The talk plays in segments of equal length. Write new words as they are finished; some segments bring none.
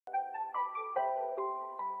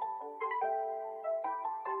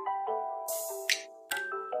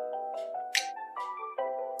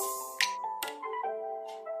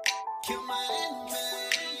Kill my enemies.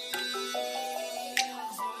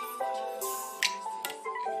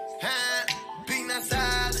 Be not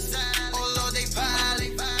silent. Oh Lord, they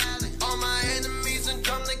violent. All my enemies and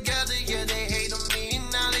come together. Yeah, they hate on me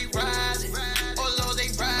and now they riding. Oh Lord, they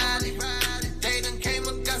riding. They done came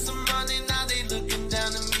and got some money. Now they looking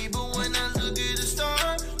down at me. But when I look at the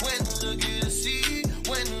star, when I look at the sea,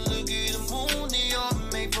 when I look at the moon, they all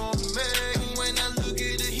made for me. When I look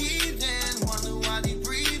at the heathen, wonder why they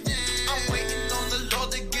breathing. I'm waiting on the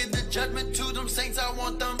Lord to give the judgment to them saints. I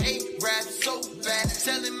want them A-raps so bad.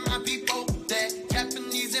 Telling my people that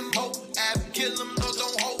Japanese and Moab, kill them, no,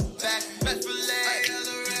 don't hold back. Best for last,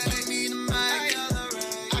 bring me the mic.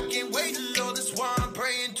 I can't wait, Lord, that's why I'm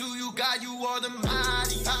praying to you, God, you are the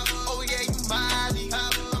mighty. Oh yeah, you mighty.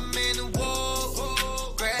 I'm in the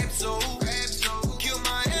war, grab soul, kill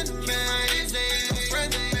my enemies. They ain't no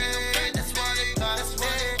friend of me. That's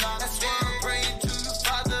why I'm praying to you,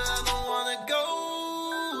 Father. I don't wanna go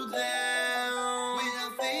down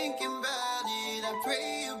without thinking about it. I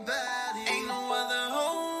pray about it. Ain't no other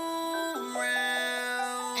home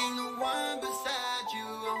round. Ain't no one beside you.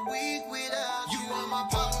 I'm weak without you. You are my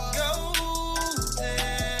power. Go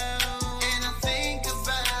down. And I think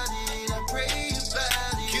about it. I pray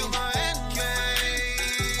about it. Kill my enemy.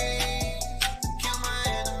 Kill my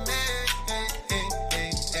enemy.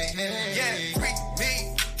 Yeah, free me.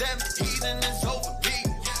 Them heathen is over me.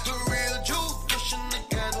 The real Jews pushing the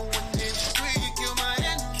ghetto in the street. Kill my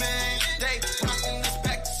enemy. They knocking us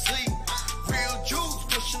back to sleep. Real Jews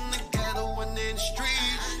pushing the ghetto in the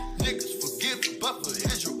street. Niggas forgive, but for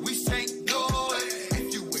Israel we say no.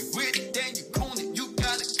 If you ain't with it, then you coon it, you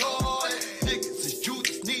gotta go. Niggas is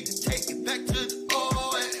Judas, need to take it back to the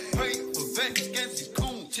old. Praying for vengeance against these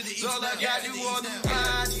coons. Lord, I got you all the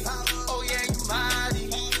mighty. Oh yeah, you mighty.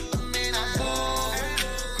 I'm in a war,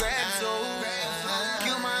 grab soul,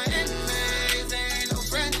 kill my enemies. They ain't no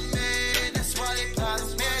friend of me. That's why they plot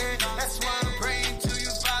us, man. That's why I'm praying to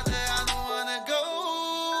you, Father. I don't wanna go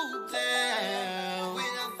down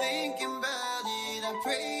without thinking about it. I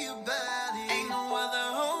pray about it. Ain't no other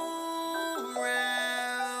home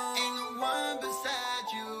round. Ain't no one beside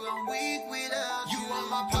you. I'm weak without you. You are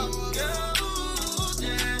my power. Go down.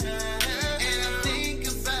 And I think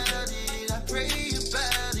about it. I pray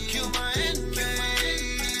about it. Kill my enemy.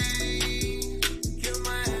 Kill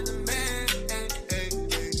my enemy.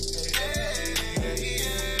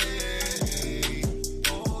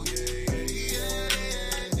 Oh yeah.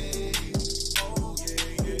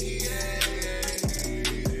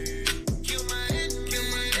 Kill my enemy.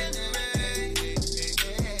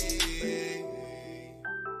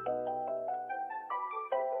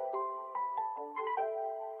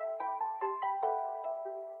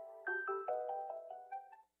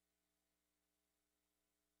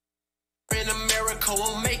 In America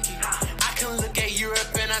won't make it. I can look at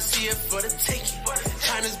Europe and I see it for the taking.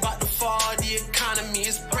 China's about to fall, the economy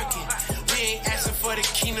is breaking. We ain't asking for the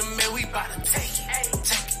kingdom, man, we about to take it.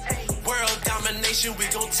 World domination, we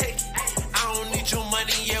gon' take it. I don't need your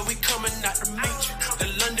money, yeah, we coming out the matrix. The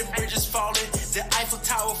London Bridge is falling, the Eiffel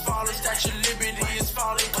Tower falling, Statue of Liberty is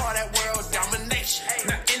falling. Call that world domination.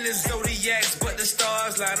 Not in the zodiacs, but the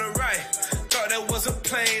stars line are right. Thought that was a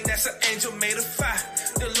plane, that's an angel made of fire.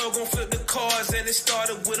 The Lord gon' flip the cars and it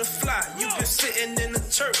started with a fly. You been sitting in the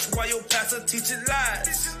church while your pastor teaching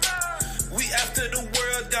lies. We after the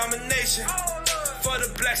world domination. For the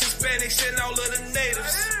blacks, Hispanics, and all of the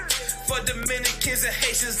natives. For Dominicans and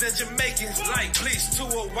Haitians and Jamaicans. Like bleach to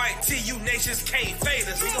a white tee, you nations can't fade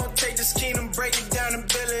us. We gon' take this kingdom, break it down and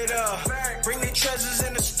build it up. Bring the treasures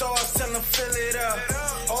in the stars, tell them fill it up.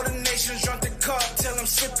 All the nations drunk the cup, tell them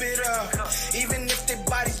sip it up. Even if their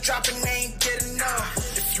bodies dropping, they ain't get enough.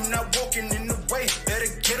 If you not walking in the way, better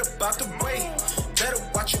get up out the way. Better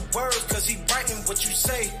watch your words, cause he writing what you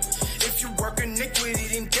say. If you work iniquity,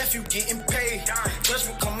 then death you getting paid.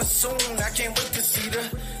 Judgment coming soon, I can't wait to see the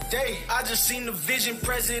day. I just seen the vision,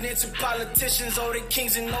 presidents and politicians, all the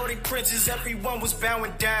kings and all the princes, everyone was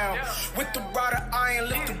bowing down. With the rod of iron,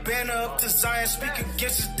 lift the banner up to Zion. Speak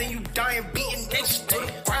against us, then you dying, beating nations to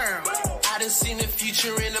the ground. I done seen the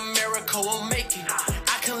future in America won't make it.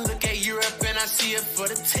 I can look at Europe and I see it for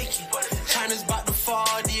the taking. China's about to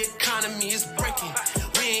fall, the economy is breaking.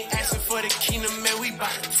 We ain't asking for the kingdom, man, we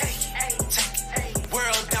about to take it.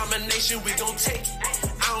 World domination, we gon' take it.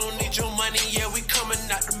 I don't need your money, yeah, we coming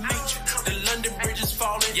out the matrix. The London Bridge is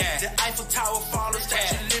falling, the Eiffel Tower falling,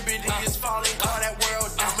 Statue of Liberty is falling. Call that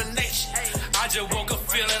world domination. I just woke up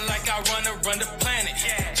feeling like I run the planet.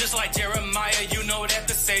 Just like Jeremiah, you know that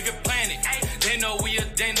the Savior planted. They know we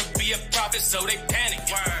ordained to be a prophet, so they panic.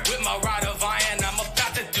 With my rod of iron, I'm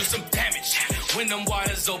about to do some damage. When them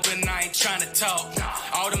waters open, I ain't trying to talk.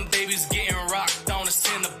 All them babies getting rocked on the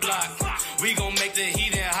center block. We gon' make the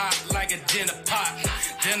heating hot like a dinner pot.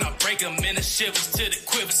 Then I break them into shivers till the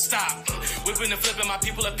quiver stop. Whipping and flipping my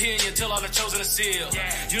people opinion till all the chosen to seal.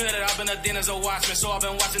 You know that I've been a den as a watchman, so I've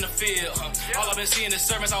been watching the field. All I've been seeing is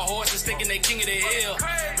servants on horses thinking they king of the hill.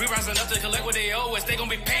 We rising up to collect what they owe us, they gon'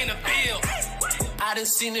 be paying the bill. I done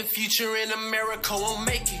seen the future in America won't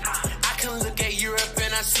make it. I can look at Europe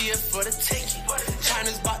and I see it for the taking.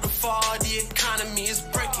 China's about to fall, the economy is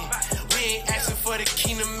breaking. We ain't asking for the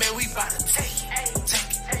kingdom, man, we about to take it.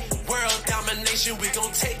 Take it. World domination, we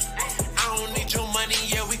gon' take it. I don't need your money,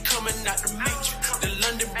 yeah, we coming out the matrix. The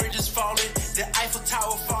London Bridge is falling, the Eiffel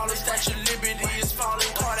Tower falling, Statue of Liberty is falling.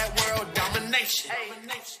 Call that world domination.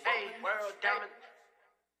 World domination.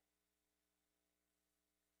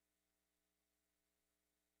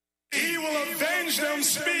 He will avenge them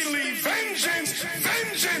speedily. Vengeance,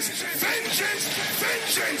 vengeance, vengeance,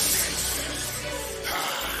 vengeance.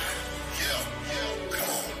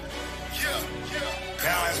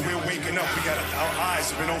 Now as we're waking up, our eyes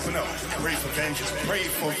have been opened up. Pray for vengeance. Pray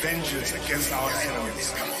for vengeance against our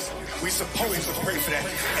enemies. We're supposed to pray for that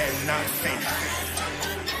and not faint.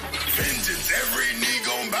 Vengeance, every knee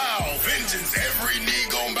gon' bow. Vengeance, every knee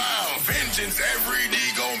gon' bow. Vengeance, every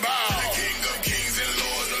knee gon' bow. The King of Kings and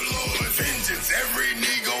Lord of Lords. Vengeance, every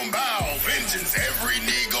knee gon' bow. Vengeance, every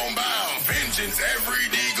knee gon' bow. Vengeance, every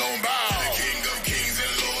knee gon' bow. The King of Kings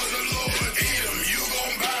and Lord of Lords. Edom, you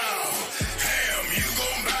gon' bow. Ham, you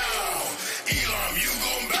gon' bow. Elam, you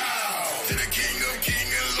gon' bow. To the King of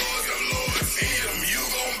Kings and Lord of Lords. Edom, you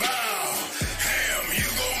gon' bow. Ham, you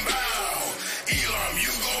gon' bow. Elam,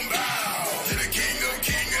 you gon' bow. To the King of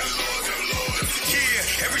Kings and Lord of Lords.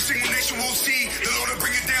 Yeah, every single nation will see the Lord will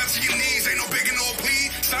bring it down to your knees. Ain't no begging or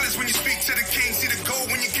plea. Silence when you speak to the king. See the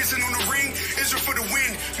gold when you're kissing on the ring. Israel for the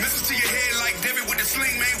win. Message to your head like David with the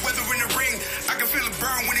sling. Mayweather in the ring. I can feel it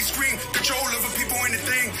burn when he scream. Control over people in the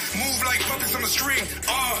thing. Move like puppets on a string.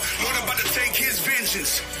 Lord about to take his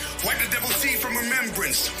vengeance. Wipe the devil's seed from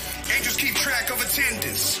remembrance. Angels keep track of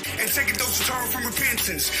attendance and taking those who turn from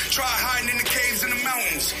repentance. Try hiding in the caves and the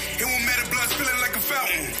mountains. It won't matter, blood spilling like a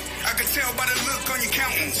fountain. I can tell by the look on your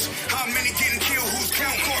countenance. How many getting killed, who's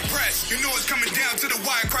counting? Court press, you know it's coming down to the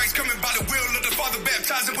wire. Christ coming by the will of the Father,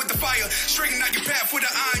 baptizing with the fire. Straighten out your path with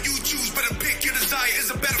the iron you choose, but a pick your desire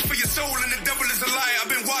is a battle for your soul, and the devil is a liar.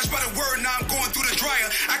 I've been washed by the word, now I'm going through the dryer.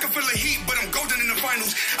 I can feel the heat, but I'm golden in the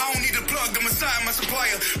finals. I don't need a plug, the Messiah, my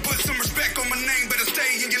supplier. Put some respect on my name, better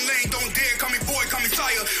stay in your lane. Don't dare call me boy, call me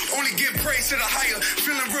sire. Only give praise to the higher.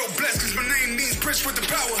 Feeling real blessed, cause my name means prince with the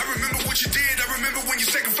power. I remember what you did, I remember when you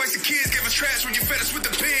sacrificed the kids, gave us trash when you fed us with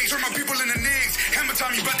the pigs. Turn my people into niggas. Hammer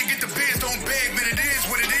time, you about to get the biz, don't beg, man, it is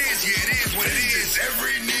what it is. Yeah, it is what it is.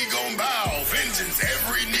 Every knee gon' bow. Vengeance,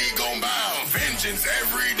 every knee gon' bow. Vengeance,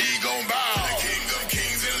 every knee gon' bow. The King of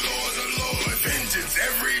Kings and Lord of Lords. Vengeance,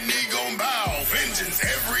 every knee gon' bow. Vengeance,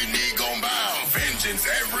 every knee gon' bow. Vengeance,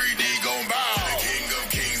 every knee gon' bow. The King of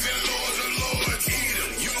Kings and Lord of Lords.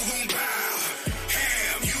 Edom, you gon' bow.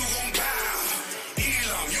 Ham, you gon' bow.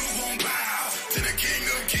 Elam, you gon' bow. To the King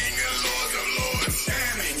of Kings and Lord of Lords.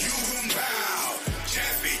 Salmon, you gon' bow.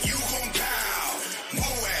 Japhet, you gon' bow.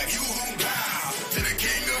 Moab, you gon' bow. To the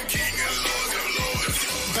King of Kings and Lord of Lords.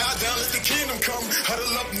 Bow down, let the kingdom come.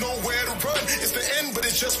 Huddle up, nowhere to run. It's the end, but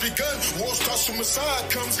it's just begun. War starts when Messiah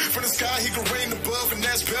comes. From the sky, he can reign above, and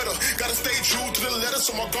that's better. Gotta stay true to the letter,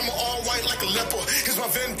 so my grandma all white like a leper. Here's my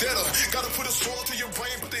vendetta. Gotta put a sword to your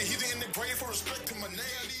brain, put the heathen in the grave for respect to my name.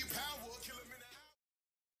 I need power, kill him in the house.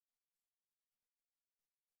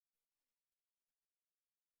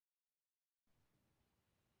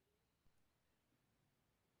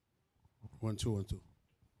 1 2 1 2.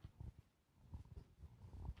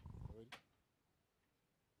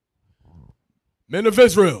 Men of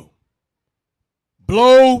Israel,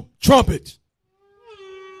 blow trumpet.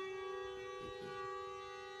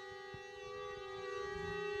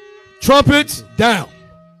 Trumpets down.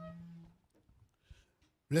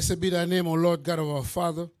 Blessed be thy name, O Lord God of our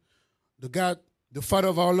Father, the Father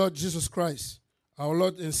of our Lord Jesus Christ, our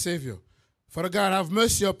Lord and Savior. Father God, have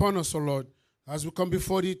mercy upon us, O Lord, as we come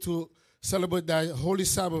before thee to celebrate thy holy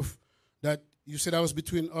Sabbath that you said that was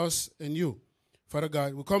between us and you. Father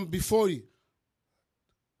God, we come before thee,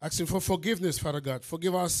 asking for forgiveness, Father God.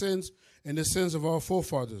 Forgive our sins and the sins of our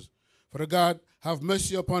forefathers. Father God, have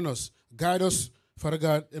mercy upon us. Guide us, Father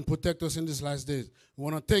God, and protect us in these last days. We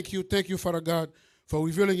want to thank you, Father God, for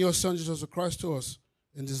revealing your Son, Jesus Christ, to us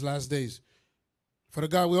in these last days. Father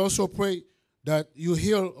God, we also pray that you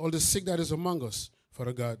heal all the sick that is among us,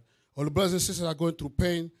 Father God. All the brothers and sisters are going through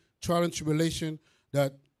pain, trial, and tribulation,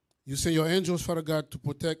 that you send your angels, Father God, to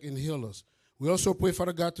protect and heal us. We also pray,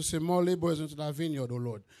 Father God, to send more laborers into thy vineyard, O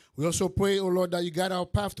Lord. We also pray, O Lord, that you guide our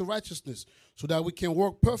path to righteousness so that we can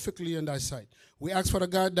walk perfectly in thy sight. We ask, Father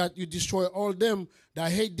God, that you destroy all them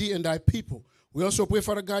that hate thee and thy people. We also pray,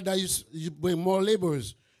 Father God, that you bring more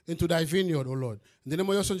laborers into thy vineyard, O Lord. In the name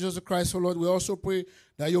of your Son, Jesus Christ, O Lord, we also pray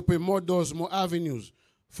that you open more doors, more avenues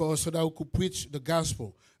for us so that we could preach the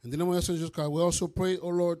gospel. In the name of your Son, Jesus Christ, we also pray, O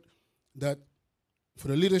Lord, that for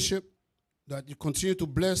the leadership, that you continue to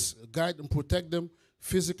bless, guide, and protect them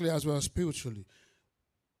physically as well as spiritually.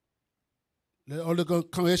 Let all the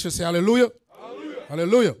congregation say hallelujah. Hallelujah.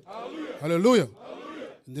 Hallelujah. Hallelujah. Hallelujah. Hallelujah.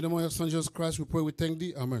 In the name of your Son, Jesus Christ, we pray, we thank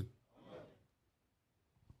thee. Amen.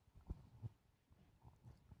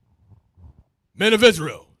 Men of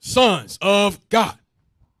Israel, sons of God,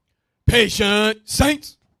 patient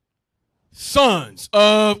saints, sons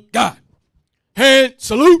of God, hand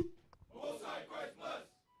salute,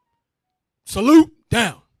 salute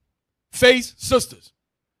down, face sisters.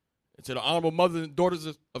 And to the honorable mothers and daughters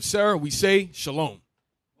of Sarah, we say shalom.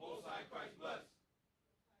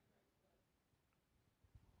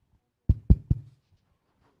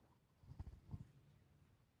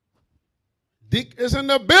 Dick is in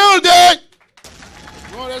the building.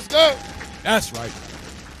 Come on, let's go. That's right.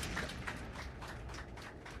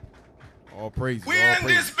 All praises. We all in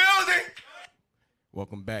praises. this building.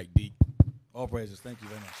 Welcome back, Deke. All praises. Thank you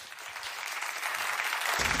very much.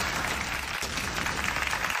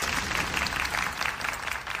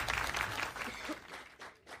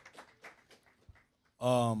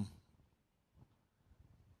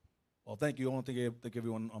 Well, thank you. I want to thank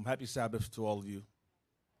everyone. Happy Sabbath to all of you.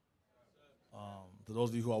 To those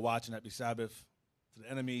of you who are watching, happy Sabbath. To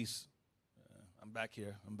the enemies, I'm back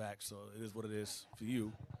here. I'm back, so it is what it is for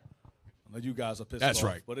you. I know you guys are pissed That's off,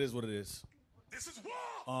 right. but it is what it is. This is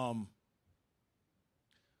war.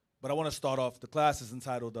 But I want to start off. The class is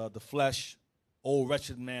entitled "The Flesh, O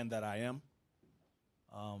Wretched Man That I Am."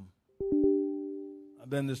 I've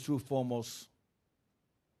been in this truth for almost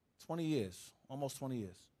 20 years, almost 20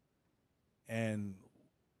 years. And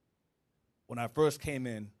when I first came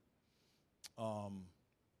in,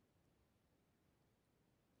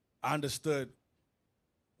 I understood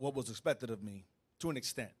what was expected of me to an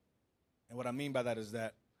extent. And what I mean by that is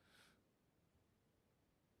that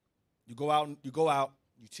you go out,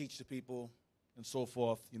 you teach the people and so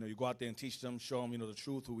forth. You know, you go out there and teach them, show them, the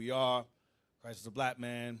truth, who we are. Christ is a black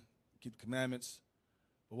man, keep the commandments.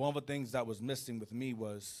 But one of the things that was missing with me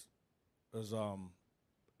was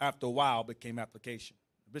after a while became application.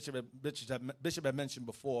 Bishop had mentioned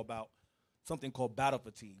before about something called battle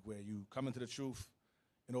fatigue, where you come into the truth,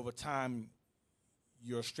 and over time,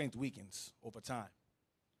 your strength weakens over time.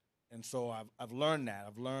 And so I've learned that.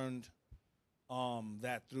 I've learned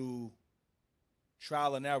that through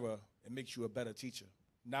trial and error, it makes you a better teacher.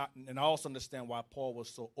 And I also understand why Paul was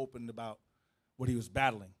so open about what he was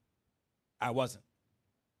battling. I wasn't.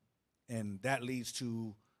 And that leads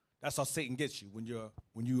to, that's how Satan gets you. When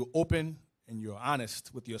you're open and you're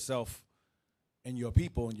honest with yourself and your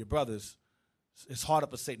people and your brothers, it's harder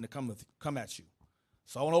for Satan to come at you.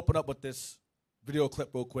 So I want to open up with this video clip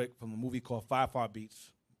real quick from a movie called 5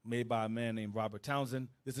 Heartbeats, made by a man named Robert Townsend.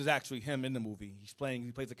 This is actually him in the movie. He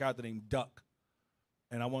plays a character named Duck.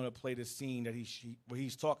 And I want to play this scene that where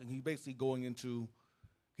he's talking. He's basically going into,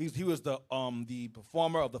 he was the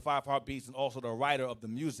performer of the 5 Heartbeats and also the writer of the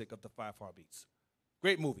music of the 5 Heartbeats.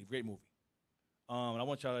 Great movie, great movie. And I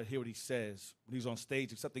want y'all to hear what he says when he's on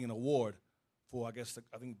stage accepting an award for, I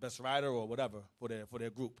think best writer or whatever for their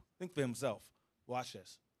group. Think for himself. Watch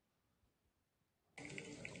this. I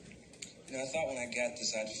thought when I got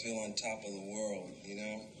this, I'd feel on top of the world,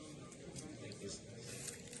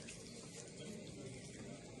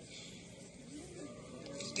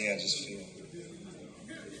 Today I just feel.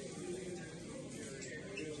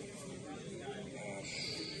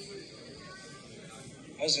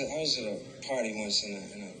 I was at a party once, and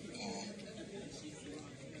a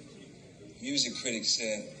music critic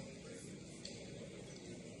said,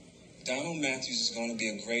 Donald Matthews is going to be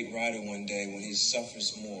a great writer one day when he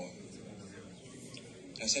suffers more.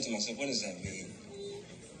 And I said to myself, what does that mean?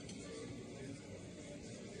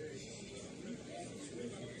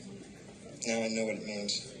 Now I know what it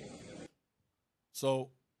means. So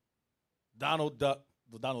Donald Duck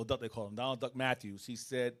they call him, Donald Duck Matthews, he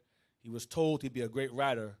said he was told he'd be a great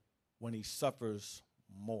writer when he suffers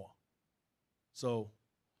more. So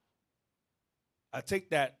I take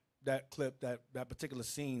that clip, that particular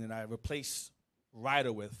scene, and I replace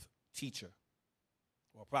writer with teacher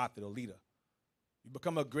or prophet or leader. You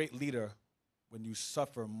become a great leader when you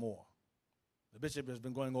suffer more. The bishop has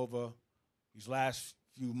been going over these last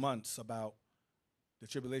few months about the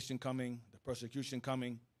tribulation coming, the persecution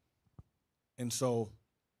coming. And so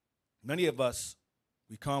many of us,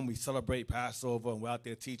 we come, we celebrate Passover, and we're out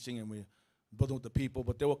there teaching, and we're building with the people.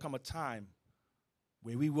 But there will come a time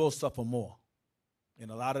where we will suffer more.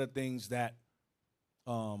 And a lot of the things that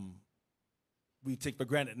we take for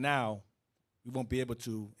granted now, we won't be able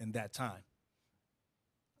to in that time.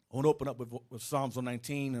 I want to open up with Psalms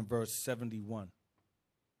 119 and verse 71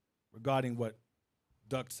 regarding what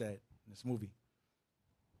Doug said in this movie.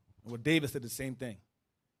 And what David said the same thing.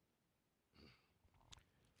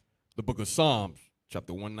 The book of Psalms,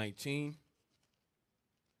 chapter 119.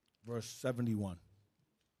 Verse 71.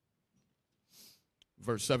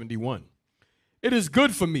 Verse 71. It is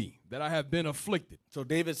good for me that I have been afflicted. So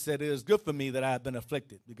David said, it is good for me that I have been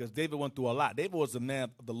afflicted, because David went through a lot. David was a man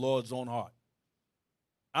of the Lord's own heart.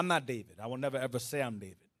 I'm not David. I will never ever say I'm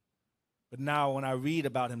David. But now when I read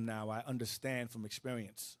about him now, I understand from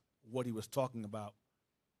experience what he was talking about.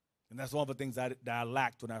 And that's one of the things that I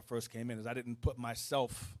lacked when I first came in, is I didn't put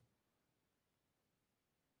myself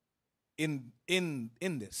in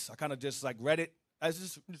this. I kind of just like read it as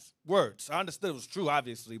just words. I understood it was true,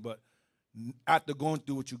 obviously, but after going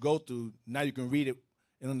through what you go through, now you can read it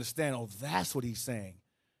and understand, oh, that's what he's saying.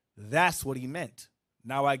 That's what he meant.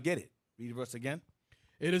 Now I get it. Read the verse again.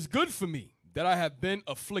 It is good for me that I have been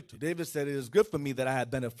afflicted. David said, it is good for me that I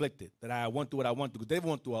have been afflicted, that I went through what I went through. Because David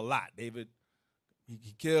went through a lot. David,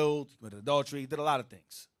 he killed, he committed adultery, he did a lot of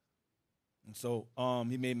things. And so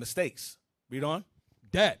he made mistakes. Read on.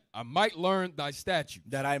 That I might learn thy statutes.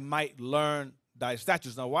 That I might learn thy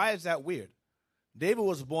statutes. Now, why is that weird? David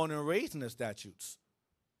was born and raised in the statutes.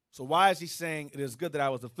 So why is he saying, it is good that I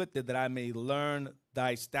was afflicted, that I may learn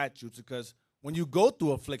thy statutes? Because when you go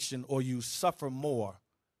through affliction or you suffer more,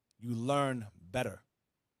 you learn better.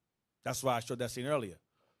 That's why I showed that scene earlier.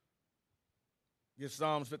 Get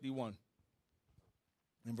Psalms 51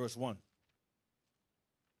 in verse 1.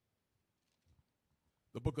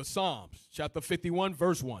 The book of Psalms, chapter 51,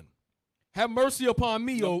 verse 1. Have mercy upon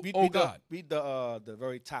me, O God. Read the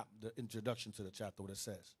very top, the introduction to the chapter, what it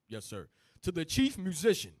says. Yes, sir. To the chief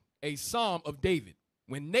musician, a psalm of David,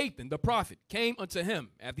 when Nathan the prophet came unto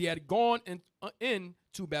him after he had gone in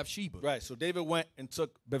to Bathsheba. Right, so David went and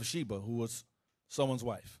took Bathsheba, who was someone's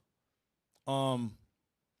wife,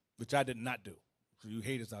 which I did not do. So you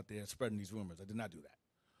haters out there spreading these rumors, I did not do that.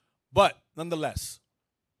 But nonetheless,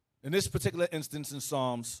 in this particular instance in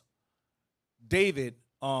Psalms, David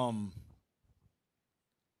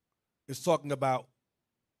is talking about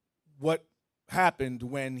what happened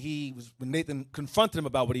when Nathan confronted him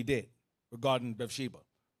about what he did regarding Bathsheba.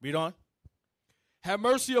 Read on. Have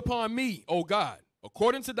mercy upon me, O God,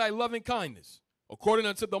 according to thy loving kindness, according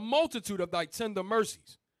unto the multitude of thy tender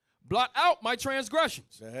mercies. Blot out my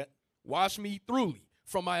transgressions. Go ahead. Wash me thoroughly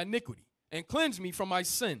from my iniquity, and cleanse me from my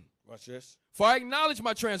sin. Watch this. For I acknowledge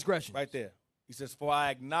my transgressions. Right there. He says, for I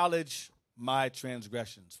acknowledge my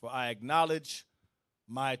transgressions. For I acknowledge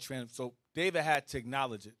my So David had to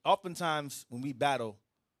acknowledge it. Oftentimes when we battle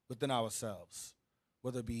within ourselves,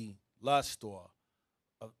 whether it be lust or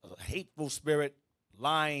a hateful spirit,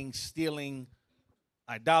 lying, stealing,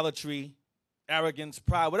 idolatry, arrogance,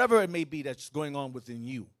 pride, whatever it may be that's going on within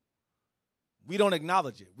you, we don't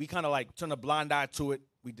acknowledge it. We kind of like turn a blind eye to it.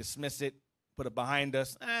 We dismiss it, put it behind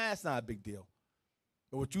us. It's not a big deal.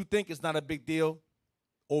 But what you think is not a big deal,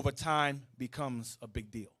 over time becomes a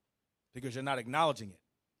big deal because you're not acknowledging it.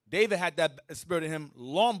 David had that spirit in him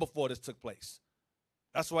long before this took place.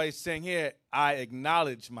 That's why he's saying here, I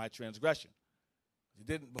acknowledge my transgression. He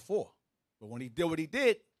didn't before. But when he did what he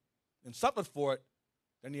did and suffered for it,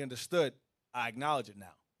 then he understood, I acknowledge it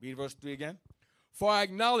now. Read verse 3 again. For I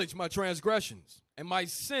acknowledge my transgressions, and my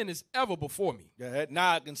sin is ever before me. Go ahead.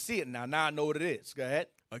 Now I can see it now. Now I know what it is. Go ahead.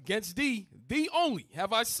 Against thee only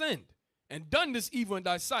have I sinned, and done this evil in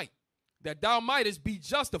thy sight, that thou mightest be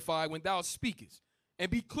justified when thou speakest,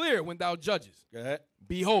 and be clear when thou judgest. Go ahead.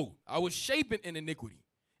 Behold, I was shapen in iniquity,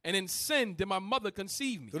 and in sin did my mother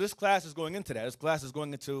conceive me. So this class is going into that. This class is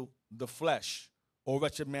going into the flesh, O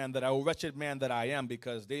wretched man that I am,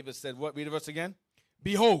 because David said, what? Read the verse again.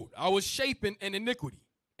 Behold, I was shapen in iniquity,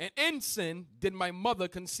 and in sin did my mother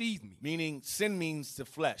conceive me. Meaning, sin means the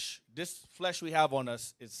flesh. This flesh we have on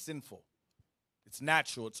us is sinful. It's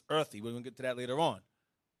natural. It's earthy. We're going to get to that later on.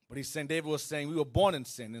 But he's saying, David was saying, we were born in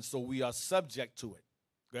sin, and so we are subject to it.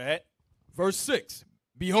 Go ahead. Verse 6,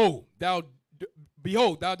 Behold, thou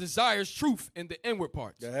desirest truth in the inward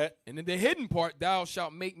parts. Go ahead. And in the hidden part thou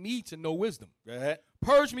shalt make me to know wisdom. Go ahead.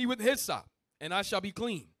 Purge me with hyssop, and I shall be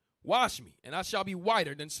clean. Wash me, and I shall be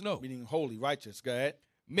whiter than snow. Meaning holy, righteous. Go ahead.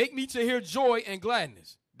 Make me to hear joy and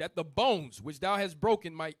gladness, that the bones which thou hast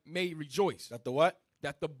broken may rejoice. That the what?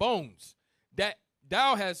 that the bones that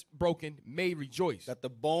thou hast broken may rejoice. That the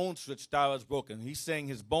bones which thou hast broken. He's saying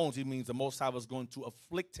his bones, he means the Most High was going to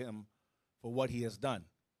afflict him for what he has done.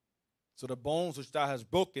 So the bones which thou hast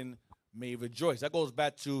broken may rejoice. That goes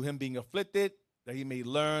back to him being afflicted, that he may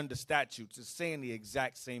learn the statutes. It's saying the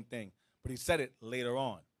exact same thing, but he said it later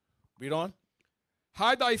on. Read on.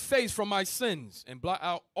 Hide thy face from my sins and blot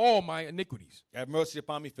out all my iniquities. Have mercy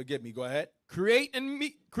upon me, forgive me. Go ahead. Create in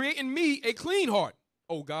me a clean heart,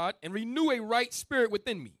 O God, and renew a right spirit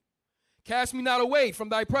within me. Cast me not away from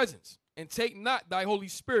thy presence, and take not thy Holy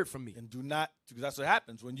Spirit from me. And do not, because that's what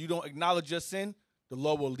happens. When you don't acknowledge your sin, the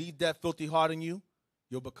Lord will leave that filthy heart in you.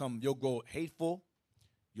 You'll grow hateful,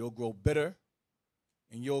 you'll grow bitter,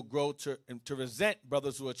 and you'll grow to resent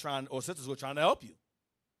brothers who are trying, or sisters who are trying to help you.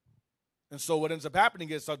 And so what ends up happening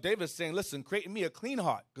is, so David's saying, listen, create in me a clean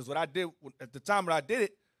heart. Because what I did, at the time when I did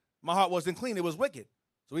it, my heart wasn't clean, it was wicked.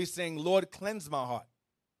 So he's saying, Lord, cleanse my heart.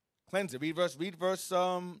 Cleanse it. Read verse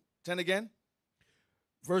 10 again.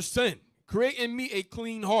 Verse 10, create in me a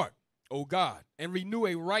clean heart, O God, and renew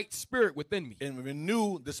a right spirit within me. And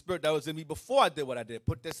renew the spirit that was in me before I did what I did.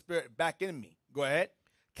 Put that spirit back in me. Go ahead.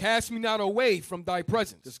 Cast me not away from thy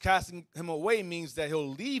presence. Because casting him away means that he'll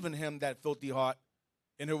leave in him that filthy heart,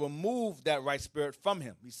 and he'll remove that right spirit from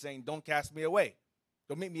him. He's saying, don't cast me away.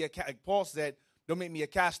 Don't make me like Paul said, don't make me a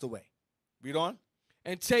castaway. Read on.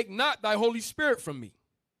 And take not thy Holy Spirit from me.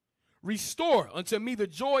 Restore unto me the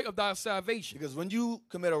joy of thy salvation. Because when you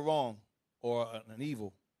commit a wrong or an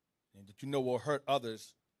evil, and that you know will hurt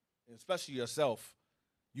others, especially yourself,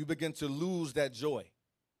 you begin to lose that joy.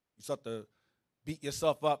 You start to beat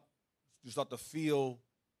yourself up. You start to feel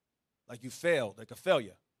like you failed, like a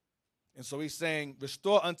failure. And so he's saying,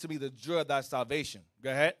 restore unto me the joy of thy salvation.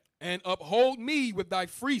 Go ahead. And uphold me with thy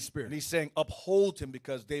free spirit. And he's saying uphold him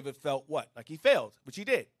because David felt what? Like he failed, which he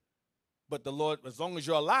did. But the Lord, as long as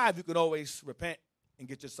you're alive, you can always repent and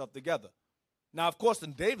get yourself together. Now, of course,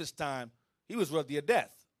 in David's time, he was worthy of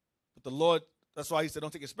death. But the Lord, that's why he said,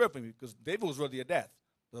 don't take your spirit from me, because David was worthy of death.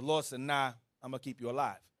 But the Lord said, nah, I'm going to keep you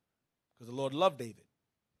alive. Because the Lord loved David.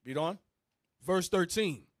 Read on. Verse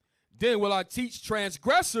 13. Then will I teach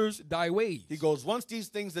transgressors thy ways. He goes, once these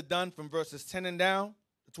things are done from verses 10 and down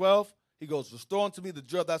to 12, he goes, restore unto me the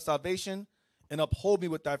joy of thy salvation and uphold me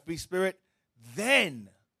with thy free spirit. Then,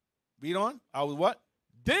 read on, I will what?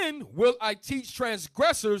 Then will I teach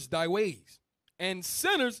transgressors thy ways, and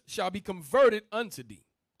sinners shall be converted unto thee.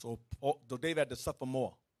 So David had to suffer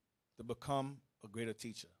more to become a greater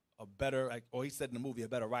teacher, a better, or he said in the movie, a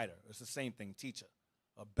better writer. It's the same thing, teacher,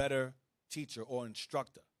 a better teacher or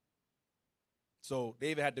instructor. So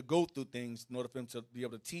David had to go through things in order for him to be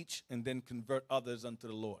able to teach and then convert others unto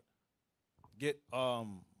the Lord. Get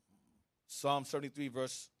Psalm 73,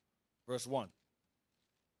 verse 1.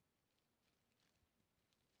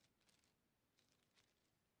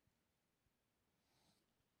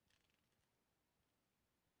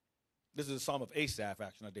 This is a psalm of Asaph,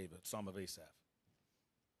 actually, not David, psalm of Asaph.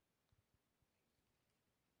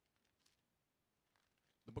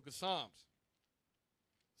 The book of Psalms.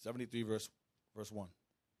 73, verse 1.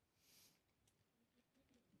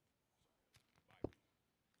 Oh,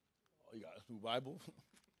 you got a new Bible?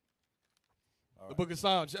 The book of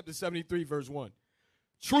Psalms, chapter 73, verse 1.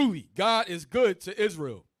 Truly, God is good to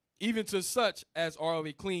Israel, even to such as are of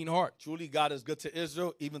a clean heart. Truly, God is good to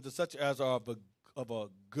Israel, even to such as are of a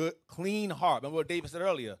good, clean heart. Remember what David said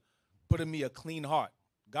earlier? Put in me a clean heart.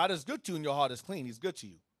 God is good to you and your heart is clean. He's good to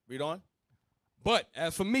you. Read on. But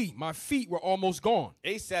as for me, my feet were almost gone.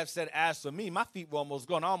 Asaph said, as for me, my feet were almost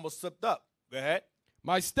gone. I almost slipped up. Go ahead.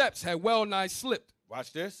 My steps had well nigh slipped.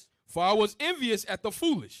 Watch this. For I was envious at the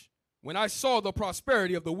foolish when I saw the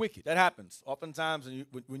prosperity of the wicked. That happens. Oftentimes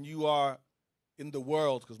when you are in the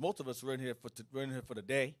world, because most of us are in here for the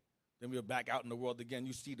day, then we're back out in the world again.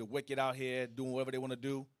 You see the wicked out here doing whatever they want to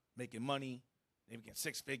do, making money. They making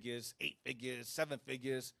 6 figures, 8 figures, 7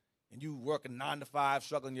 figures, and you working 9 to 5,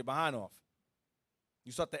 struggling your behind off.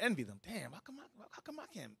 You start to envy them. Damn, how come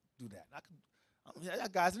I can't do that?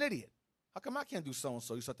 That guy's an idiot. How come I can't do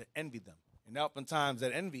so-and-so? You start to envy them. And oftentimes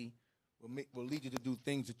that envy will lead you to do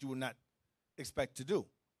things that you would not expect to do.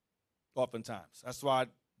 Oftentimes. That's why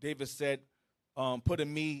David said, put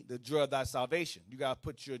in me the joy of thy salvation. You got to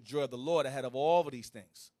put your joy of the Lord ahead of all of these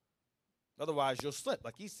things. Otherwise, you'll slip.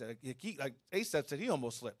 Like he said, like Asaph said, he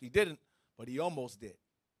almost slipped. He didn't, but he almost did.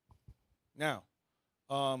 Now,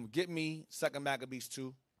 get me 2 Maccabees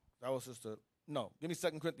 2. That was just give me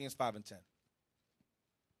 2 Corinthians 5 and 10.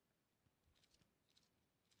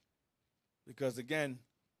 Because again,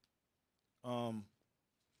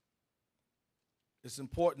 it's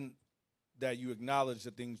important that you acknowledge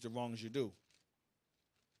the wrongs you do.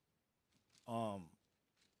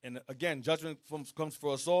 And again, judgment comes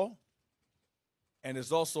for us all. And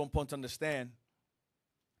it's also important to understand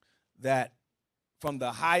that from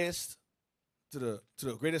the highest to the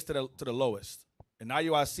greatest to the lowest, and now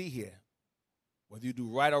you see here, whether you do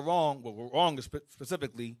right or wrong, well, wrong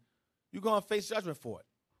specifically, you're going to face judgment for it.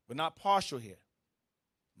 We're not partial here.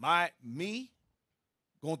 Me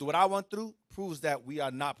going through what I went through proves that we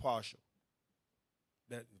are not partial.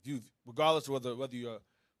 That if you, regardless of whether you're an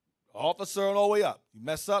officer all the way up, you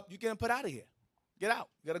mess up, you're getting put out of here. Get out.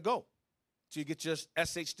 You got to go. So you get your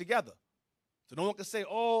SH together. So no one can say,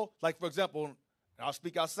 oh, like for example, and I'll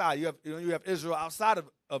speak outside. You have Israel outside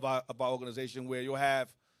of our organization where you'll have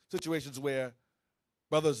situations where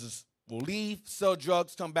brothers will leave, sell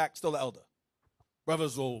drugs, come back, still an elder.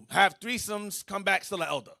 Brothers will have threesomes, come back, still an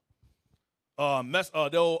elder.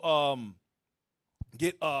 They'll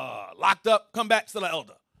get locked up, come back, still an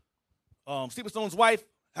elder. Sleep with someone's wife,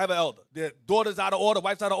 have an elder. Their daughter's out of order,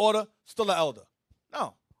 wife's out of order, still an elder.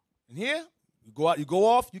 No. And here, you go out, you go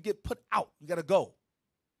off, you get put out. You got to go.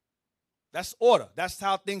 That's order. That's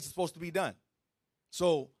how things are supposed to be done.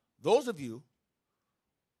 So those of you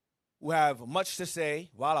who have much to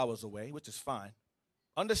say while I was away, which is fine,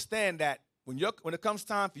 understand that when it comes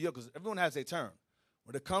time for you, because everyone has their turn,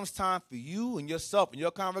 when it comes time for you and yourself and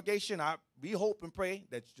your congregation, we hope and pray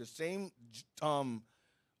that the same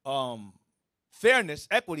fairness,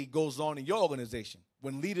 equity goes on in your organization.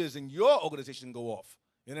 When leaders in your organization go off,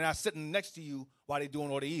 and they're not sitting next to you while they're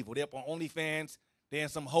doing all the evil. They're up on OnlyFans, they're in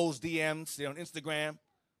some hoes DMs, they're on Instagram,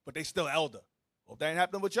 but they still elder. Hope that ain't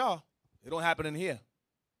happening with y'all. It don't happen in here.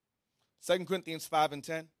 2 Corinthians 5 and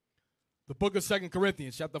 10. The book of 2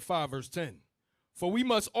 Corinthians, chapter 5, verse 10. For we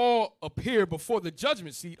must all appear before the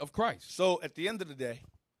judgment seat of Christ. So at the end of the day,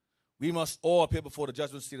 we must all appear before the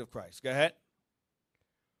judgment seat of Christ. Go ahead.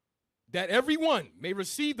 That everyone may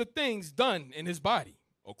receive the things done in his body,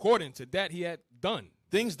 according to that he had done.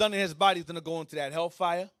 Things done in his body is going to go into that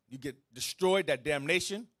hellfire. You get destroyed, that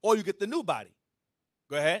damnation, or you get the new body.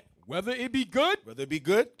 Go ahead. Whether it be good. Whether it be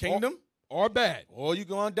good, kingdom. Or bad. Or you're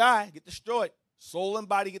going to die, get destroyed. Soul and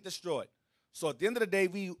body get destroyed. So at the end of the day,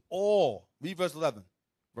 we all, read verse 11.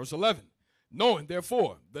 Verse 11. Knowing,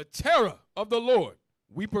 therefore, the terror of the Lord,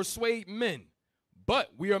 we persuade men, but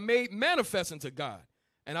we are made manifest unto God.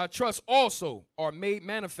 And our trust also are made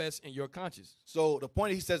manifest in your conscience. So the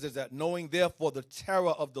point he says is that knowing, therefore, the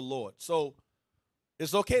terror of the Lord. So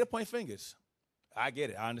it's okay to point fingers. I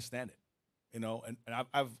get it. I understand it. You know, and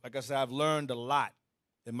I've like I said, I've learned a lot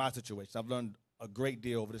in my situation. I've learned a great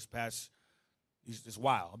deal over this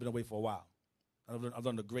while. I've been away for a while. I've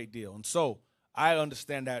learned a great deal. And so I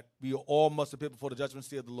understand that we all must appear before the judgment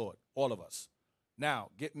seat of the Lord, all of us. Now,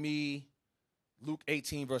 get me Luke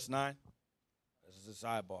 18, verse 9. This is a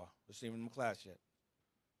sidebar. This ain't even in class yet.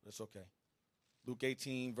 That's okay. Luke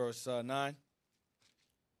 18, verse 9.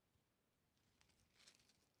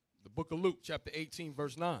 The book of Luke, chapter 18,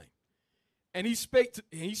 verse 9. And he spake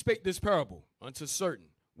this parable unto certain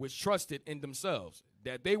which trusted in themselves,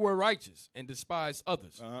 that they were righteous and despised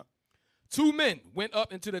others. Two men went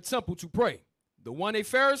up into the temple to pray, the one a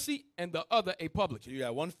Pharisee and the other a publican. So you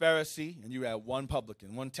had one Pharisee and you had one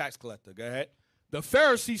publican, one tax collector. Go ahead. The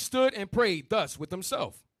Pharisee stood and prayed thus with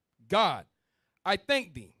himself, God, I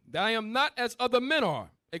thank thee that I am not as other men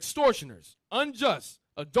are, extortioners, unjust,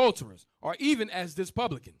 adulterers, or even as this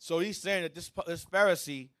publican. So he's saying that this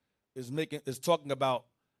Pharisee is talking about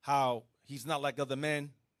how he's not like other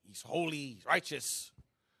men. He's holy, he's righteous.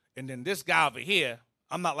 And then this guy over here,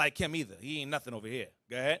 I'm not like him either. He ain't nothing over here.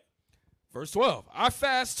 Go ahead. Verse 12, I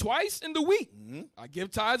fast twice in the week. I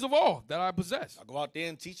give tithes of all that I possess. I go out there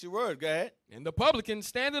and teach your word. Go ahead. And the publican,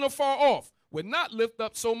 standing afar off, would not lift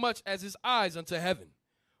up so much as his eyes unto heaven,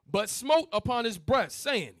 but smote upon his breast,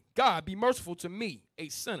 saying, God, be merciful to me, a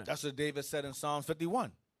sinner. That's what David said in Psalms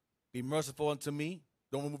 51. Be merciful unto me.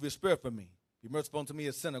 Don't remove your spirit from me. Be merciful unto me,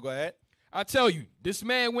 a sinner. Go ahead. I tell you, this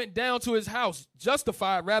man went down to his house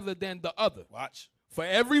justified rather than the other. Watch. For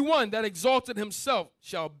everyone that exalted himself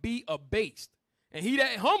shall be abased, and he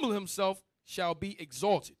that humbled himself shall be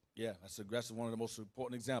exalted. Yeah, that's one of the most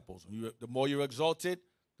important examples. The more you're exalted,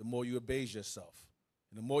 the more you abase yourself.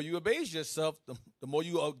 And the more you abase yourself, the more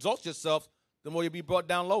you exalt yourself, the more you'll be brought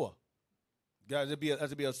down lower. There has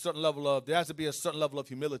to be a certain level of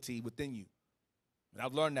humility within you. And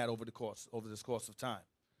I've learned that over this course of time.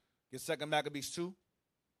 Get 2 Maccabees 2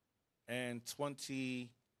 and 23.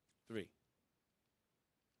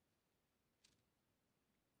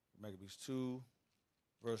 Maccabees 2,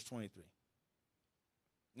 verse 23.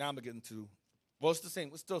 Now I'm getting to, well, it's the same.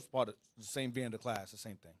 It's still part of the same vein of the class, the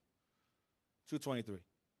same thing. 2:23.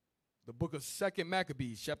 The book of 2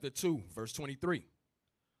 Maccabees, chapter 2, verse 23.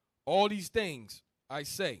 All these things, I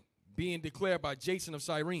say, being declared by Jason of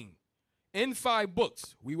Cyrene, in 5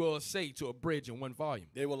 books we will essay to abridge in 1 volume.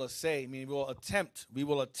 They will essay, meaning we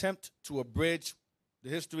will attempt to abridge the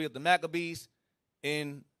history of the Maccabees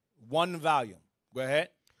in 1 volume. Go ahead.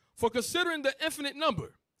 For considering the infinite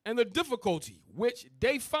number and the difficulty which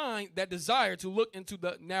they find that desire to look into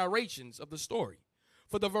the narrations of the story,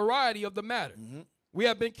 for the variety of the matter, we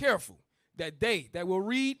have been careful that they that will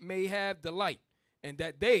read may have delight, and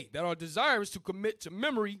that they that are desirous to commit to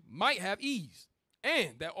memory might have ease,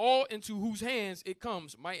 and that all into whose hands it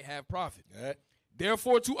comes might have profit.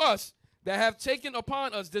 Therefore, to us that have taken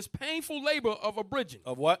upon us this painful labor of abridging.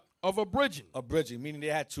 Of what? Of abridging. Abridging, meaning they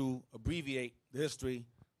had to abbreviate the history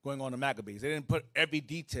going on in the Maccabees. They didn't put every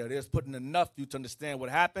detail. They just put in enough for you to understand what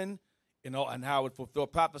happened, and how it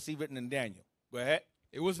fulfilled prophecy written in Daniel. Go ahead.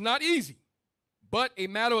 It was not easy, but a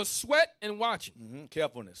matter of sweat and watching.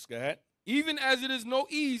 Carefulness. Go ahead. Even as it is no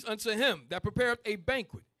ease unto him that prepareth a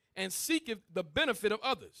banquet and seeketh the benefit of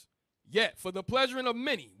others. Yet for the pleasuring of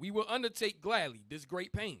many we will undertake gladly this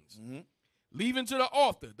great pains, leaving to the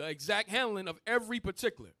author the exact handling of every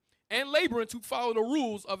particular, and laboring to follow the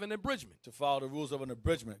rules of an abridgment. To follow the rules of an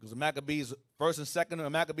abridgment, because the Maccabees, 1st and 2nd, the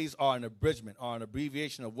Maccabees are an abridgment, are an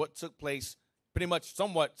abbreviation of what took place, pretty much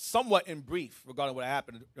somewhat in brief regarding what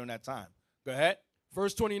happened during that time. Go ahead.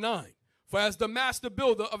 Verse 29. For as the master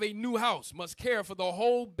builder of a new house must care for the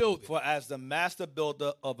whole building. For as the master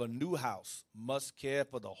builder of a new house must care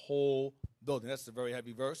for the whole building. That's a very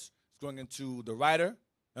heavy verse. It's going into the writer.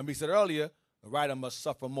 And we said earlier, the writer must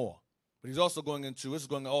suffer more. But he's also going into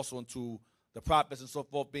the prophets and so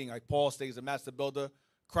forth, being like Paul stays a master builder.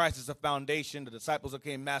 Christ is a foundation. The disciples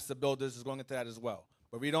became master builders. Is going into that as well.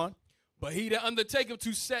 But read on. But he that undertaketh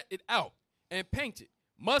to set it out and paint it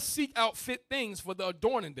must seek out fit things for the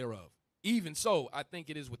adorning thereof. Even so, I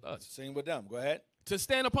think it is with us. Same with them. Go ahead. To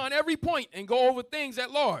stand upon every point and go over things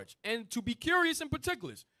at large, and to be curious in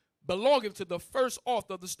particulars, belonging to the first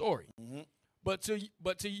author of the story. But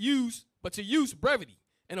to use brevity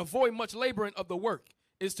and avoid much laboring of the work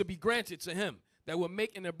is to be granted to him that will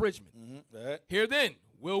make an abridgment. Here then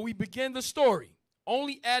will we begin the story,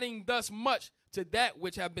 only adding thus much to that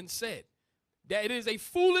which have been said, that it is a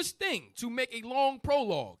foolish thing to make a long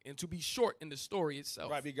prologue and to be short in the story itself.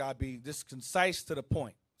 Right, we got to be just concise to the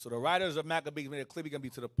point. So the writers of Maccabees made it clear we're going to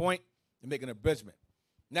be to the point and make an abridgment.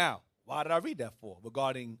 Now, why did I read that for?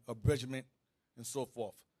 Regarding abridgment and so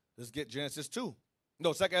forth. Let's get Genesis 2.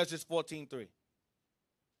 No, 2 Ezra 14:3.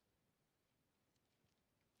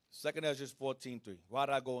 2 Ezra 14:3. Why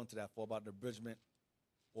did I go into that for? About the abridgment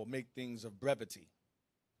or make things of brevity.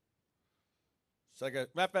 Matter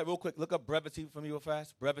of fact, real quick, look up brevity for me real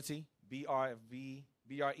fast. Brevity, B-R-E-V-I-T-Y.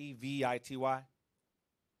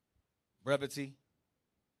 Brevity.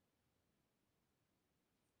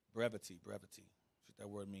 Brevity. That's what that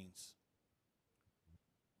word means.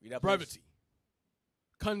 Read that, brevity.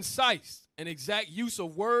 Please. Concise and exact use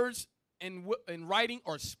of words in writing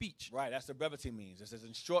or speech. Right, that's what brevity means. It says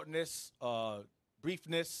in shortness,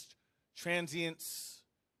 briefness, transience,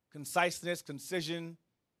 conciseness, concision.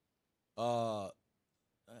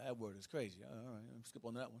 That word is crazy. All right, I'll skip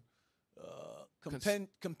on that one.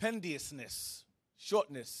 Compendiousness,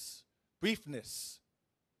 shortness, briefness.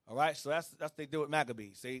 All right, so that's what they did with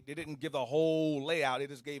Maccabees. They didn't give the whole layout. They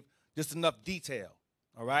just gave just enough detail.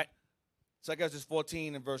 All right? 2 Ezra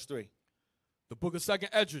 14 and verse 3. The book of 2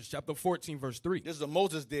 Ezra, chapter 14, verse 3. This is what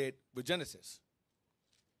Moses did with Genesis.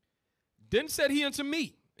 Then said he unto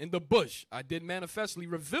me, in the bush I did manifestly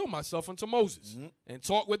reveal myself unto Moses, and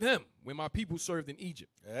talk with him when my people served in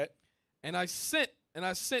Egypt. Right. And I sent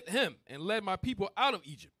him and led my people out of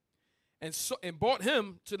Egypt, and brought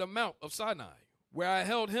him to the mount of Sinai, where I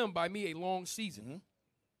held him by me a long season,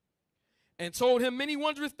 and told him many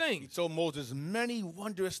wondrous things. He told Moses many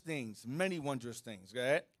wondrous things. Go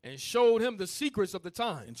ahead. And showed him the secrets of the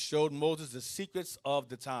time. And showed Moses the secrets of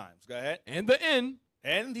the times. Go ahead. And the end.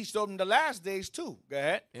 And he showed him the last days too. Go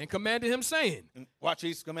ahead. And commanded him, saying. And watch,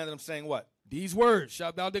 he's commanded him saying what? These words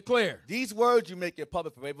shalt thou declare. These words you make it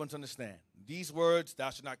public for everyone to understand. These words, thou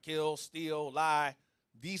shalt not kill, steal, lie.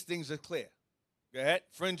 These things are clear. Go ahead.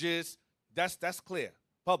 Fringes, that's clear.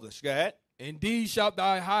 Published. Go ahead. And these shalt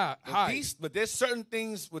thou hide. But there's certain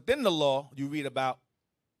things within the law you read about.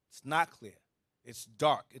 It's not clear. It's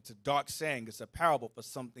dark. It's a dark saying. It's a parable for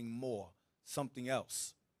something more, something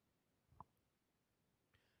else.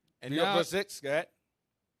 And now, verse 6, go ahead.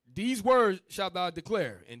 These words shalt thou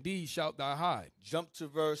declare, and these shalt thou hide. Jump to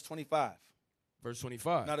verse 25. Verse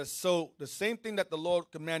 25. Now, so the same thing that the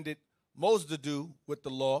Lord commanded Moses to do with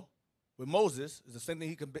the law, with Moses is the same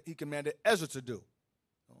thing he commanded Ezra to do.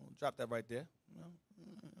 Drop that right there.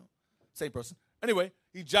 Same person. Anyway,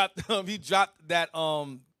 he dropped that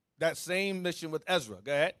same mission with Ezra.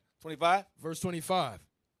 Go ahead. 25. Verse 25.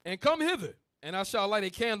 And come hither, and I shall light a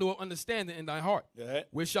candle of understanding in thy heart, Go ahead.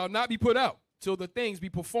 which shall not be put out till the things be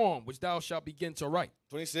performed which thou shalt begin to write.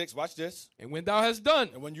 26. Watch this. And when thou hast done,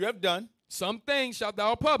 And when you have done, some things shalt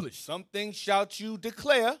thou publish. some things shalt you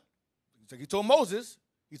declare. Like he told Moses,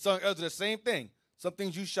 he's telling Ezra the same thing. Some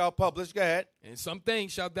things you shall publish. Go ahead. And some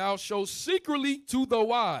things shalt thou show secretly to the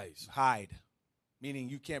wise. Hide. Meaning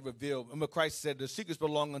you can't reveal. Remember Christ said the secrets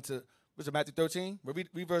belong unto, what's it, Matthew 13?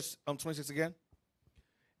 Read verse 26 again.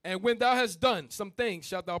 And when thou hast done, some things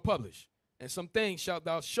shalt thou publish. And some things shalt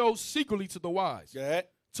thou show secretly to the wise. Go ahead.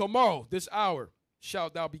 Tomorrow, this hour,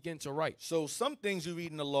 shalt thou begin to write. So some things you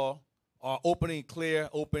read in the law are open and clear,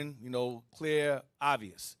 clear,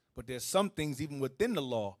 obvious. But there's some things even within the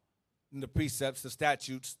law, in the precepts, the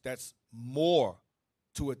statutes, that's more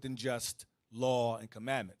to it than just law and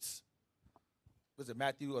commandments. Was it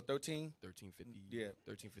Matthew or 13? 1350. Yeah.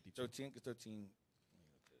 1352. 13.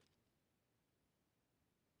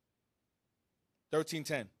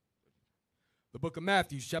 13:10. The book of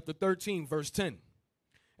Matthew, chapter 13, verse 10.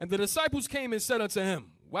 And the disciples came and said unto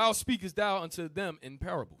him, Why speakest thou unto them in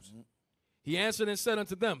parables? Mm-hmm. He answered and said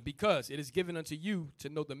unto them, Because it is given unto you to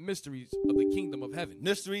know the mysteries of the kingdom of heaven.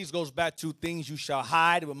 Mysteries goes back to things you shall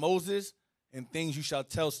hide with Moses and things you shall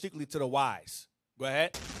tell secretly to the wise. Go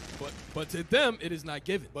ahead. But to them it is not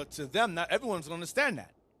given. But to them, not everyone's going to understand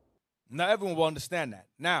that. Not everyone will understand that.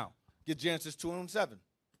 Now, get Genesis 2:7.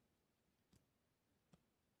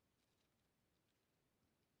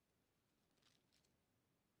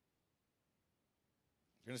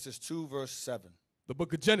 Genesis 2, verse 7. The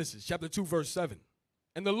book of Genesis, chapter 2, verse 7.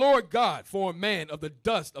 And the Lord God formed man of the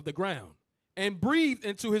dust of the ground, and breathed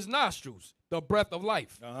into his nostrils the breath of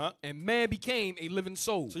life. And man became a living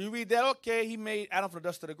soul. So you read that, okay, he made Adam from the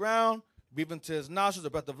dust of the ground, breathed into his nostrils the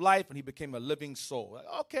breath of life, and he became a living soul.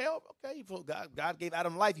 Okay. God gave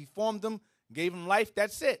Adam life. He formed him, gave him life.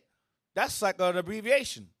 That's it. That's like an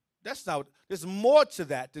abbreviation. There's more to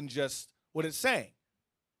that than just what it's saying.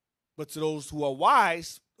 But to those who are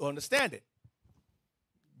wise, who understand it.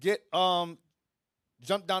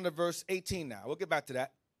 Jump down to verse 18 now. We'll get back to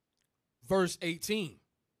that. Verse 18.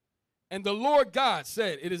 And the Lord God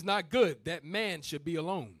said, It is not good that man should be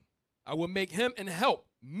alone. I will make him an help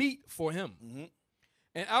meet for him. Mm-hmm.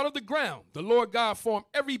 And out of the ground the Lord God formed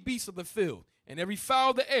every beast of the field and every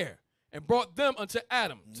fowl of the air, and brought them unto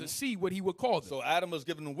Adam to see what he would call them. So Adam was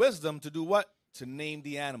given wisdom to do what? To name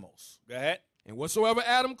the animals. Go ahead. And whatsoever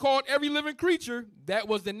Adam called every living creature, that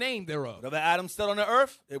was the name thereof. Whatever Adam said on the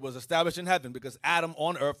earth, it was established in heaven, because Adam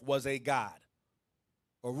on earth was a god,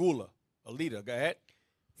 a ruler, a leader. Go ahead.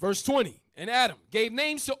 Verse 20. And Adam gave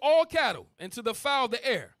names to all cattle, and to the fowl of the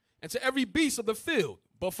air, and to every beast of the field.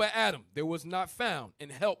 But for Adam there was not found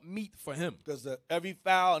an help meet for him. Because every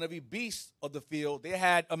fowl and every beast of the field, they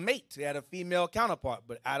had a mate. They had a female counterpart.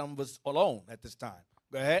 But Adam was alone at this time.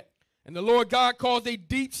 Go ahead. And the Lord God caused a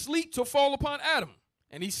deep sleep to fall upon Adam.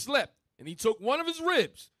 And he slept. And he took one of his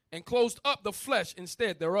ribs and closed up the flesh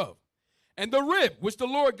instead thereof. And the rib which the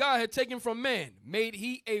Lord God had taken from man made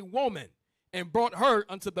he a woman, and brought her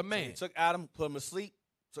unto the man. So he took Adam, put him asleep,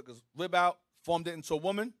 took his rib out, formed it into a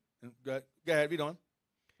woman. And go ahead, read on.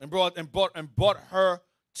 And brought her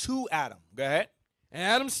to Adam. Go ahead. And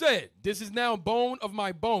Adam said, This is now bone of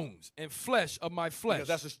my bones and flesh of my flesh.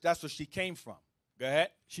 Because that's where she came from. Go ahead.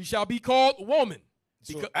 She shall be called woman.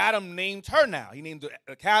 So Adam named her now. He named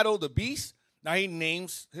the cattle, the beast. Now he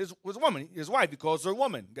names his woman, his wife. He calls her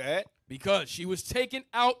woman. Go ahead. Because she was taken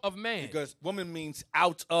out of man. Because woman means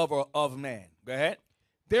out of or of man. Go ahead.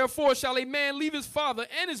 Therefore shall a man leave his father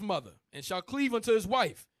and his mother, and shall cleave unto his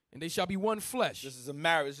wife, and they shall be one flesh. This is a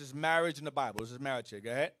marriage. This is marriage in the Bible. This is marriage here.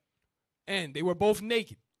 Go ahead. And they were both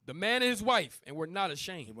naked, the man and his wife, and were not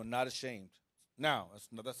ashamed. They were not ashamed. Now,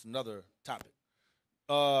 that's another topic.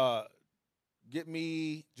 Get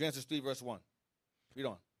me Genesis 3, verse 1. Read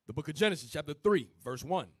on. The book of Genesis, chapter 3, verse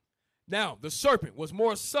 1. Now the serpent was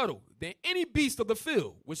more subtle than any beast of the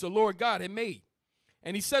field which the Lord God had made.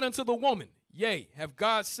 And he said unto the woman, Yea, have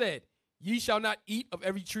God said, Ye shall not eat of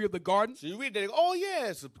every tree of the garden? So you read that, oh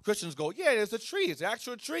yeah, so Christians go, yeah, there's a tree. It's an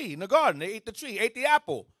actual tree in the garden. They ate the tree, ate the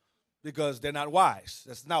apple, because they're not wise.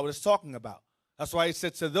 That's not what it's talking about. That's why he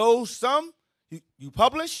said to those, some you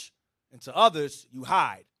publish, and to others you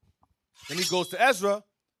hide. Then he goes to Ezra,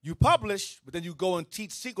 you publish, but then you go and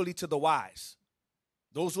teach secretly to the wise.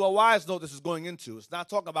 Those who are wise know what this is going into. It's not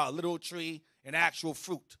talking about a little tree and actual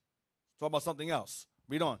fruit. It's talking about something else.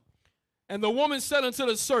 Read on. And the woman said unto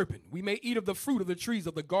the serpent, we may eat of the fruit of the trees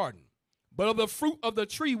of the garden. But of the fruit of the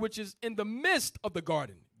tree which is in the midst of the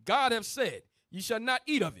garden, God hath said, ye shall not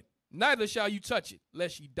eat of it, neither shall you touch it,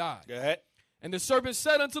 lest ye die. Go ahead. And the serpent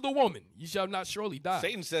said unto the woman, ye shall not surely die.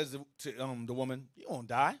 Satan says to the woman, you won't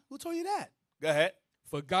die. Who told you that? Go ahead.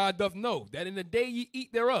 For God doth know that in the day ye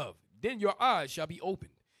eat thereof, then your eyes shall be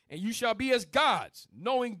opened, and you shall be as gods,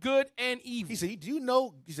 knowing good and evil. He said, do you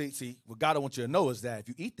know? He said, see, what God wants you to know is that if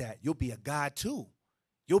you eat that, you'll be a god too.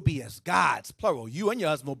 You'll be as gods, plural. You and your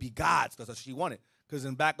husband will be gods because that's what she wanted. Because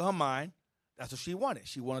in the back of her mind, that's what she wanted.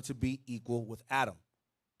 She wanted to be equal with Adam.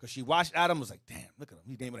 Because she watched Adam and was like, damn, look at him.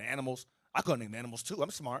 He's naming the animals. I couldn't name the animals too.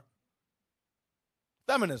 I'm smart.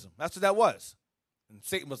 Feminism. That's what that was. And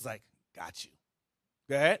Satan was like, got you.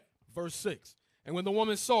 Go ahead. Verse 6. And when the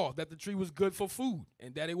woman saw that the tree was good for food,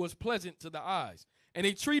 and that it was pleasant to the eyes, and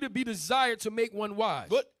a tree to be desired to make one wise.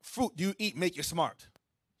 What fruit you eat make you smart?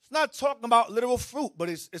 It's not talking about literal fruit, but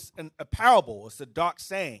it's a parable. It's a dark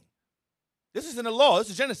saying. This is in the law. This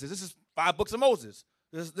is Genesis. This is 5 books of Moses.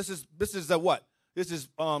 This is a what? This is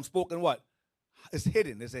spoken what? It's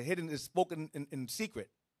hidden. It's spoken in secret.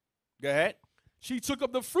 Go ahead. She took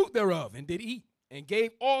up the fruit thereof and did eat, and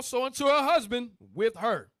gave also unto her husband with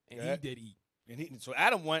her, and he did eat. And so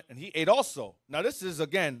Adam went and he ate also. Now this is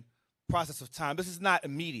again process of time. This is not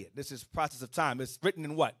immediate. This is process of time. It's written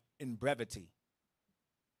in what? In brevity.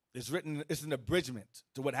 It's an abridgment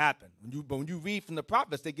to what happened. When you read from the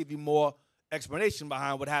prophets, they give you more explanation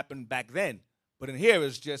behind what happened back then. But in here,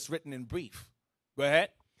 it's just written in brief. Go ahead.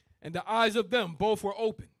 And the eyes of them both were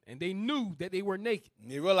open, and they knew that they were naked.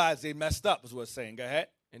 And they realized they messed up, is what it's saying. Go ahead.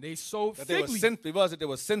 And they sewed that fig leaves. They realized that they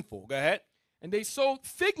were sinful. Go ahead. And they sewed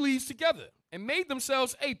fig leaves together and made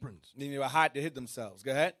themselves aprons. And they were hide to hid themselves.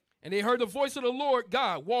 Go ahead. And they heard the voice of the Lord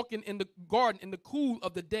God walking in the garden in the cool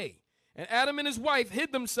of the day. And Adam and his wife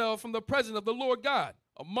hid themselves from the presence of the Lord God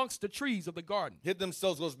amongst the trees of the garden. Hid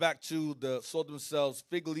themselves goes back to the sold themselves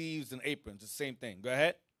fig leaves and aprons. It's the same thing. Go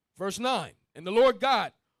ahead. Verse 9. And the Lord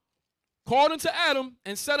God called unto Adam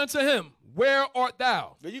and said unto him, where art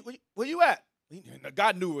thou? Where you at?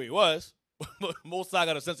 God knew where he was. Most High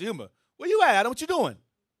got a sense of humor. Where you at, Adam? What you doing?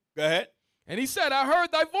 Go ahead. And he said, I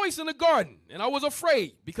heard thy voice in the garden, and I was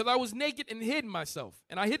afraid, because I was naked and hid myself.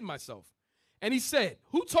 And I hid myself. And he said,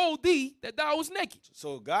 who told thee that thou was naked?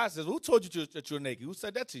 So God says, who told you that you were naked? Who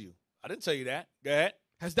said that to you? I didn't tell you that. Go ahead.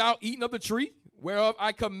 Hast thou eaten of the tree, whereof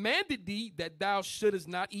I commanded thee that thou shouldest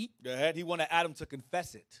not eat? Go ahead. He wanted Adam to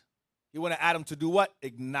confess it. He wanted Adam to do what?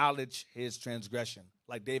 Acknowledge his transgression,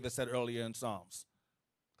 like David said earlier in Psalms.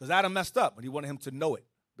 Because Adam messed up, and he wanted him to know it.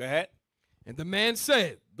 Go ahead. And the man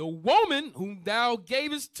said, the woman whom thou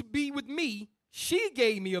gavest to be with me, she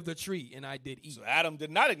gave me of the tree, and I did eat. So Adam did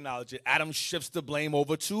not acknowledge it. Adam shifts the blame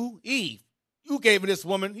over to Eve. You gave me this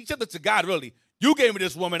woman. He shifted to God, really. You gave me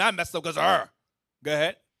this woman. I messed up because of her. Go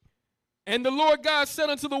ahead. And the Lord God said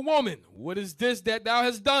unto the woman, what is this that thou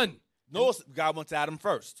hast done? No, God went to Adam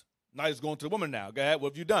first. Now he's going to the woman now. Go ahead.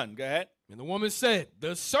 What have you done? Go ahead. And the woman said,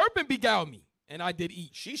 the serpent beguiled me, and I did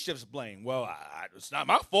eat. She shifts blame. Well, it's not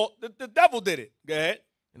my fault. The devil did it. Go ahead.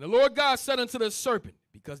 And the Lord God said unto the serpent,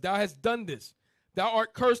 because thou hast done this, thou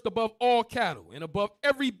art cursed above all cattle, and above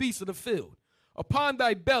every beast of the field. Upon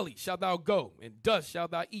thy belly shalt thou go, and dust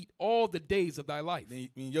shalt thou eat all the days of thy life.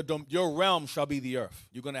 Your realm shall be the earth.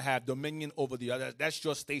 You're going to have dominion over the earth. That's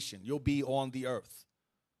your station. You'll be on the earth.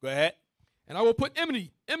 Go ahead. And I will put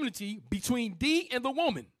enmity between thee and the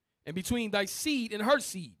woman, and between thy seed and her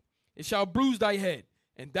seed. It shall bruise thy head,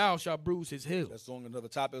 and thou shalt bruise his heel. That's on another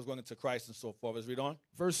topic. It's going into Christ and so forth. Let's read on.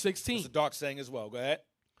 Verse 16. It's a dark saying as well. Go ahead.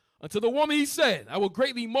 Unto the woman he said, I will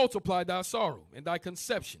greatly multiply thy sorrow and thy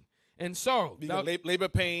conception. And sorrow. Labor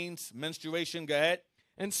pains, menstruation. Go ahead.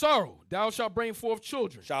 And sorrow. Thou shalt bring forth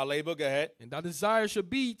children. Child labor. Go ahead. And thy desire shall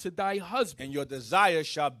be to thy husband. And your desire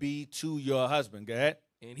shall be to your husband. Go ahead.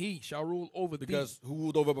 And he shall rule over thee. Because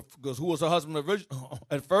who was her husband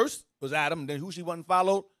at first? Was Adam. Then who she went and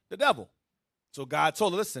followed? The devil. So God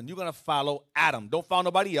told her, listen, you're going to follow Adam. Don't follow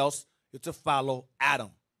nobody else. You're to follow Adam.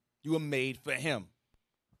 You were made for him.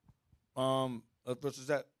 Verse is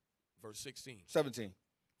that? Verse 16. 17.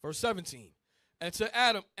 Verse 17. And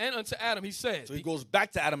unto Adam he said. So he goes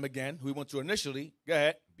back to Adam again, who he went to initially. Go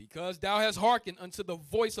ahead. Because thou hast hearkened unto the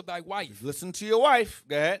voice of thy wife. Listen to your wife.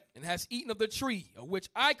 Go ahead. And hast eaten of the tree, of which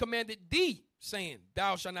I commanded thee, saying,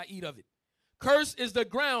 thou shalt not eat of it. Cursed is the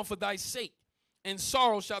ground for thy sake, and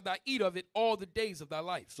sorrow shalt thou eat of it all the days of thy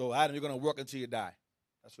life. So Adam, you're going to work until you die.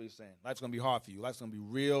 That's what he's saying. Life's going to be hard for you. Life's going to be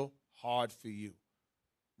real hard for you.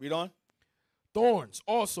 Read on. Thorns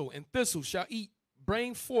also and thistles shall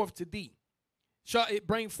bring forth to thee. Shall it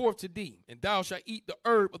bring forth to thee, and thou shalt eat the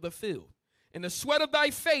herb of the field. In the sweat of thy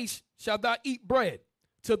face shalt thou eat bread,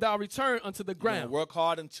 till thou return unto the You're gonna ground. work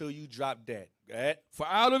hard until you drop dead. Go ahead. For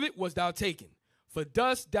out of it was thou taken. For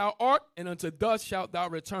dust thou art, and unto dust shalt thou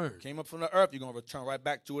return. Came up from the earth, you're going to return right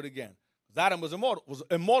back to it again. Because Adam was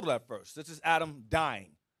immortal at first. This is Adam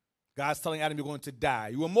dying. God's telling Adam, you're going to die.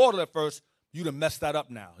 You were mortal at first. You done messed that up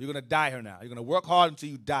now. You're going to die here now. You're going to work hard until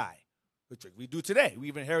you die. Which we do today. We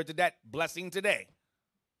even inherited that blessing today.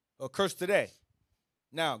 Or curse today.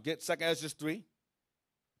 Now, get 2nd Ezra 3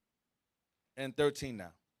 and 13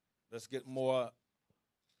 now. Let's get more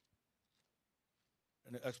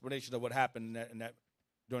an explanation of what happened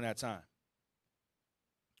during that time.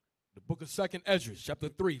 The book of 2nd Ezra, chapter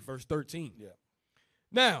 3, verse 13. Yeah.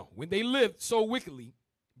 Now, when they lived so wickedly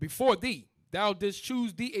before thee, thou didst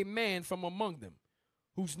choose thee a man from among them,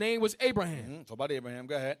 whose name was Abraham, Talk about Abraham.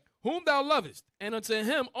 Go ahead. whom thou lovest, and unto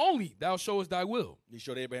him only thou showest thy will, He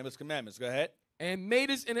showed Abraham his commandments. Go ahead. and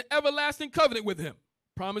madest an everlasting covenant with him,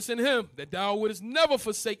 promising him that thou wouldest never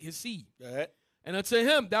forsake his seed. Go ahead. And unto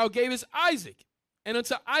him thou gavest Isaac, and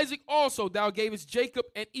unto Isaac also thou gavest Jacob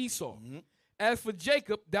and Esau. As for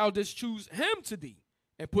Jacob, thou didst choose him to thee,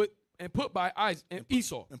 and put by Isaac and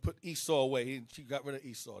Esau. And put Esau away. She got rid of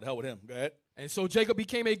Esau. The hell with him. Go ahead. And so Jacob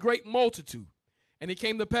became a great multitude. And it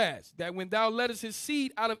came to pass that when thou leddest his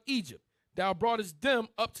seed out of Egypt, thou broughtest them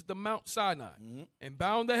up to the Mount Sinai, and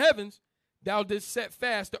bound the heavens, thou didst set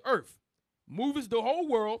fast the earth, movest the whole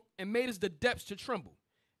world, and madest the depths to tremble,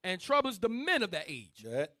 and troublest the men of that age.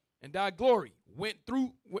 Go ahead. And thy glory went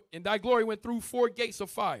through 4 gates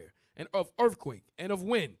of fire, and of earthquake, and of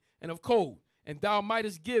wind, and of cold, and thou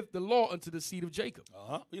mightest give the law unto the seed of Jacob,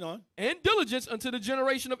 Read on. and diligence unto the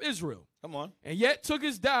generation of Israel. Come on. And yet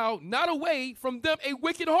tookest thou not away from them a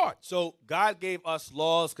wicked heart. So God gave us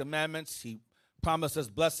laws, commandments. He promised us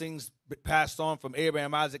blessings passed on from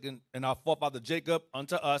Abraham, Isaac, and our forefather Jacob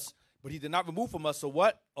unto us. But he did not remove from us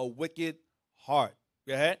a wicked heart.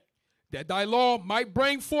 Go ahead. That thy law might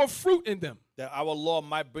bring forth fruit in them. That our law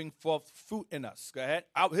might bring forth fruit in us. Go ahead.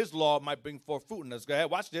 His law might bring forth fruit in us. Go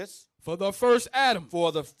ahead. Watch this. For the first Adam,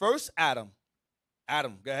 For the first Adam,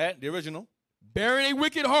 go ahead, the original, bearing a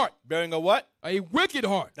wicked heart. bearing a what? A wicked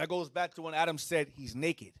heart. That goes back to when Adam said he's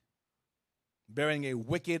naked. Bearing a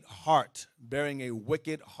wicked heart. Bearing a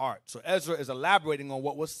wicked heart. So Ezra is elaborating on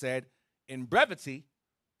what was said in brevity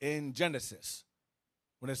in Genesis.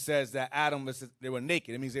 When it says that they were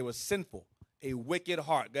naked, it means they were sinful. A wicked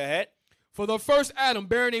heart. Go ahead. For the first Adam,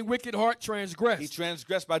 bearing a wicked heart, transgressed. He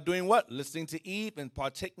transgressed by doing what? Listening to Eve and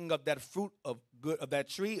partaking of that fruit of good, of that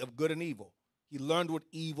tree of good and evil. He learned what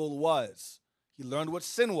evil was. He learned what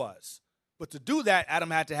sin was. But to do that, Adam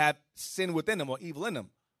had to have sin within him or evil in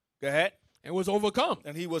him. Go ahead. And was overcome.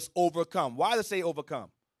 And he was overcome. Why does it say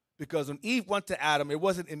overcome? Because when Eve went to Adam, it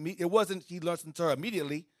wasn't he listened to her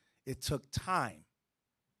immediately. It took time.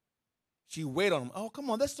 She waited on him. Oh, come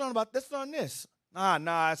on, let's learn this. Nah,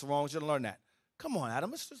 that's wrong. We shouldn't learn that. Come on,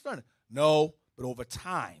 Adam, let's just learn it. No, but over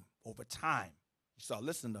time, you start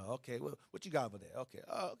listening to her. Okay, what you got over there? Okay,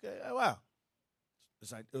 okay, wow.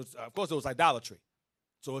 Of course, it was idolatry.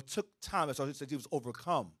 So it took time. So he said he was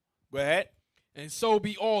overcome. Go ahead. And so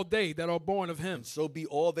be all they that are born of him. And so be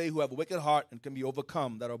all they who have a wicked heart and can be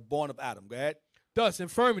overcome that are born of Adam. Go ahead. Thus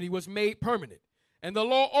infirmity was made permanent. And the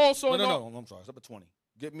law also... No, I'm sorry. It's up at 20.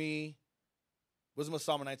 Get me Wisdom of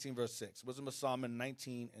Solomon 19, verse 6. Wisdom of Solomon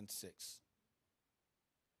 19 and 6.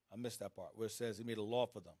 I missed that part where it says he made a law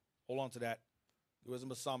for them. Hold on to that.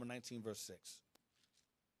 Wisdom of Solomon 19, verse 6.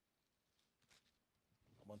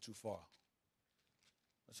 I went too far.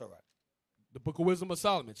 That's all right. The book of Wisdom of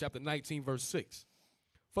Solomon, chapter 19, verse 6.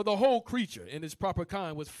 For the whole creature in its proper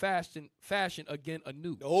kind was fashioned again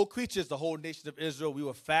anew. The whole creature is the whole nation of Israel. We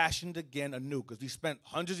were fashioned again anew because we spent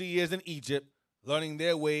hundreds of years in Egypt learning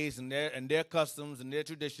their ways and their customs and their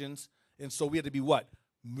traditions. And so we had to be what?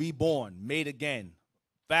 Reborn, made again,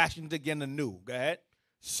 fashioned again anew. Go ahead.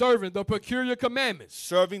 Serving the peculiar commandments.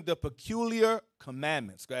 Serving the peculiar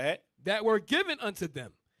commandments. Go ahead. That were given unto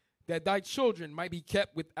them, that thy children might be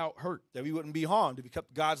kept without hurt. That we wouldn't be harmed. If we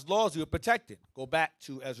kept God's laws, we were protected. Go back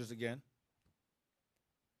to Ezra again.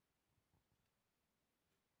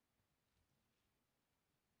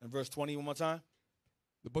 And verse 20 one more time.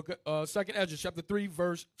 The book of 2nd Ezra, chapter 3,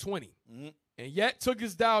 verse 20. And yet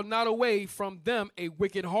tookest thou not away from them a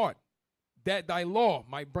wicked heart, that thy law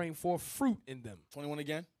might bring forth fruit in them. 21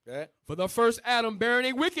 again. Go ahead. For the first Adam, bearing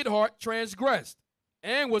a wicked heart, transgressed,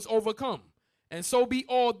 and was overcome. And so be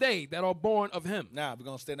all they that are born of him. Now, we're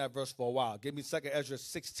going to stay in that verse for a while. Give me 2nd Ezra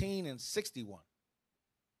 16 and 61.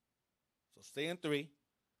 So stay in 3.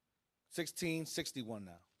 16, 61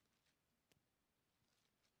 now.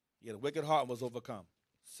 He had a wicked heart and was overcome.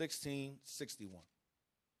 16:61.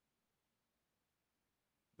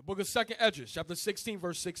 The book of 2nd Esdras, chapter 16,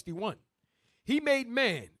 verse 61. He made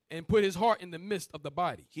man and put his heart in the midst of the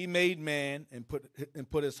body. He made man and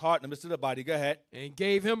put his heart in the midst of the body. Go ahead. And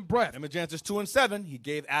gave him breath. Remember Genesis 2 and 7. He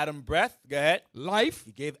gave Adam breath. Go ahead. Life.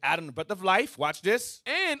 He gave Adam the breath of life. Watch this.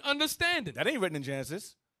 And understanding. That ain't written in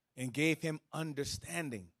Genesis. And gave him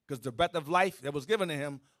understanding. Because the breath of life that was given to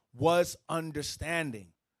him was understanding.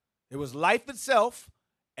 It was life itself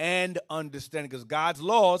and understanding. Because God's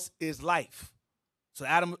laws is life. So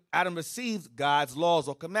Adam received God's laws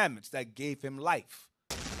or commandments that gave him life,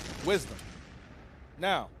 wisdom.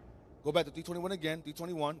 Now, go back to 321 again,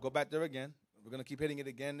 321. Go back there again. We're going to keep hitting it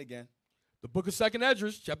again and again. The book of 2nd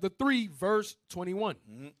Esdras, chapter 3, verse 21.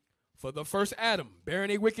 Mm-hmm. For the first Adam,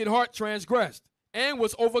 bearing a wicked heart, transgressed and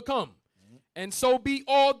was overcome. Mm-hmm. And so be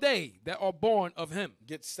all they that are born of him.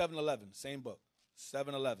 Get 7:11, same book,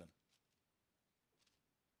 7:11.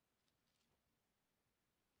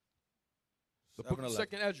 The book of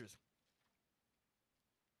 2nd Esdras,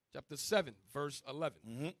 chapter 7, verse 11.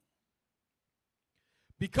 Mm-hmm.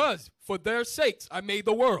 Because for their sakes I made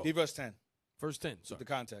the world. Be verse 10. Verse 10, sorry. The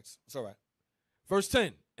context. It's all right. Verse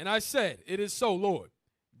 10, and I said, it is so, Lord.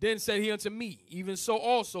 Then said he unto me, even so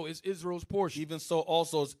also is Israel's portion. Even so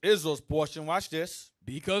also is Israel's portion. Watch this.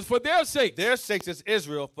 Because for their sakes. Their sakes is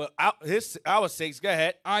Israel. For our sakes, go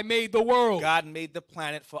ahead. I made the world. God made the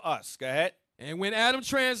planet for us. Go ahead. And when Adam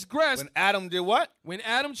transgressed. When Adam did what? When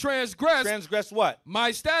Adam transgressed. Transgressed what?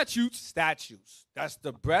 My statutes. Statutes. That's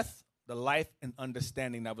the breath, the life, and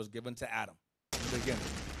understanding that was given to Adam in the beginning.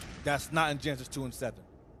 That's not in Genesis 2 and 7.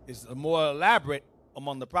 It's more elaborate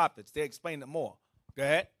among the prophets. They explain it more. Go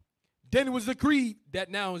ahead. Then it was decreed that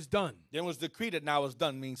now is done. Then it was decreed that now is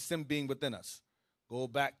done, means sin being within us. Go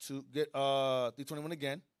back to get 321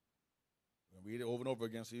 again. Read it over and over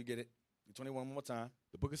again so you get it. 321 one more time.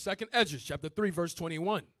 The book of 2nd Esdras, chapter 3, verse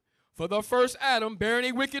 21. For the first Adam, bearing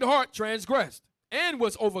a wicked heart, transgressed and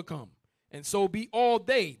was overcome. And so be all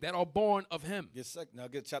they that are born of him. Now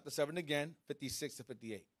get chapter 7 again, 56 to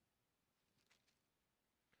 58.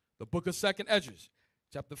 The book of 2nd Esdras,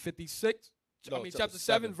 chapter 56. Chapter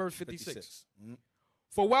 7, verse 56. Mm-hmm.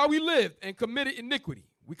 For while we lived and committed iniquity,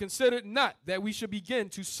 we considered not that we should begin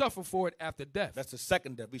to suffer for it after death. That's the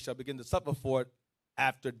second death. We shall begin to suffer for it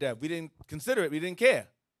after death. We didn't consider it. We didn't care.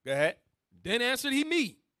 Go ahead. Then answered he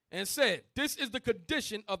me and said, this is the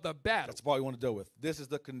condition of the battle. That's the part we want to deal with. This is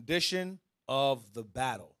the condition of the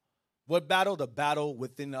battle. What battle? The battle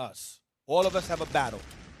within us. All of us have a battle.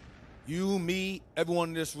 You, me, everyone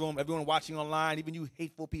in this room, everyone watching online, even you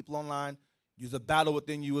hateful people online, there's a battle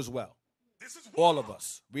within you as well. All of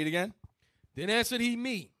us. Read again. Then answered he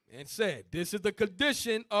me and said, this is the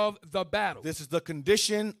condition of the battle. This is the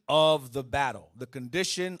condition of the battle. The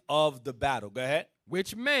condition of the battle. Go ahead.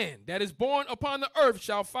 Which man that is born upon the earth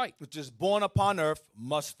shall fight. Which is born upon earth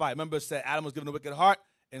must fight. Remember it said Adam was given a wicked heart,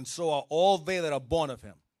 and so are all they that are born of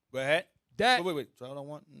him. Go ahead. Wait. So I don't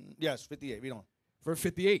want. Yes, 58. Read on. Verse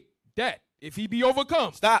 58. That if he be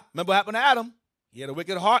overcome. Stop. Remember what happened to Adam? He had a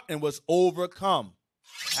wicked heart and was overcome.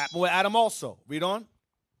 It happened with Adam also. Read on.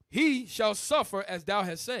 He shall suffer as thou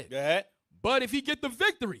hast said. Go ahead. But if he get the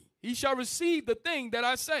victory, he shall receive the thing that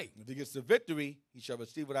I say. If he gets the victory, he shall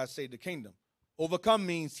receive what I say, the kingdom. Overcome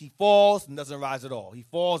means he falls and doesn't rise at all. He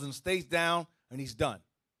falls and stays down and he's done.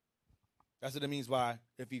 That's what it means by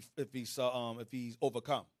if he's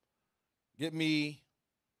overcome. Get me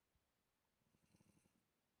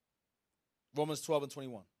Romans 12 and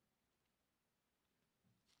 21.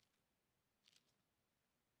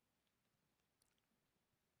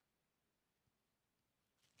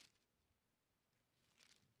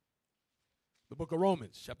 The book of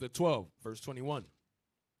Romans, chapter 12, verse 21.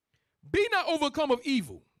 Be not overcome of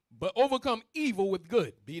evil, but overcome evil with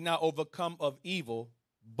good. Be not overcome of evil,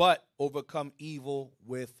 but overcome evil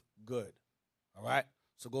with good. All right?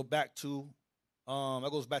 So go back to, that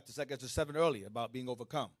goes back to 2 Esdras 7 earlier about being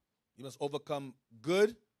overcome. You must overcome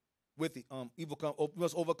good with the evil. You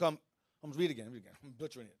must overcome, I'm read again. I'm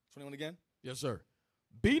butchering it. 21 again? Yes, sir.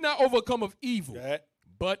 Be not overcome of evil. Go ahead.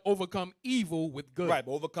 But overcome evil with good. Right,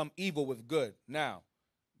 but overcome evil with good. Now,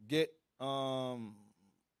 get Romans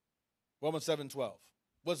 7:12.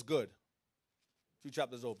 What's good? 2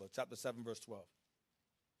 chapters over. Chapter 7, verse 12.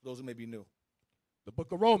 For those who may be new. The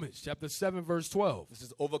book of Romans, chapter 7, verse 12. This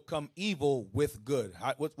is overcome evil with good.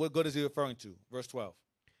 What good is he referring to? Verse 12.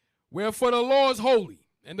 Wherefore the law is holy,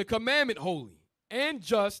 and the commandment holy, and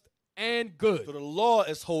just, and good. So the law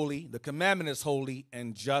is holy, the commandment is holy,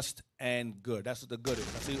 and just and good. That's what the good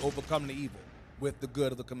is. That's how you overcome the evil with the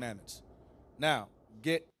good of the commandments. Now,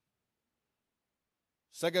 get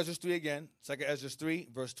 2 Ezra 3 again. 2 Ezra 3,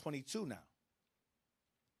 verse 22 now.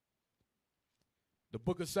 The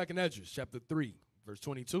book of 2 Ezra, chapter 3, verse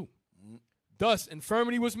 22. Thus,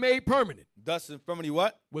 infirmity was made permanent. Thus, infirmity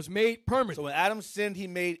what? Was made permanent. So when Adam sinned, he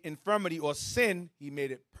made infirmity or sin, he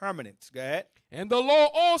made it permanent. Go ahead. And the law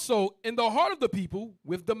also in the heart of the people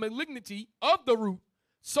with the malignity of the root,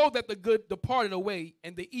 so that the good departed away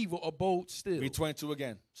and the evil abode still. Read 22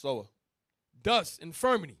 again. Slower. Thus,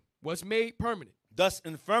 infirmity was made permanent. Thus,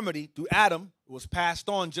 infirmity through Adam was passed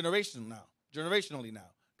on generationally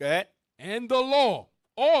now. Go ahead. And the law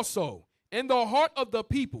also in the heart of the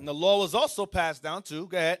people. And the law was also passed down to,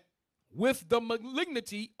 go ahead. With the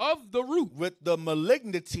malignity of the root. With the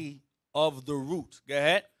malignity of the root. Go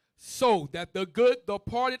ahead. So that the good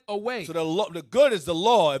departed away. So the good is the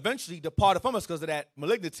law eventually departed from us because of that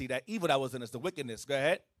malignity, that evil that was in us, the wickedness. Go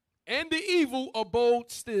ahead. And the evil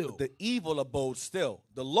abode still. But the evil abode still.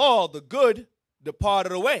 The law, the good,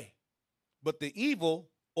 departed away. But the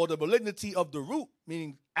evil or the malignity of the root,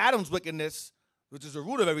 meaning Adam's wickedness, which is the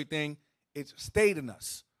root of everything, it stayed in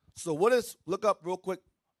us. So what is, look up real quick,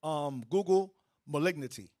 Google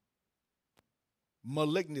malignity.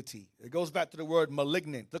 Malignity. It goes back to the word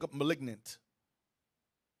malignant. Look up malignant.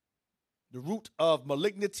 The root of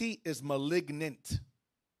malignity is malignant.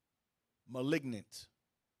 Malignant.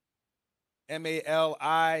 Malignant.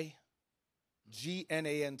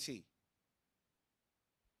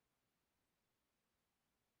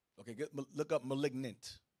 Okay, look up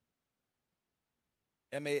malignant.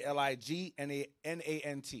 Malignant.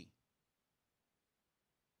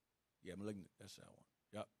 Yeah, malignant. That's that one.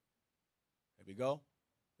 Yep. There we go.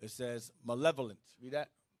 It says malevolent. Read that.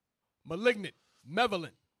 Malignant.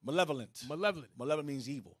 Malevolent. Malevolent. Malevolent. Malevolent means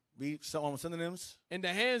evil. Read some synonyms. In the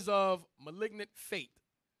hands of malignant fate.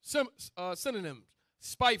 Synonyms.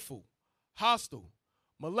 Spiteful. Hostile.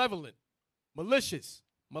 Malevolent. Malicious.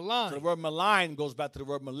 Malign. So the word malign goes back to the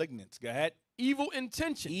word malignant. Go ahead. Evil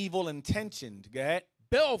intention. Evil intentioned. Go ahead.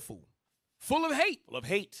 Baleful. Full of hate. Full of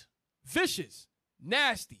hate. Vicious.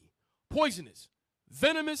 Nasty. Poisonous.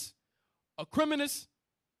 Venomous. Acriminous.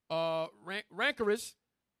 Rancorous.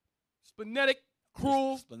 Splenetic.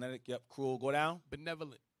 Cruel. Splenetic, yep. Cruel. Go down.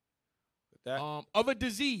 Benevolent. With that. Of a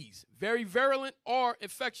disease. Very virulent or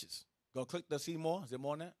infectious. Go click the see more. Is there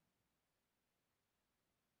more than that?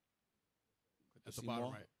 At the bottom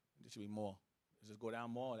more. right. There should be more. Just go down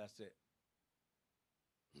more. That's it.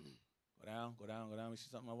 Go down, go down, go down. You see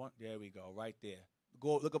something I want? There we go. Right there.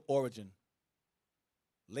 Go look up origin.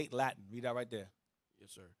 Late Latin. Read that right there.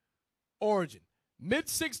 Yes, sir. Origin.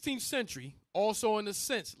 Mid-16th century, also in a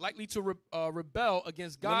sense, likely to rebel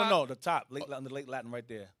against God. No. The top. Late Latin right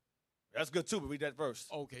there. That's good too, but read that verse.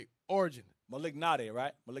 Okay. Origin. Malignare,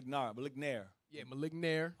 right? Malignare. Yeah,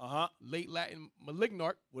 malignare. Uh-huh. Late Latin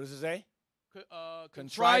malignart. What does it say?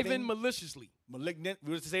 Contriving maliciously. Malignant.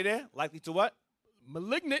 What does it say there? Likely to what?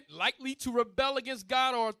 Malignant, likely to rebel against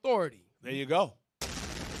God or authority. There you go.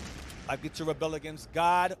 Likely to rebel against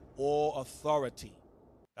God or authority.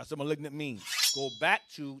 That's what malignant means. Go back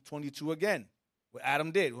to 22 again. What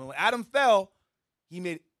Adam did. When Adam fell, he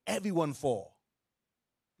made everyone fall.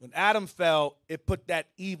 When Adam fell, it put that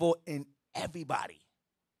evil in everybody,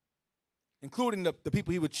 including the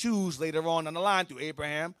people he would choose later on the line through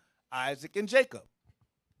Abraham, Isaac, and Jacob.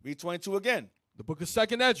 Read 22 again. The book of 2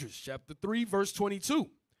 Ezra, chapter 3, verse 22.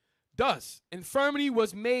 Thus, infirmity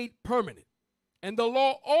was made permanent, and the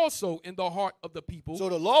law also in the heart of the people. So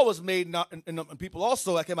the law was made in the people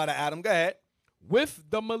also that came out of Adam. Go ahead. With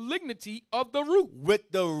the malignity of the root. With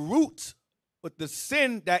the root, with the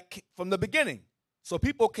sin that from the beginning. So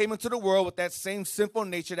people came into the world with that same sinful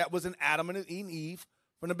nature that was in Adam and Eve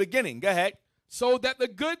from the beginning. Go ahead. So that the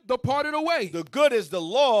good departed away. The good is the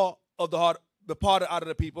law of the heart departed out of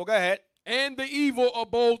the people. Go ahead. And the evil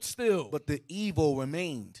abode still. But the evil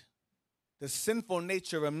remained. The sinful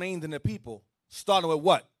nature remained in the people. Starting with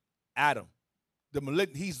what? Adam.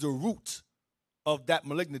 He's the root of that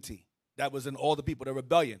malignity that was in all the people, the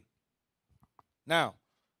rebellion. Now,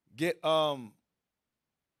 get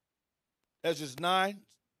Ezra 9,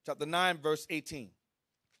 chapter 9, verse 18.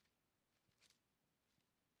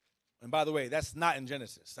 And by the way, that's not in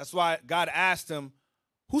Genesis. That's why God asked him,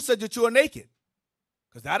 who said that you are naked?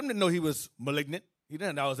 Because Adam didn't know he was malignant. He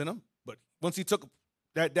didn't know that was in him. But once he took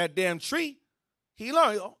that damn tree, he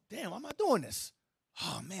learned, oh, damn, why am I doing this?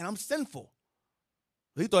 Oh, man, I'm sinful.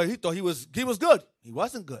 He thought he was good. He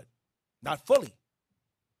wasn't good. Not fully.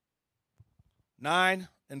 9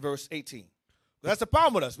 and verse 18. That's the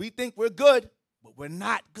problem with us. We think we're good, but we're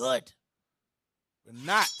not good. We're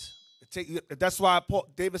not. That's why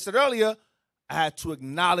David said earlier, I had to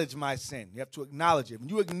acknowledge my sin. You have to acknowledge it. When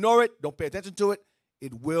you ignore it, don't pay attention to it,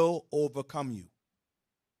 it will overcome you.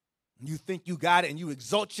 You think you got it and you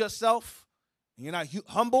exalt yourself, and you're not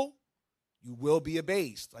humble, you will be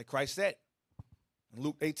abased, like Christ said in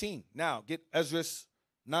Luke 18. Now, get Ezra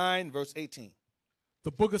 9, verse 18.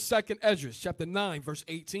 The book of 2nd Ezra, chapter 9, verse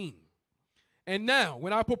 18. And now,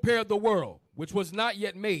 when I prepared the world, which was not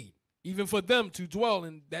yet made, even for them to dwell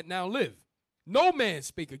in that now live, no man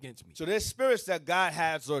spake against me. So there's spirits that God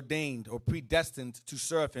has ordained or predestined to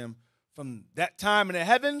serve him from that time in the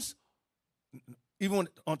heavens, even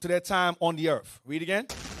unto that time on the earth. Read again.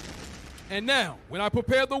 And now, when I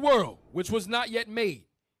prepared the world, which was not yet made,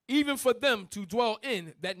 even for them to dwell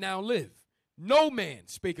in that now live, no man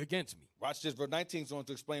spake against me. Watch this. Verse 19 is going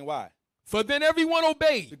to explain why. For then everyone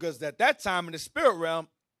obeyed. Because at that time in the spirit realm,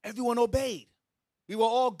 everyone obeyed. We were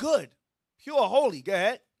all good, pure, holy. Go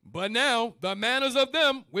ahead. But now the manners of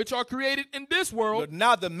them which are created in this world. But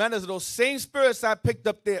now the manners of those same spirits I picked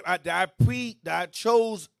up there, that I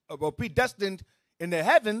chose or predestined in the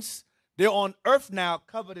heavens, they're on earth now,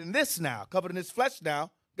 covered in this flesh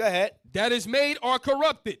now. Go ahead. That is made or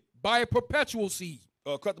corrupted by a perpetual seed.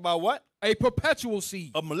 Corrupted by what? A perpetual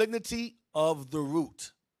seed. A malignity of the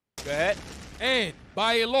root. Go ahead. And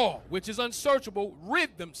by a law which is unsearchable,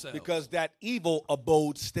 rid themselves. Because that evil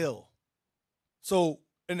abode still. So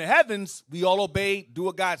in the heavens, we all obey, do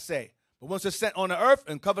what God say. But once it's sent on the earth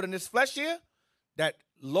and covered in this flesh here, that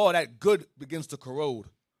law, that good begins to corrode.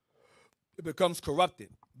 It becomes corrupted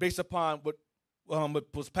based upon what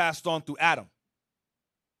was passed on through Adam.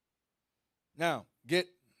 Now, get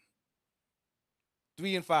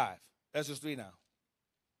 3 and 5. Ezra 3 now.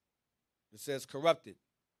 It says corrupted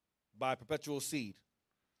by perpetual seed.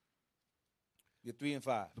 Get 3 and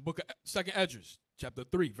 5. The book of 2nd Ezra, chapter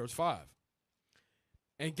 3, verse 5.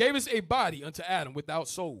 And gave us a body unto Adam without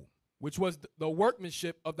soul, which was the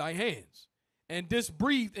workmanship of thy hands. And this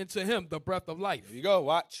breathed into him the breath of life. There you go,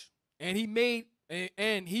 watch. And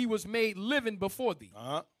he was made living before thee.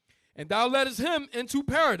 Uh-huh. And thou leddest him into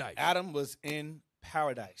paradise. Adam was in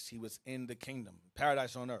paradise. He was in the kingdom.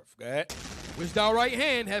 Paradise on earth. Go ahead. Which thy right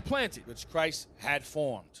hand had planted. Which Christ had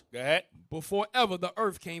formed. Go ahead. Before ever the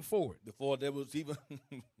earth came forward. Before there was even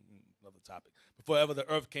another topic. Before ever the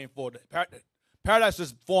earth came forward. Paradise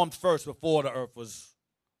was formed first before the earth was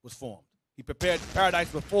formed. He prepared paradise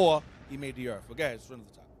before he made the earth. Okay, it's from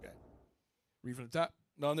the top. Okay. Read from the top?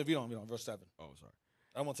 No, we don't. Verse 7. Oh, sorry.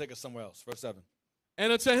 I'm going to take us somewhere else. Verse 7.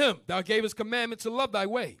 And unto him thou gavest commandment to love thy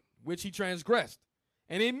way, which he transgressed.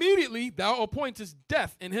 And immediately thou appointest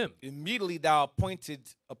death in him. Immediately thou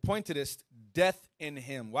appointedest death in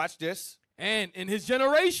him. Watch this. And in his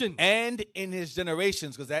generation. And in his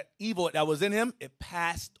generations, because that evil that was in him, it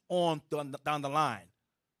passed on down the line.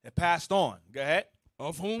 It passed on. Go ahead.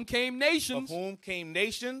 Of whom came nations. Of whom came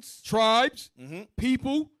nations. Tribes.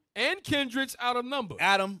 People. And kindreds out of number.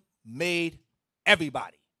 Adam made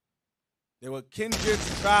everybody. There were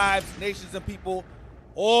kindreds, tribes, nations, and people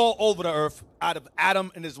all over the earth out of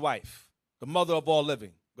Adam and his wife, the mother of all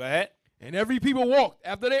living. Go ahead. And every people walked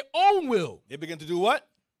after their own will. They began to do what?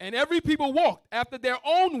 And every people walked after their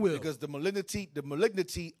own will. Because the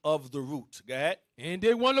malignity of the root. Go ahead. And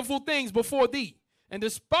did wonderful things before thee, and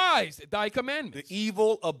despised thy commandments. The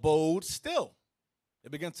evil abode still. They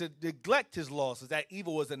began to neglect his laws, as that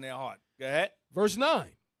evil was in their heart. Go ahead. Verse 9.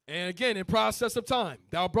 And again, in process of time,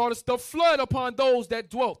 thou broughtest the flood upon those that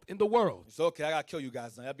dwelt in the world. It's okay, I got to kill you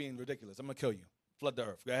guys now. That's being ridiculous. I'm going to kill you. Flood the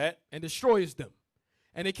earth. Go ahead. And destroyest them.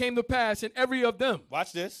 And it came to pass in every of them.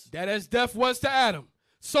 Watch this. That as death was to Adam,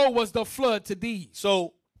 so was the flood to thee.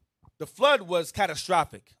 So the flood was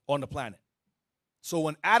catastrophic on the planet. So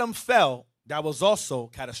when Adam fell, that was also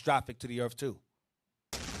catastrophic to the earth too.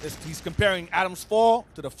 He's comparing Adam's fall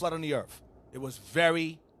to the flood on the earth. It was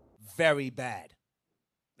very, very bad.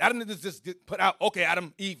 Adam didn't just get put out, okay,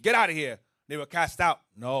 Adam, Eve, get out of here. They were cast out.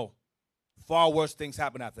 No. Far worse things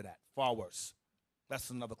happened after that. Far worse. That's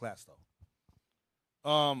another class,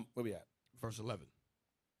 though. Where we at? Verse 11.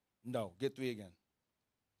 No, get 3 again.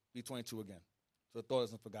 Read 22 again. So the thought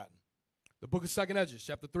isn't forgotten. The book of 2nd Ezra,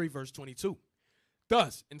 chapter 3, verse 22.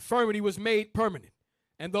 Thus, infirmity was made permanent,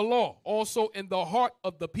 and the law also in the heart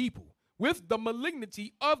of the people, with the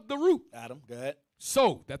malignity of the root. Adam, go ahead.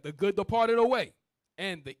 So that the good departed away,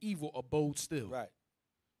 and the evil abode still. Right.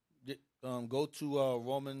 Go to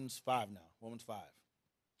Romans 5 now. Romans 5.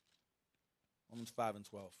 Romans 5 and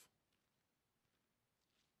 12.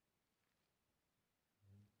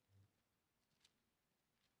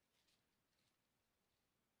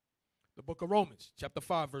 The book of Romans, chapter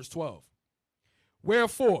 5, verse 12.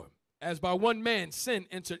 Wherefore, as by one man sin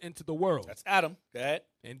entered into the world. That's Adam. Go ahead.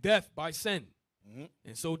 And death by sin.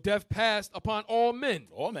 And so death passed upon all men,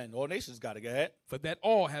 All men, all nations got it. Go ahead. for that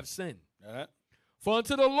all have sinned. Go ahead. For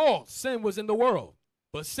unto the law sin was in the world,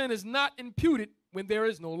 but sin is not imputed when there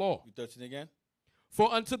is no law. You 13 again.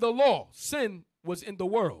 For unto the law sin was in the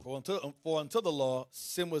world, For until the law,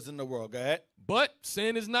 sin was in the world. Go ahead. but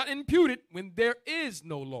sin is not imputed when there is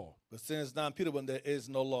no law. But sin is not imputed when there is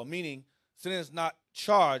no law. Meaning, sin is not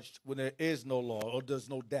charged when there is no law or there's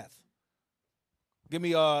no death. Give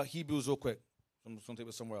me Hebrews real quick. I'm just going to take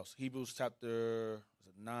it somewhere else. Hebrews chapter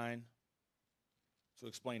 9 to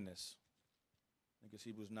explain this. I think it's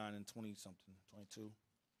Hebrews 9 and 20-something, 22.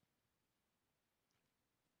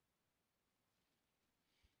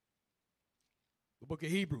 The book of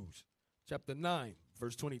Hebrews, chapter 9,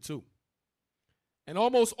 verse 22. And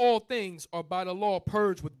almost all things are by the law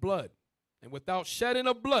purged with blood, and without shedding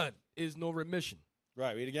of blood is no remission.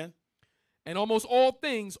 Right, read again. And almost all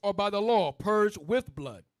things are by the law purged with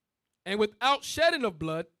blood, and without shedding of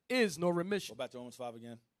blood is no Go remission. back to Romans 5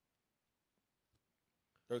 again.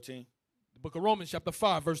 13. The book of Romans, chapter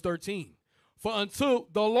 5, verse 13. For until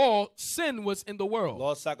the law, sin was in the world.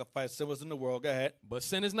 Law's sacrifice, sin was in the world. Go ahead. But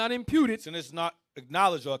sin is not imputed Sin is not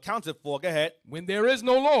acknowledged or accounted for. Go ahead. when there is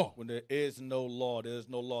no law. When there is no law, there is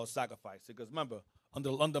no law of sacrifice. Because remember,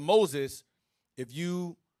 under Moses,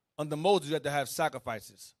 you have to have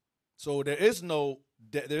sacrifices. So there is no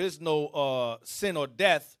sin or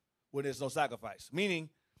death when there's no sacrifice. Meaning,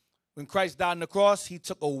 when Christ died on the cross, he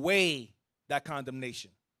took away that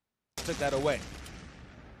condemnation. Took that away.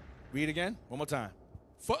 Read again, one more time.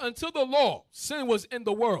 For until the law, sin was in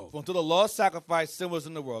the world. For until the law of sacrifice, sin was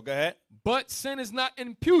in the world. Go ahead. But sin is not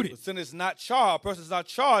imputed But sin is not charged. A person is not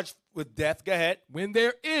charged with death. Go ahead. when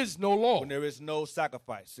there is no law. When there is no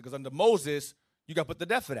sacrifice. Because under Moses, you got to put the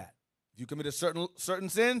death for that. If you committed certain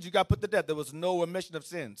sins, you got to put the death. There was no remission of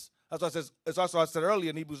sins. That's what I said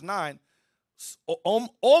earlier in Hebrews 9.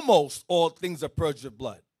 Almost all things are purged with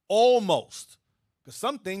blood. Almost. Because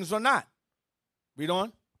some things are not. Read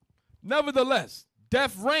on. Nevertheless,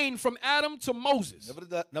 death reigned from Adam to Moses.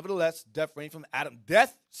 Nevertheless, death reigned from Adam.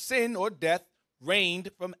 Death, sin or death, reigned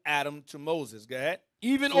from Adam to Moses. Go ahead.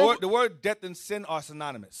 The word death and sin are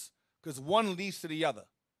synonymous because one leads to the other.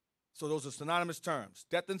 So those are synonymous terms.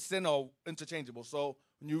 Death and sin are interchangeable. So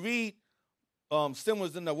when you read sin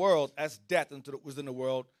was in the world, that's death was in the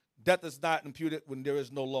world. Death is not imputed when there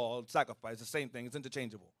is no law or sacrifice. The same thing. It's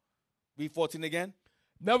interchangeable. Read 14 again.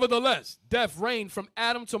 Nevertheless, death reigned from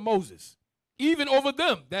Adam to Moses, even over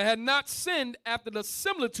them that had not sinned after the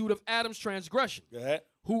similitude of Adam's transgression, Go ahead.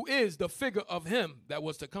 who is the figure of him that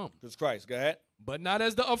was to come. It's Christ. Go ahead. But not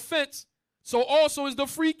as the offense, so also is the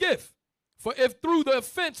free gift. For if through the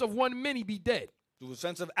offense of one many be dead, Through the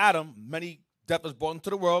sense of Adam, many death was brought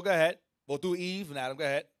into the world. Go ahead. Or through Eve and Adam. Go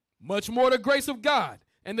ahead. much more the grace of God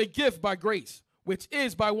and the gift by grace, which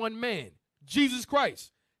is by one man, Jesus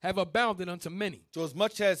Christ, have abounded unto many. So as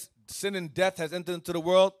much as sin and death has entered into the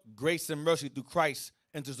world, grace and mercy through Christ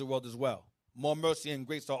enters the world as well. More mercy and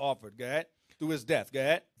grace are offered. Go ahead. Through his death. Go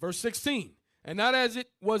ahead. Verse 16, and not as it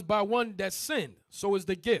was by one that sinned, so is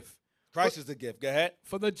the gift. Christ is the gift. Go ahead.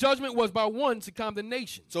 For the judgment was by one to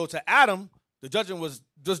condemnation. So to Adam, the judgment was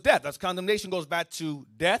just death. That's condemnation goes back to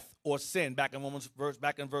death or sin. Back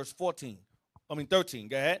in verse 13.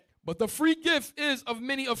 Go ahead. But the free gift is of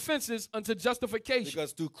many offenses unto justification.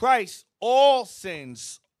 Because through Christ, all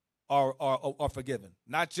sins are forgiven.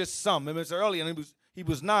 Not just some. Remember it's earlier in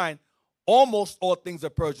Hebrews 9, almost all things are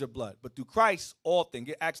purged of blood. But through Christ, all things.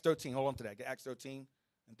 Get Acts 13. Hold on to that. Get Acts 13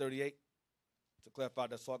 and 38 to clarify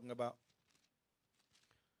what that's talking about.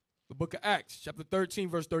 The book of Acts, chapter 13,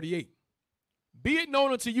 verse 38. Be it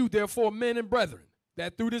known unto you, therefore, men and brethren,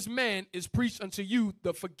 that through this man is preached unto you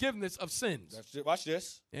the forgiveness of sins. That's it. Watch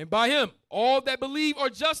this. And by him, all that believe are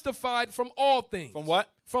justified from all things. From what?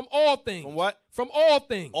 From all things. From what? From all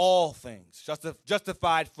things. All things.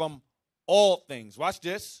 Justified from all things. Watch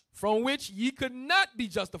this. From which ye could not be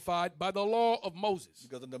justified by the law of Moses.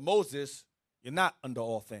 Because under Moses, you're not under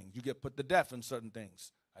all things. You get put to death in certain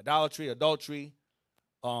things. Idolatry, adultery,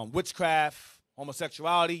 witchcraft,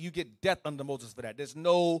 homosexuality. You get death under Moses for that. There's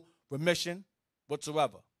no remission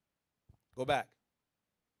whatsoever. Go back.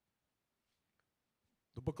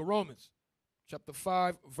 The book of Romans, chapter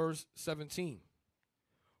 5, verse 17.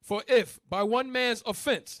 For if by one man's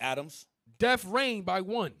offense Adam's death reigned by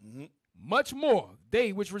one, much more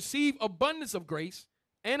they which receive abundance of grace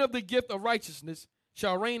and of the gift of righteousness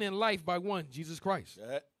shall reign in life by one, Jesus Christ. Go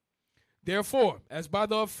ahead. Therefore, as by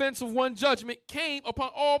the offense of one judgment came upon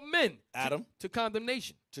all men Adam to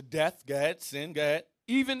condemnation, to death. Go ahead. Sin. Go ahead.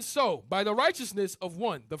 even so, by the righteousness of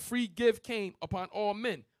one, the free gift came upon all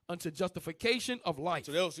men unto justification of life.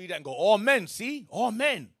 So they'll see that and go, all men, see? All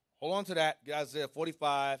men. Hold on to that. Get Isaiah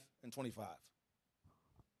 45 and 25.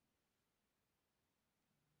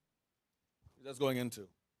 That's going into.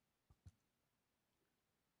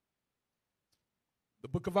 The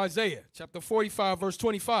book of Isaiah, chapter 45, verse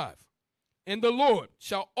 25. And the Lord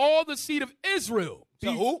shall all the seed of Israel be,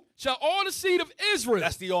 Shall who? Shall all the seed of Israel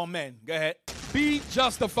That's the all men. Go ahead. be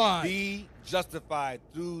justified. Be justified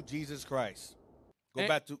through Jesus Christ. Go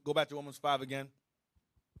back to Romans 5 again.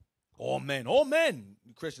 All men. All men.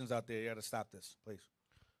 You Christians out there, you got to stop this, please.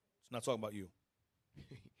 It's not talking about you.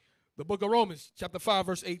 The book of Romans, chapter 5,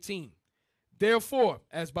 verse 18. Therefore,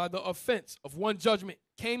 as by the offense of one judgment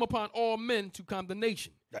came upon all men to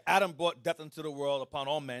condemnation. That Adam brought death into the world upon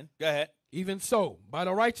all men. Go ahead. Even so, by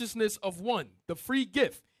the righteousness of one, the free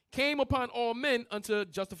gift came upon all men unto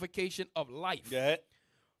justification of life. Go ahead.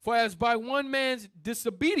 For as by one man's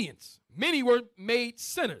disobedience many were made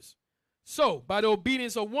sinners, so by the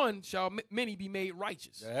obedience of one shall many be made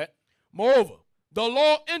righteous. Go ahead. Moreover, the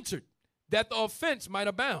law entered that the offense might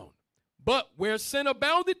abound. But where sin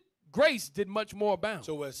abounded, grace did much more abound.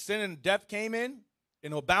 So where sin and death came in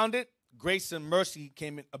and abounded, grace and mercy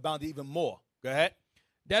came in, abounded even more. Go ahead.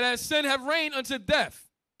 That as sin have reigned unto death,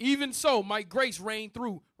 even so might grace reign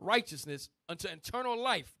through righteousness unto eternal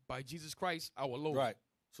life by Jesus Christ our Lord. Right.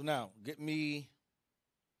 So now, get me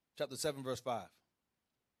chapter 7, verse 5.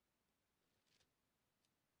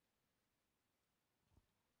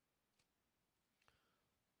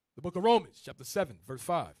 The book of Romans, chapter 7, verse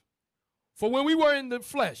 5. For when we were in the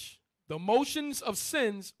flesh, the motions of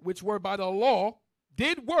sins which were by the law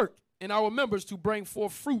did work in our members to bring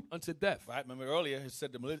forth fruit unto death. Right. Remember earlier, he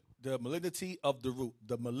said the malignity of the root.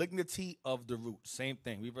 The malignity of the root. Same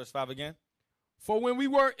thing. Read verse 5 again. For when we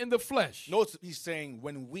were in the flesh. Notice he's saying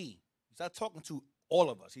when we. He's not talking to all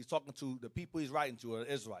of us. He's talking to the people he's writing to, are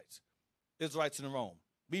the Israelites. Israelites in Rome.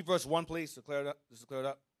 Read verse 1, please, to clear it up. Just to clear it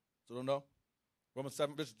up. So don't know. Romans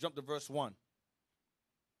 7, just jump to verse 1.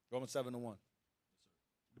 Romans 7 and 1.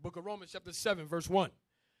 The book of Romans, chapter 7, verse 1.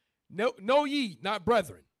 Know ye not,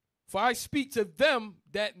 brethren, for I speak to them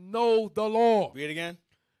that know the law. Read it again.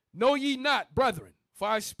 Know ye not, brethren, for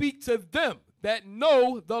I speak to them that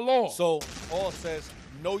know the law. So Paul says,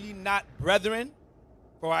 know ye not, brethren,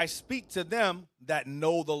 for I speak to them that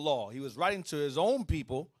know the law. He was writing to his own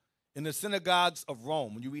people in the synagogues of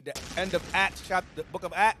Rome. When you read the end of Acts, the book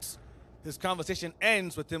of Acts, his conversation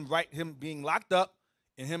ends with him being locked up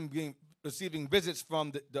and him receiving visits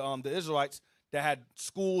from the Israelites that had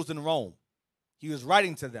schools in Rome. He was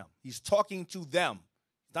writing to them. He's talking to them.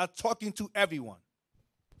 He's not talking to everyone.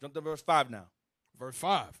 Jump to verse 5 now. Verse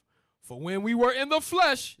 5. For when we were in the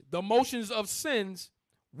flesh, the motions of sins,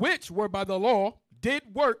 which were by the law, did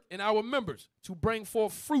work in our members to bring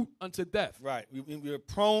forth fruit unto death. Right. We were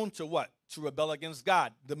prone to what? To rebel against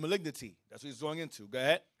God. The malignity. That's what he's going into. Go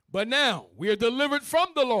ahead. But now we are delivered from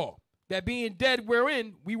the law, that being dead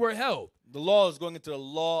wherein we were held. The law is going into the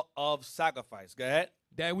law of sacrifice. Go ahead.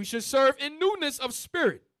 That we should serve in newness of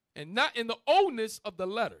spirit and not in the oldness of the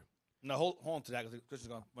letter. Now, hold on to that because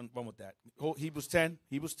Christian's going to run with that. Hebrews 10,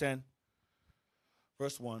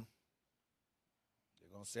 verse 1. They're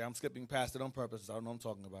going to say I'm skipping past it on purpose. I don't know what I'm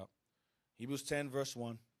talking about. Hebrews 10, verse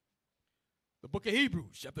 1. The book of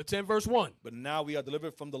Hebrews, chapter 10, verse 1. But now we are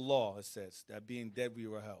delivered from the law, it says, that being dead we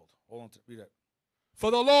were held. Hold on to read that.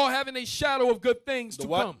 For the law having a shadow of good things to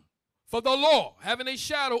come. For the law having a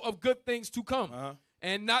shadow of good things to come,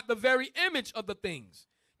 and not the very image of the things,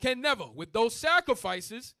 can never, with those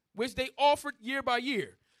sacrifices which they offered year by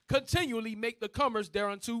year, continually make the comers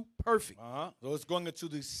thereunto perfect. So it's going into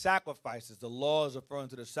the sacrifices. The law is referring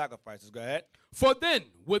to the sacrifices. Go ahead. For then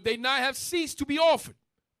would they not have ceased to be offered,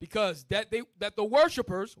 because that the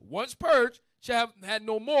worshipers, once purged, shall have had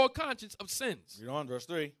no more conscience of sins. Read on, verse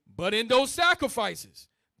 3. But in those sacrifices,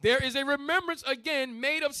 there is a remembrance again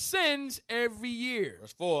made of sins every year.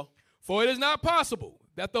 Verse 4. For it is not possible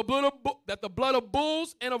that the blood of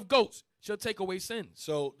bulls and of goats shall take away sins.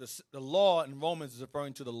 So the law in Romans is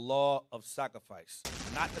referring to the law of sacrifice,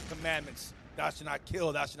 not the commandments. Thou shalt not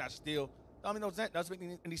kill, thou shalt not steal. I mean, that doesn't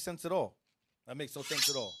make any sense at all. That makes no sense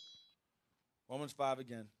at all. Romans 5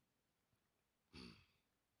 again.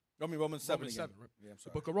 Romans 7 again. 7, right? Yeah, I'm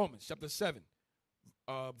sorry. The book of Romans, chapter 7,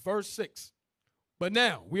 verse 6. But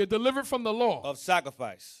now we are delivered from the law of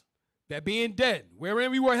sacrifice, that being dead,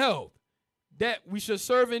 wherein we were held, that we should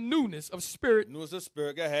serve in newness of spirit. Newness of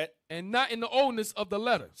spirit, go ahead. And not in the oldness of the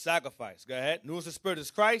letter. Sacrifice, go ahead. Newness of spirit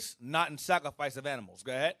is Christ, not in sacrifice of animals.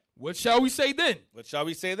 Go ahead. What shall we say then? What shall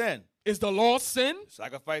we say then? Is the law sin?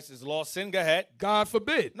 Sacrifice is law sin, go ahead. God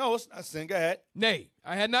forbid. No, it's not sin, go ahead. Nay,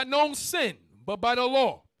 I had not known sin, but by the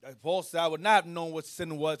law, Paul said, I would not have known what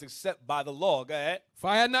sin was except by the law. Go ahead. For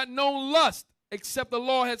I had not known lust, except the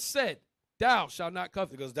law had said, thou shalt not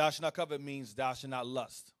covet. Because thou shalt not covet means thou shalt not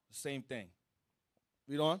lust. The same thing.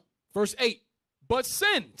 Read on. Verse 8. But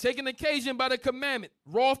sin, taking occasion by the commandment,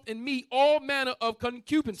 wrought in me all manner of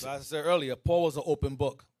concupiscence. So as I said earlier, Paul was an open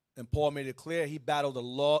book. And Paul made it clear he battled the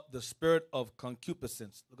law, the spirit of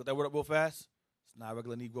concupiscence. Look at that word up real fast. It's not a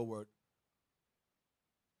regular Negro word.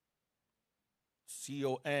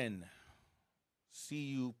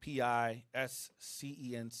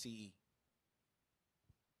 C-O-N-C-U-P-I-S-C-E-N-C-E.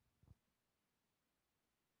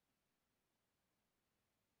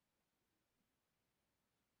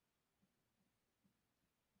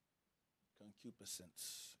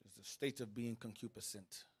 Concupiscence is the state of being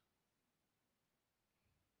concupiscent.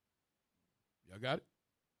 Y'all got it?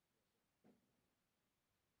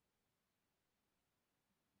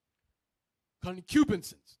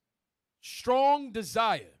 Concupiscence. Strong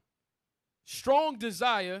desire. Strong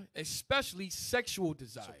desire, especially sexual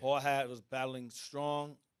desire. So Paul was battling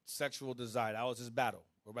strong sexual desire. That was his battle.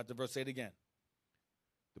 We're about to verse 8 again.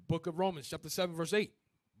 The book of Romans, chapter 7, verse 8.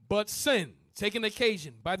 But sin, taking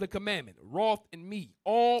occasion by the commandment, wrought in me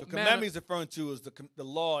all The commandment he's referring to is the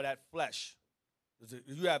law of that flesh.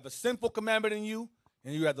 You have a sinful commandment in you,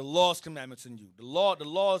 and you have the law's commandments in you. The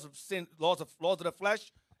laws of sin, laws of the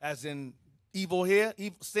flesh, as in evil here,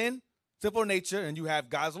 sin, sinful nature, and you have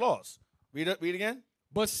God's laws. Read again.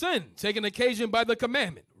 But sin, taking occasion by the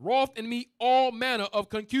commandment, wrought in me all manner of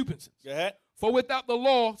concupiscence. Go ahead. For without the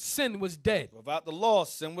law, sin was dead. Without the law,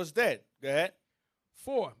 sin was dead. Go ahead.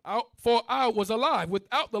 For I was alive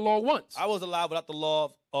without the law once. I was alive without the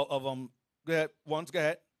law of go ahead. Once, go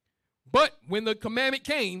ahead. But when the commandment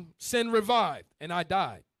came, sin revived, and I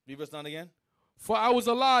died. Read verse 9 again. For I was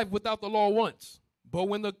alive without the law once. But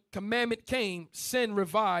when the commandment came, sin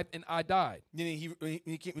revived, and I died. He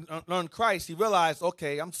learned Christ, he realized,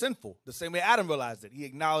 okay, I'm sinful. The same way Adam realized it. He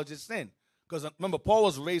acknowledged his sin. Because remember, Paul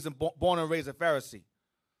was born and raised a Pharisee.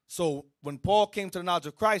 So when Paul came to the knowledge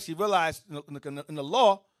of Christ, he realized in the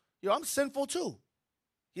law, I'm sinful too.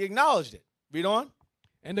 He acknowledged it. Read on.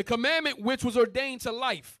 And the commandment which was ordained to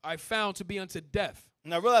life, I found to be unto death.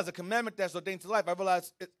 And I realized the commandment that's ordained to life, I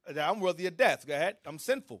realized that I'm worthy of death. Go ahead. I'm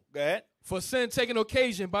sinful. Go ahead. For sin taking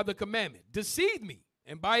occasion by the commandment deceived me,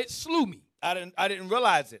 and by it slew me. I didn't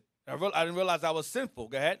realize it. I didn't realize I was sinful.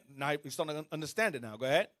 Go ahead. Now you're starting to understand it now. Go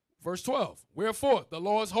ahead. Verse 12. Wherefore the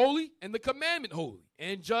law is holy, and the commandment holy,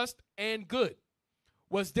 and just, and good.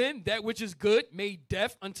 Was then that which is good made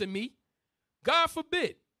death unto me? God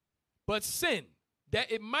forbid. But sin,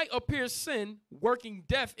 that it might appear sin, working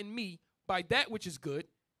death in me by that which is good,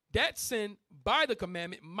 that sin by the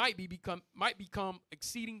commandment might become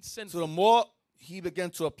exceeding sinful. So the more he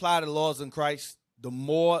began to apply the laws in Christ, the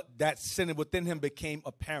more that sin within him became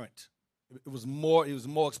apparent. He was more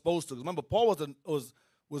exposed to it. Remember, Paul was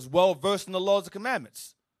well versed in the laws and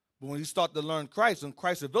commandments. But when he started to learn Christ, when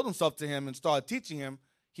Christ revealed himself to him and started teaching him,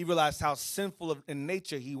 he realized how sinful in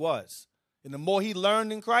nature he was. And the more he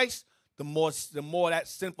learned in Christ, the more that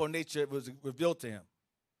sinful nature was revealed to him.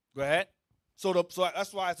 Go ahead. So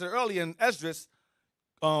that's why I said earlier in Esdras,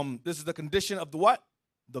 this is the condition of the what?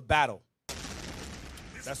 The battle.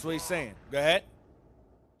 That's what he's saying. Go ahead.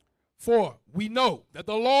 For we know that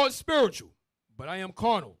the law is spiritual, but I am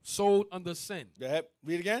carnal, sold under sin. Go ahead.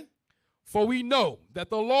 Read again. For we know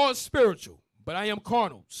that the law is spiritual, but I am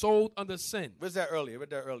carnal, sold under sin. Where's that earlier?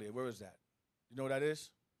 Read that earlier. Where is that? You know what that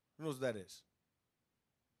is? Who knows what that is?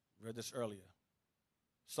 Read this earlier.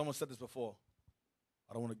 Someone said this before.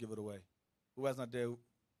 I don't want to give it away. Who has not there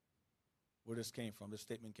where this came from, this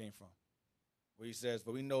statement came from? Where he says,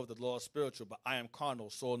 but we know that the law is spiritual, but I am carnal,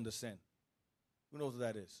 sold under sin. Who knows what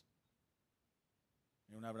that is?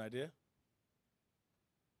 You don't have an idea?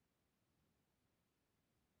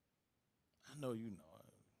 I know you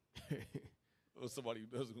know. Or somebody who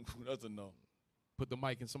doesn't know. Put the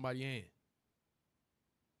mic in somebody's hand.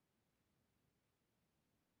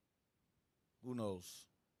 Who knows?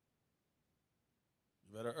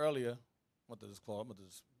 You read it earlier. What does this call? All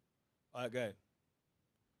right, go ahead.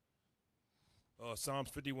 Psalms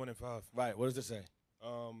 51 and 5. Right, what does it say?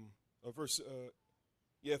 Verse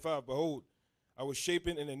 5. Behold, I was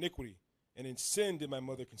shapen in iniquity, and in sin did my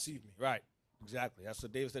mother conceive me. Right, exactly. That's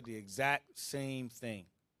what David said, the exact same thing.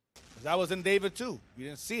 Because that was in David too. We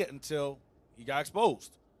didn't see it until he got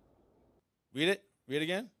exposed. Read it. Read it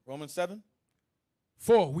again. Romans 7.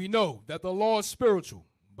 For we know that the law is spiritual,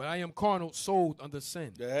 but I am carnal, sold under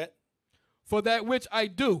sin. Go ahead. For that which I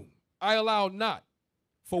do, I allow not.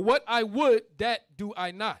 For what I would, that do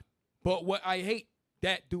I not. But what I hate,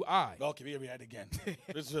 that do I. Okay, we read it again.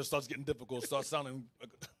 This just starts getting difficult. Starts sounding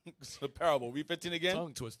It's a parable. Read 15 again.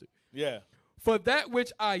 Tongue twister. Yeah. For that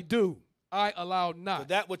which I do, I allow not. For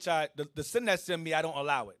that which the sin that's in me, I don't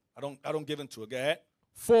allow it. I don't give into it. Go ahead.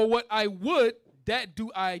 For what I would, that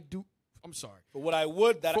do I do. I'm sorry. For what I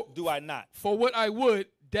would, that do I not. For what I would,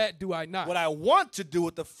 that do I not. What I want to do,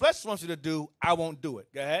 what the flesh wants you to do, I won't do it.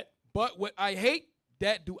 Go ahead. But what I hate,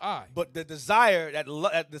 that do I. But the desire, that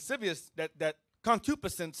lascivious, that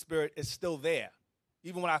concupiscent spirit is still there.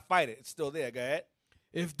 Even when I fight it, it's still there. Go ahead.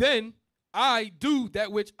 If then I do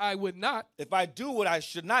that which I would not. If I do what I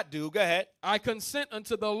should not do, go ahead. I consent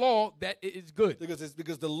unto the law that it is good.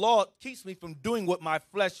 Because the law keeps me from doing what my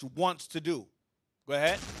flesh wants to do. Go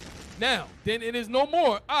ahead. Now, then it is no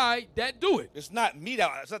more I that do it. It's not me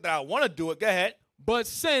it's not that I want to do it. Go ahead. But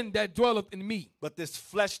sin that dwelleth in me. But this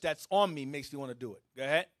flesh that's on me makes me want to do it. Go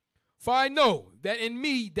ahead. For I know that in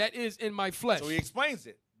me that is in my flesh. So he explains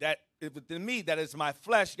it. That within me that is my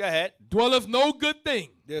flesh, go ahead. Dwelleth no good thing.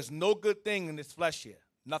 There's no good thing in this flesh here.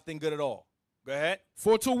 Nothing good at all. Go ahead.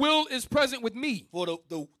 For to will is present with me. For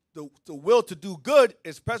the will to do good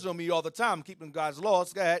is present with me all the time, keeping God's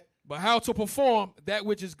laws. Go ahead. But how to perform that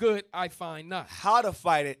which is good, I find not. How to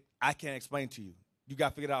fight it, I can't explain to you. You got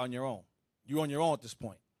to figure it out on your own. You're on your own at this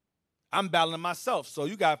point. I'm battling myself, so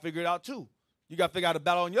you got to figure it out too. You got to figure out a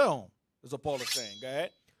battle on your own, is what Paul is saying. Go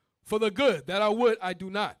ahead. For the good that I would, I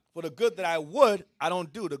do not. For the good that I would, I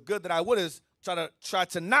don't do. The good that I would is try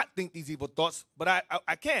to not think these evil thoughts, but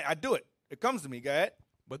I can't. I do it. It comes to me. Go ahead.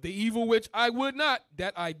 But the evil which I would not,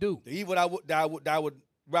 that I do. The evil that I would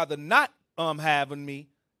rather not have in me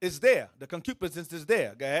is there. The concupiscence is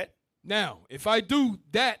there. Go ahead. Now, if I do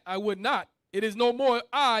that I would not, it is no more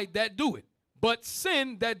I that do it, but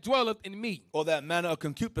sin that dwelleth in me. Or that manner of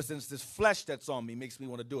concupiscence, this flesh that's on me makes me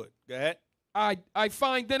want to do it. Go ahead. I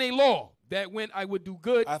find then a law that when I would do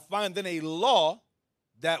good. I find then a law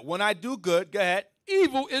that when I do good, go ahead.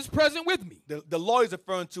 Evil is present with me. The law he's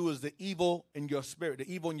referring to is the evil in your spirit,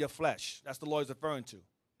 the evil in your flesh. That's the law he's referring to.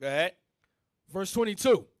 Go ahead. Verse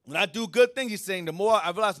 22. When I do good things, he's saying, the more I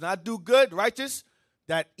realize when I do good, righteous,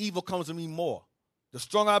 that evil comes to me more. The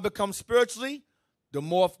stronger I become spiritually, the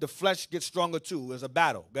more the flesh gets stronger too. There's a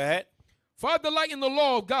battle. Go ahead. For I delight in the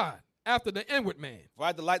law of God after the inward man. For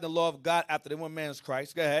I delight in the law of God after the inward man is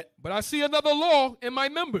Christ. Go ahead. But I see another law in my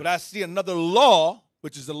members. But I see another law,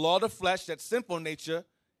 which is the law of the flesh, that sinful nature,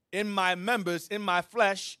 in my members, in my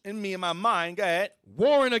flesh, in me, in my mind. Go ahead.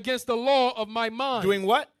 Warring against the law of my mind. Doing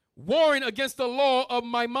what? Warring against the law of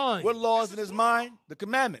my mind. What laws in his mind? The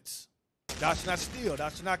commandments. Thou shalt not steal. Thou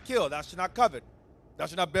shalt not kill. Thou shalt not covet. Thou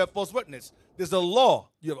shalt not bear false witness. There's a law.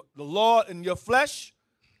 The law in your flesh,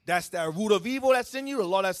 that's that root of evil that's in you. The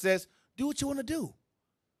law that says, do what you want to do.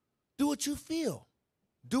 Do what you feel.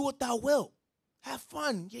 Do what thou wilt. Have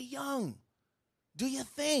fun. You're young. Do your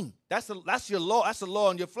thing. That's your law. That's the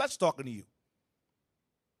law in your flesh talking to you.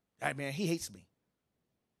 Hey, man, he hates me.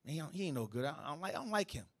 Man, he ain't no good. I don't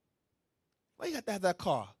like him. Why you got to have that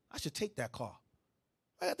car? I should take that car.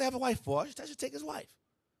 Why you got to have a wife for? I should take his wife.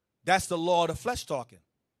 That's the law of the flesh talking.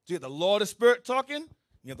 So you have the law of the spirit talking.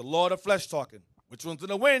 You have the law of the flesh talking. Which one's going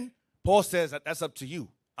to win? Paul says that's up to you.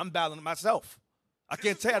 I'm battling myself. I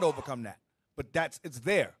can't tell you how to overcome that. But it's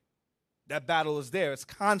there. That battle is there. It's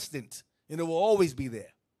constant. And it will always be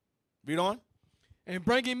there. Read on. And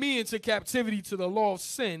bringing me into captivity to the law of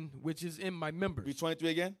sin, which is in my members. Read 23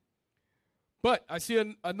 again. But I see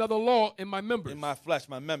another law in my members. In my flesh,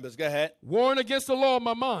 my members. Go ahead. Warring against the law of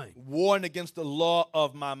my mind. Warring against the law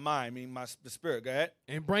of my mind, meaning the spirit. Go ahead.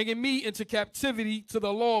 And bringing me into captivity to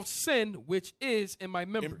the law of sin, which is in my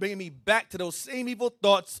members. And bringing me back to those same evil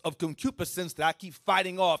thoughts of concupiscence that I keep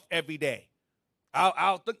fighting off every day.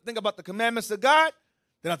 I'll think about the commandments of God,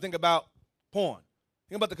 then I think about porn.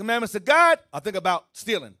 Think about the commandments of God, I think about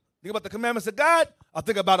stealing. Think about the commandments of God, I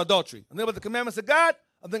think about adultery. I think about the commandments of God,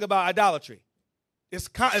 I think about idolatry. It's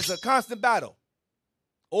a constant battle.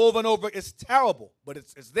 Over and over, it's terrible, but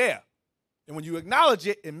it's there. And when you acknowledge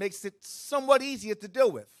it, it makes it somewhat easier to deal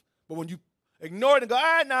with. But when you ignore it and go,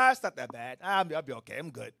 nah, it's not that bad. I'll be okay, I'm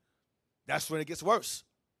good. That's when it gets worse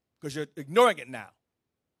because you're ignoring it now.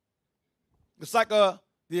 It's like the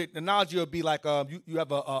analogy would be like you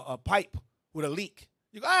have a pipe with a leak.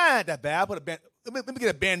 You go, not that bad. Let me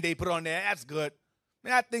get a Band-Aid, put it on there. That's good.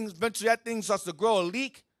 Man, eventually that thing starts to grow a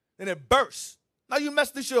leak, and it bursts. Now you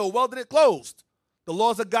messed this shit, welded it closed. The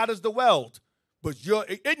laws of God is the weld. But your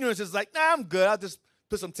ignorance is like, nah, I'm good. I'll just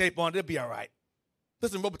put some tape on it. It'll be all right.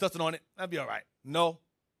 Put some Robitussin on it. That'll be all right. No.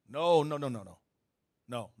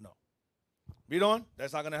 Read on.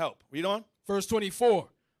 That's not going to help. Read on. Verse 24.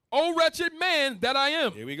 O wretched man that I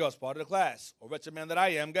am. Here we go. It's part of the class. O wretched man that I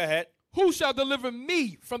am. Go ahead. Who shall deliver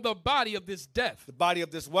me from the body of this death? The body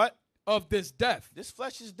of this what? Of this death. This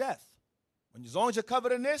flesh is death. As long as you're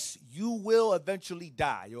covered in this, you will eventually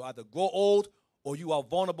die. You'll either grow old or you are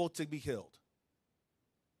vulnerable to be killed.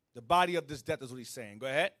 The body of this death is what he's saying. Go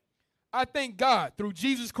ahead. I thank God through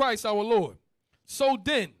Jesus Christ our Lord. So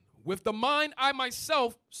then, with the mind I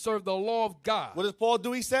myself serve the law of God. What does Paul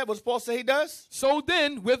do, he said? What does Paul say he does? So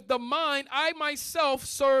then, with the mind I myself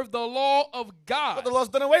serve the law of God. What the law's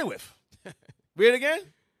done away with. Read it again.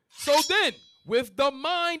 So then, with the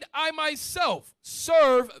mind I myself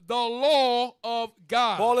serve the law of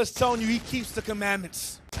God. Paul is telling you he keeps the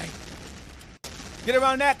commandments. Get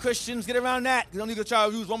around that, Christians. Get around that. You don't need to try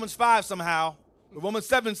to use Romans 5 somehow. But Romans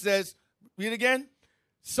 7 says, read it again.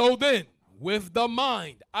 So then, with the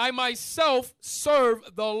mind, I myself serve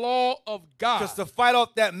the law of God. Because to fight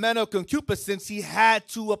off that mental concupiscence, he had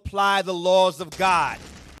to apply the laws of God.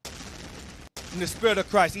 In the spirit of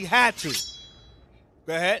Christ, he had to.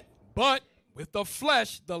 Go ahead. But with the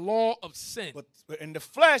flesh, the law of sin. But in the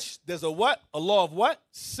flesh, there's a what? A law of what?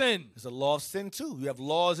 Sin. There's a law of sin too. You have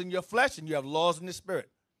laws in your flesh and you have laws in the spirit.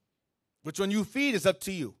 Which one you feed is up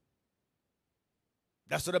to you.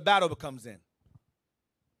 That's where the battle comes in.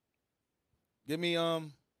 Give me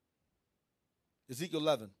Ezekiel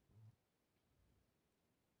 11.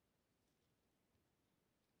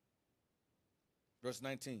 Verse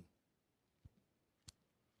 19.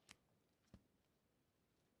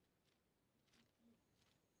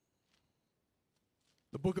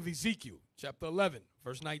 The book of Ezekiel, chapter 11,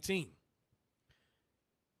 verse 19.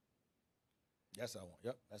 Yes, I want.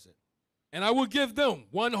 Yep, that's it. And I will give them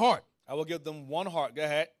one heart. I will give them one heart. Go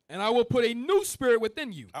ahead. And I will put a new spirit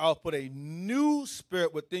within you. I'll put a new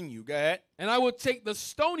spirit within you. Go ahead. And I will take the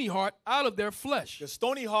stony heart out of their flesh. The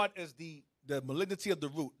stony heart is the malignity of the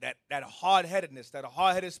root, that hard-headedness, that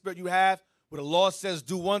hard-headed spirit you have where the law says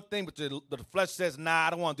do one thing, but the flesh says, nah, I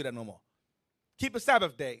don't want to do that no more. Keep a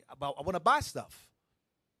Sabbath day. I want to buy stuff.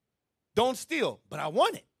 Don't steal, but I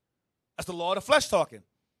want it. That's the law of the flesh talking.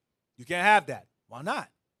 You can't have that. Why not?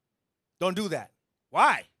 Don't do that.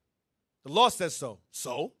 Why? The law says so.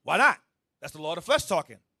 So, why not? That's the law of the flesh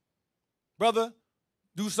talking. Brother,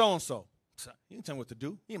 do so-and-so. He didn't tell me what to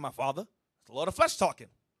do. He ain't my father. It's the law of the flesh talking.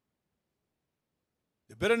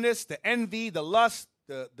 The bitterness, the envy, the lust,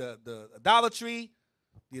 the idolatry,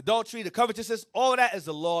 the adultery, the covetousness, all of that is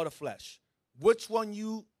the law of the flesh. Which one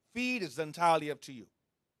you feed is entirely up to you.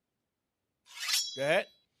 Go ahead.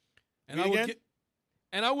 And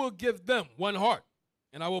I will give them one heart,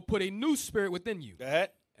 and I will put a new spirit within you. Go ahead.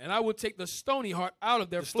 And I will take the stony heart out of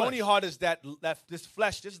their flesh. The stony heart is this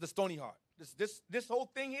flesh. This is the stony heart. This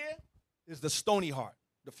whole thing here is the stony heart,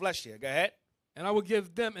 the flesh here. Go ahead. And I will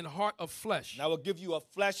give them a heart of flesh. And I will give you a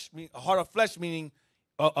heart of flesh, meaning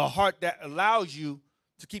a heart that allows you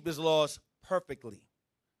to keep his laws perfectly.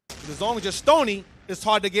 But as long as you're stony, it's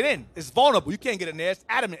hard to get in. It's vulnerable. You can't get in there. It's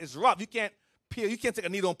adamant. It's rough. You can't take a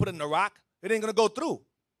needle and put it in a rock. It ain't gonna go through.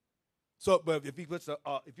 So, but if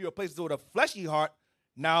you replace it with a fleshy heart,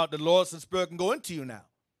 now the Lord's Spirit can go into you now.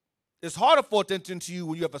 It's harder for it to enter into you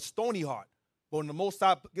when you have a stony heart. But when the Most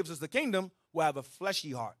High gives us the kingdom, we'll have a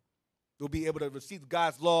fleshy heart. We'll be able to receive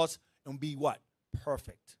God's laws and be what?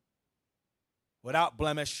 Perfect. Without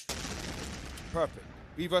blemish. Perfect.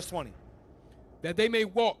 Read verse 20. That they may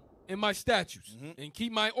walk in my statutes and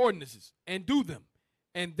keep my ordinances and do them.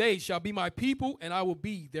 And they shall be my people, and I will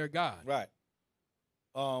be their God. Right.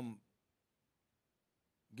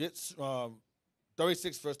 Get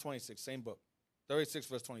 36 verse 26, same book. 36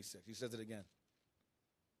 verse 26. He says it again.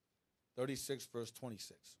 36 verse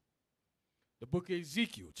 26. The book of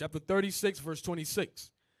Ezekiel, chapter 36, verse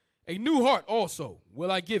 26. A new heart also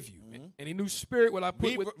will I give you, and a new spirit will I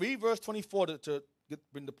put read verse 24 to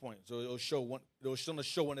bring the point. So it'll show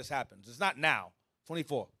when this happens. It's not now.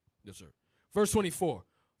 24. Yes, sir. Verse 24.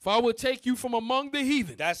 For I will take you from among the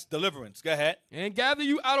heathen. That's deliverance. Go ahead. And gather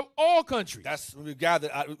you out of all countries. That's when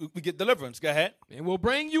we get deliverance. Go ahead. And will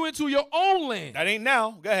bring you into your own land. That ain't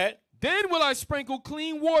now. Go ahead. Then will I sprinkle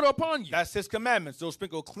clean water upon you. That's his commandments. So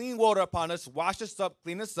sprinkle clean water upon us. Wash us up.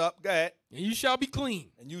 Clean us up. Go ahead. And you shall be clean.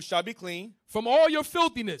 And you shall be clean. From all your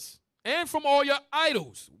filthiness and from all your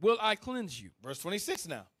idols will I cleanse you. Verse 26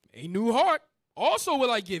 now. A new heart also will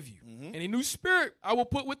I give you. And a new spirit I will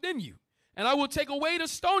put within you. And I will take away the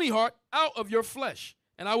stony heart out of your flesh.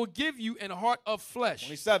 And I will give you an heart of flesh.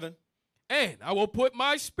 27. And I will put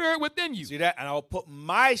my spirit within you. See that? And I will put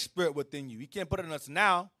my spirit within you. He can't put it in us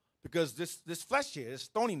now because this flesh here, this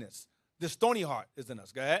stoniness, this stony heart is in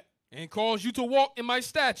us. Go ahead. And cause you to walk in my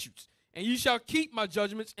statutes. And you shall keep my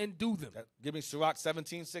judgments and do them. Give me Sirach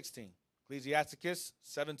 17:16. Ecclesiasticus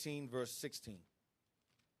 17, verse 16.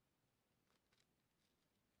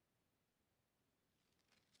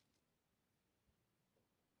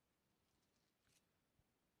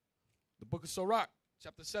 book of Sirach,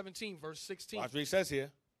 chapter 17, verse 16. Watch what he says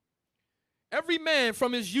here. Every man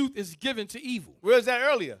from his youth is given to evil. Where's that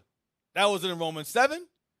earlier? That was in Romans 7,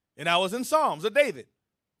 and that was in Psalms of David.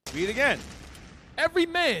 Read again. Every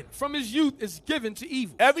man from his youth is given to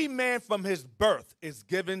evil. Every man from his birth is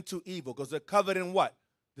given to evil because they're covered in what?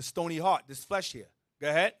 The stony heart, this flesh here. Go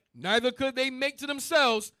ahead. Neither could they make to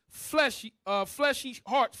themselves fleshy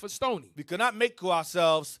hearts for stony. We cannot make to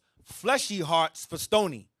ourselves fleshy hearts for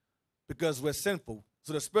stony because we're sinful.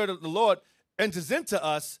 So the Spirit of the Lord enters into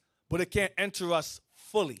us, but it can't enter us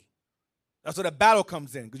fully. That's where the battle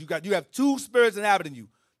comes in because you have two spirits inhabiting you.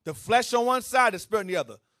 The flesh on one side, the spirit on the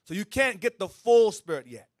other. So you can't get the full spirit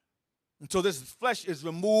yet until this flesh is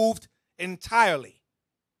removed entirely.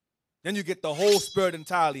 Then you get the whole spirit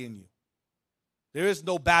entirely in you. There is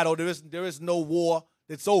no battle. There is no war.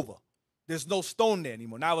 It's over. There's no stone there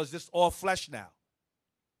anymore. Now it's just all flesh now.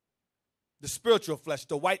 The spiritual flesh,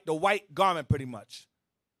 the white garment pretty much.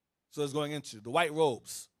 So it's going into the white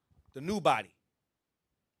robes, the new body.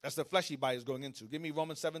 That's the fleshy body is going into. Give me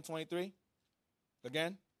Romans 7:23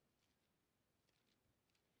 again.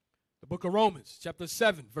 The book of Romans, chapter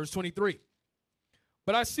 7, verse 23.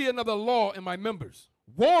 But I see another law in my members,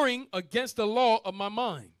 warring against the law of my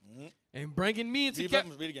mind, and bringing me into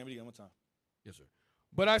captivity. Read again one time. Yes, sir.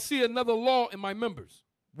 But I see another law in my members,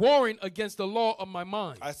 warring against the law of my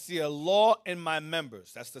mind. I see a law in my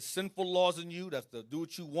members. That's the sinful laws in you. That's the do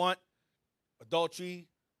what you want, adultery,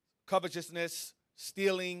 covetousness,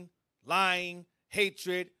 stealing, lying,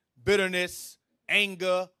 hatred, bitterness,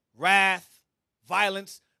 anger, wrath,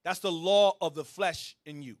 violence. That's the law of the flesh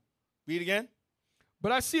in you. Read again.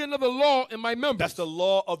 But I see another law in my members. That's the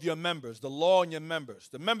law of your members, the law in your members.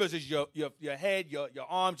 The members is your head, your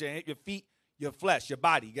arms, your feet, your flesh, your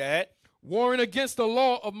body. Go ahead. Warring against the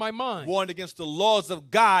law of my mind. Warring against the laws of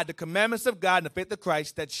God, the commandments of God, and the faith of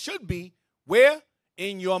Christ that should be where?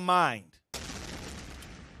 In your mind.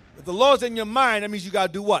 If the law's in your mind, that means you got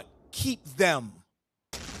to do what? Keep them.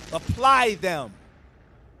 Apply them.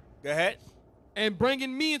 Go ahead. And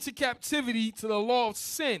bringing me into captivity to the law of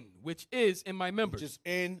sin, which is in my members. Which is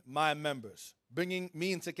in my members. Bringing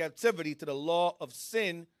me into captivity to the law of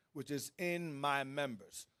sin, which is in my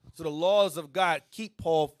members. So the laws of God keep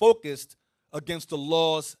Paul focused against the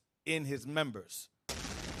laws in his members.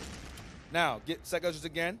 Now, get 2 Ezra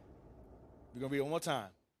again. We're going to read it one more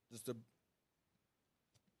time. Just to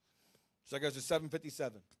 2 Ezra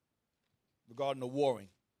 7:57 regarding the warring.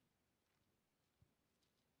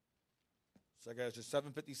 2 Ezra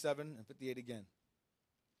 7:57 and 58 again.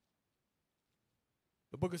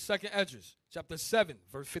 The book of 2 Ezra, chapter 7,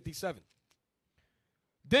 verse 57.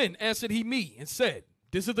 Then answered he me and said,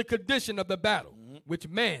 this is the condition of the battle, which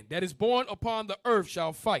man that is born upon the earth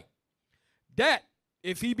shall fight. That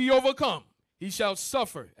if he be overcome, he shall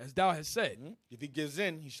suffer, as thou hast said. If he gives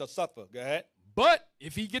in, he shall suffer. Go ahead. But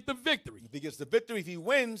if he get the victory. If he gets the victory, if he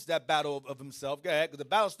wins that battle of himself, go ahead, because the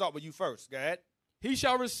battle starts with you first. Go ahead. He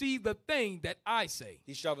shall receive the thing that I say.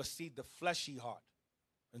 He shall receive the fleshy heart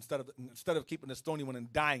instead of keeping the stony one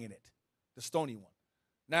and dying in it. The stony one.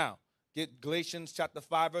 Now, get Galatians chapter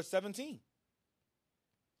 5, verse 17.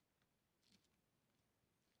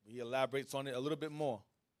 He elaborates on it a little bit more.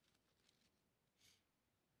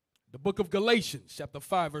 The book of Galatians, chapter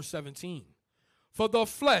 5, verse 17. For the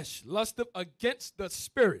flesh lusteth against the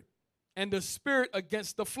spirit, and the spirit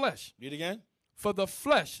against the flesh. Read again. For the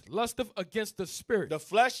flesh lusteth against the spirit. The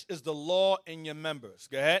flesh is the law in your members.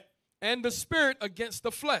 Go ahead. And the spirit against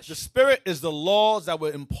the flesh. The spirit is the laws that were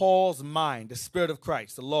in Paul's mind, the spirit of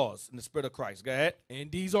Christ, the laws in the spirit of Christ. Go ahead. And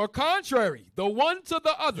these are contrary, the one to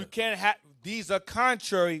the other. You can't have, these are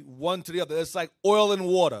contrary one to the other. It's like oil and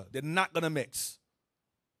water. They're not going to mix.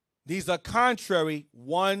 These are contrary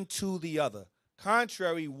one to the other.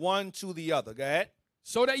 Contrary one to the other. Go ahead.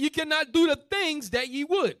 So that ye cannot do the things that ye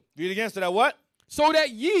would. Read again. So that what? So that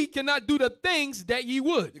ye cannot do the things that ye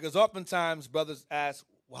would. Because oftentimes brothers ask,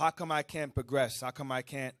 well, how come I can't progress? How come I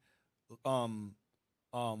can't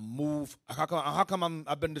move? How come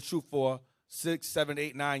I've been in the truth for 6, 7,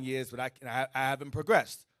 8, 9 years, but I haven't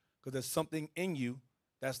progressed? Because there's something in you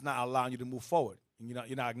that's not allowing you to move forward, and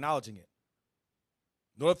you're not acknowledging it.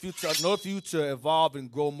 In order for you to evolve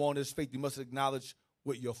and grow more in this faith, you must acknowledge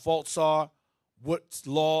what your faults are, what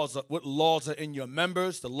laws are in your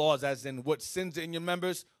members, the laws as in what sins are in your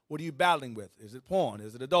members. What are you battling with? Is it porn?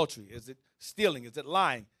 Is it adultery? Is it stealing? Is it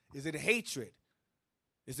lying? Is it hatred?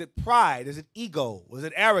 Is it pride? Is it ego? Is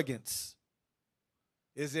it arrogance?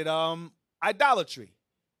 Is it idolatry?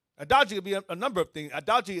 Idolatry could be a number of things.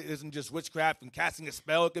 Idolatry isn't just witchcraft and casting a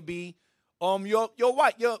spell. It could be your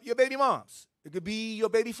baby moms. It could be your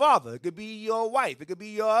baby father. It could be your wife. It could be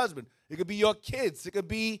your husband. It could be your kids. It could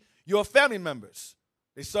be your family members.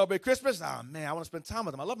 They celebrate Christmas. Ah, man, I want to spend time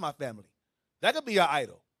with them. I love my family. That could be your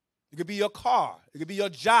idol. It could be your car. It could be your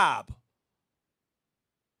job.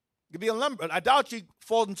 It could be a number. Idolatry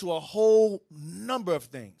falls into a whole number of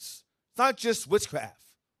things. It's not just witchcraft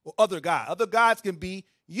or other gods. Other gods can be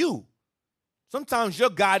you. Sometimes your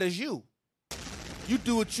God is you. You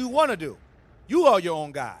do what you want to do. You are your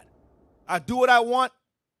own God. I do what I want.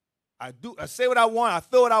 I say what I want. I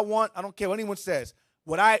feel what I want. I don't care what anyone says.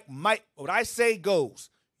 What I say goes.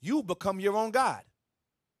 You become your own God.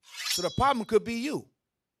 So the problem could be you.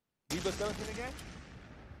 Read verse 17 again.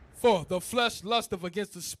 For the flesh lusteth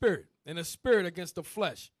against the spirit, and the spirit against the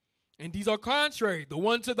flesh. And these are contrary, the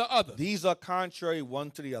one to the other. These are contrary one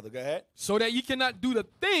to the other. Go ahead. So that ye cannot do the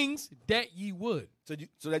things that ye would.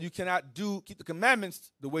 So that you cannot keep the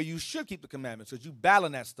commandments the way you should keep the commandments, because you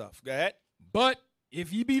battling that stuff. Go ahead. But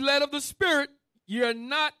if ye be led of the Spirit, ye are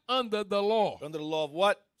not under the law. Under the law of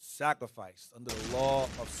what? Sacrifice. Under the law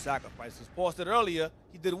of sacrifice. As Paul said earlier,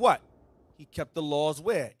 he did what? He kept the laws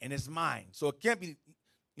where? In his mind. So it can't be,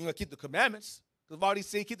 you're going to keep the commandments. Because I've already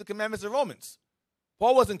said keep the commandments in Romans.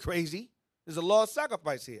 Paul wasn't crazy. There's a law of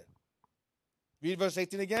sacrifice here. Read verse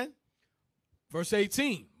 18 again. Verse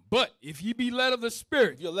 18. But if ye be led of the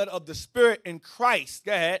Spirit. If you're led of the Spirit in Christ.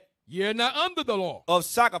 Go ahead. Ye are not under the law. Of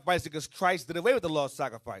sacrifice, because Christ did away with the law of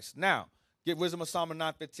sacrifice. Now, get wisdom of Psalm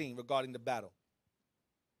 9:15 regarding the battle.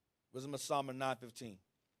 Wisdom of Psalm 9:15.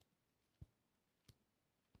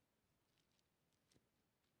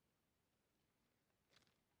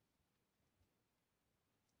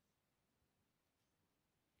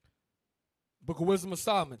 Book of Wisdom of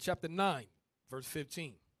Solomon, chapter 9, verse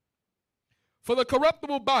 15. For the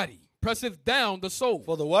corruptible body presseth down the soul.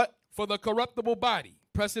 For the what? For the corruptible body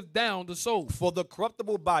presseth down the soul. For the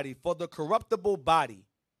corruptible body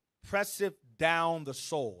presseth down the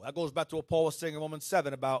soul. That goes back to what Paul was saying in Romans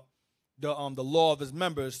 7 about the law of his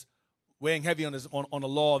members weighing heavy on the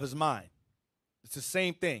law of his mind. It's the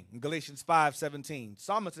same thing in Galatians 5:17.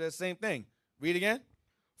 Solomon said the same thing. Read again.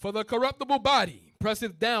 For the corruptible body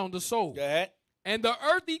presseth down the soul. Go ahead. And the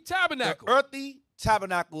earthy tabernacle. The earthy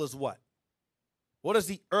tabernacle is what? What is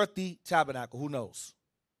the earthy tabernacle? Who knows?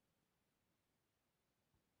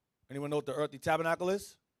 Anyone know what the earthy tabernacle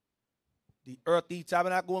is? The earthy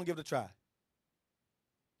tabernacle. We'll give it a try.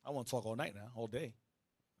 I want to talk all night now, all day.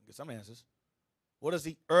 Get some answers. What is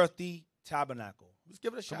the earthy tabernacle? Let's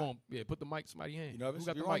give it a shot. Come on. Yeah, put the mic in somebody's hand. You know, if Who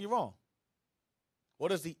got you're the wrong, mic? you're wrong.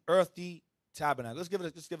 What is the earthy tabernacle? Let's give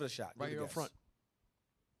it a shot. Right here up front.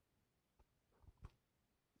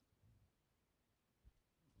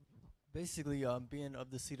 Basically, being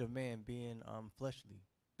of the seed of man, being fleshly.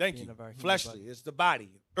 Thank being you. of our human Fleshly. body. It's the body.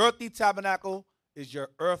 Earthly tabernacle is your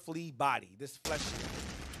earthly body. This flesh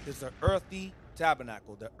is the earthly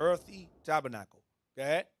tabernacle. The earthly tabernacle. Go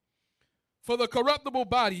ahead. For the corruptible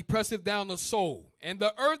body presseth down the soul, and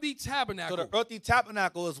the earthy So tabernacle. the earthly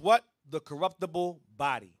tabernacle is what? The corruptible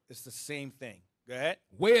body. It's the same thing. Go ahead.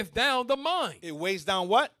 weigheth down the mind. It weighs down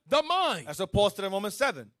what? The mind. That's what Paul said in Romans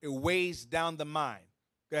 7. It weighs down the mind.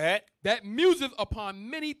 Go ahead. That museth upon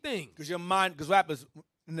many things. Because your mind, because what happens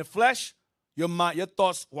in the flesh, your mind, your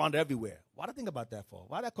thoughts wander everywhere. Why did I think about that for?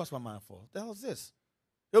 Why did that cross my mind for? What the hell is this?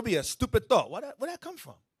 It'll be a stupid thought. Where'd that come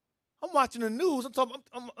from? I'm watching the news. I'm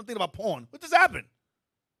thinking about porn. What just happened?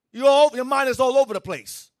 Your mind is all over the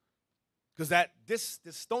place. Because this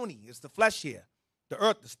stony is the flesh here. The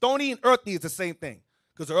earth, the stony and earthy is the same thing.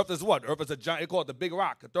 Because the earth is what? The earth is a giant, they call it the big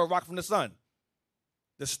rock, the third rock from the sun.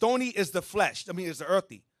 The stony is the flesh. It's the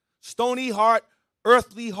earthy. Stony heart,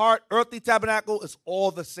 earthly tabernacle is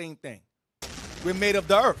all the same thing. We're made of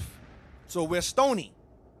the earth. So we're stony,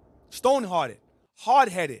 stone-hearted,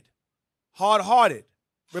 hard-headed, hard-hearted,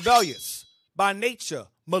 rebellious by nature,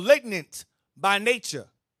 malignant by nature.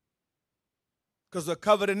 Because we're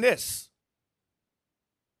covered in this.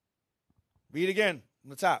 Read again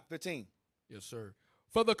from the top, 15. Yes, sir.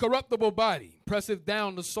 For the corruptible body presseth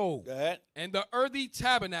down the soul. Go ahead. And the earthy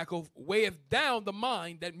tabernacle weigheth down the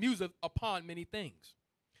mind that museth upon many things.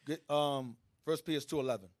 Good, 1 Peter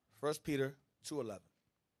 2:11. 1 Peter 2:11.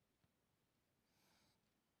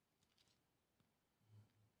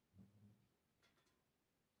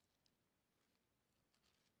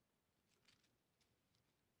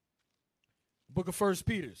 Book of 1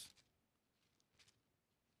 Peter.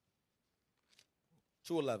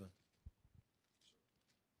 2:11.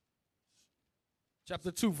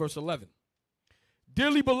 Chapter 2, verse 11.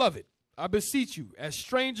 Dearly beloved, I beseech you, as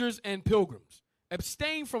strangers and pilgrims,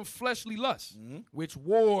 abstain from fleshly lusts, which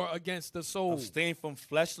war against the soul. Abstain from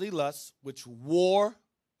fleshly lusts, which war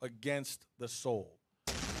against the soul.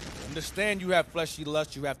 Understand you have fleshly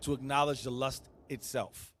lust. You have to acknowledge the lust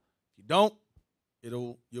itself. If you don't, you're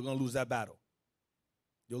going to lose that battle.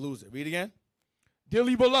 You'll lose it. Read again.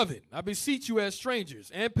 Dearly beloved, I beseech you as strangers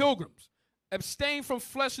and pilgrims, abstain from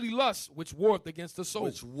fleshly lusts which warreth against the soul.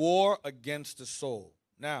 Which war against the soul.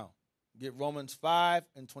 Now, get Romans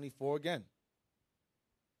 5:24 again.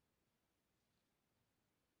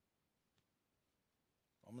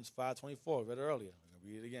 Romans 5:24. Read it earlier. I'm going to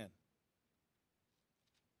read it again.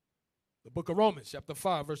 The book of Romans, chapter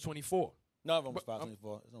 5, verse 24. No, Romans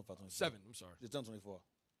 5:24. It's not 5:24. 7, I'm sorry. It's done 24.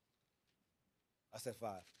 I said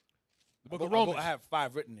 5. The book of Romans. I have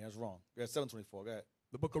 5 written there. That's wrong. You got 7:24. Go ahead.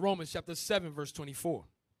 The book of Romans, chapter 7, verse 24.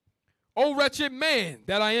 O wretched man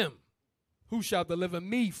that I am, who shall deliver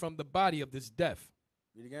me from the body of this death?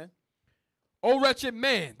 Read again. O wretched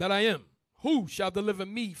man that I am, who shall deliver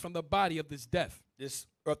me from the body of this death? This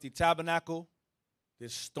earthly tabernacle,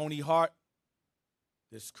 this stony heart,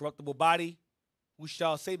 this corruptible body, who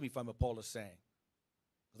shall save me from it, Paul is saying.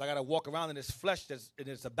 Because I got to walk around in this flesh, and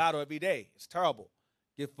it's a battle every day. It's terrible.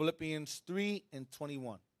 Get Philippians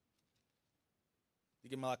 3:21. You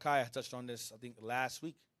get Malachi, I touched on this, I think, last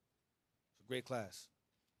week. It's a great class.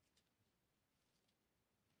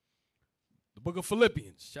 The book of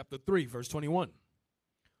Philippians, chapter 3, verse 21.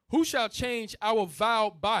 Who shall change our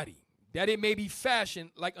vile body, that it may be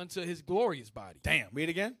fashioned like unto his glorious body? Damn, read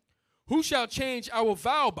again. Who shall change our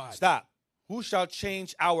vile body? Stop. Who shall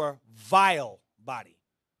change our vile body?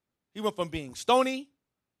 He went from being stony,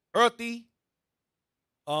 earthy,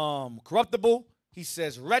 corruptible. He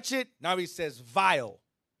says wretched. Now he says vile.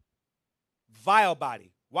 Vile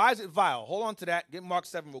body. Why is it vile? Hold on to that. Get Mark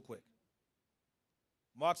 7 real quick.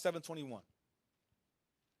 Mark 7:21.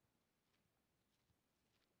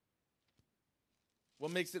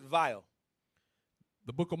 What makes it vile?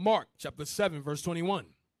 The book of Mark, chapter 7, verse 21.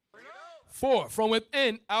 For from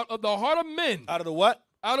within, out of the heart of men. Out of the what?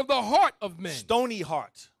 Out of the heart of men. Stony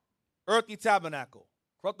heart. Earthy tabernacle.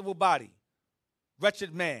 Corruptible body.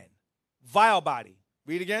 Wretched man. Vile body.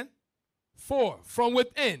 Read again. For from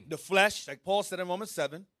within. The flesh, like Paul said in Romans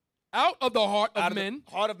 7. Out of the heart of men.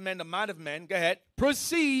 The heart of men, the mind of men. Go ahead.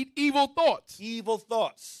 Proceed evil thoughts. Evil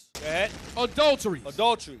thoughts. Go ahead. Adulteries.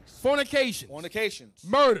 Adulteries. Fornications. Fornications.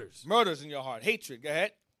 Murders. Murders in your heart. Hatred. Go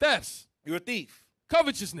ahead. Thefts. You're a thief.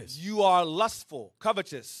 Covetousness. You are lustful.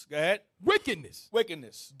 Covetous. Go ahead. Wickedness.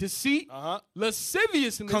 Wickedness. Deceit.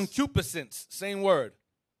 Lasciviousness. Concupiscence. Same word.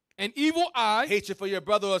 An evil eye. Hatred for your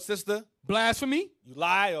brother or sister. Blasphemy. You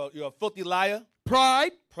lie, or you're a filthy liar.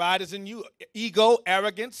 Pride. Pride is in you. Ego,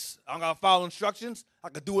 arrogance. I'm going to follow instructions. I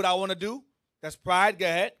can do what I want to do. That's pride. Go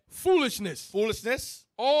ahead. Foolishness. Foolishness.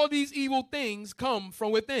 All these evil things come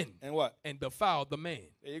from within. And what? And defile the man.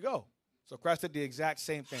 There you go. So Christ said the exact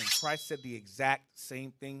same thing. Christ said the exact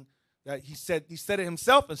same thing that he said it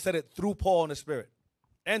himself and said it through Paul in the Spirit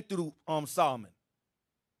and through Solomon.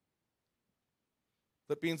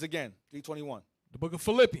 Philippians again, 3:21. The book of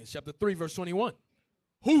Philippians, chapter 3, verse 21.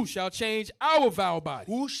 Who shall change our vile body?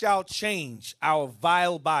 Who shall change our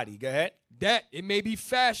vile body? Go ahead. That it may be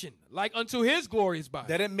fashioned like unto his glorious body.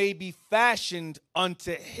 That it may be fashioned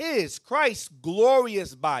unto his, Christ's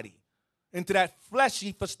glorious body. Into that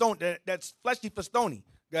fleshy for stone, that's fleshy for stony.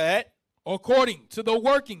 Go ahead. According to the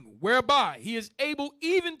working whereby he is able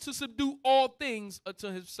even to subdue all things unto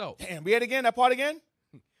himself. Damn, read again, that part again.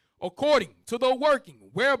 According to the working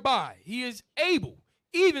whereby he is able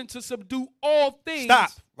even to subdue all things.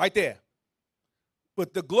 Stop, right there.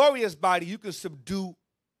 With the glorious body, you can subdue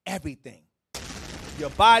everything.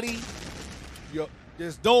 Your body,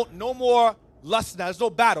 there's no more lust now. There's no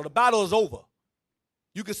battle. The battle is over.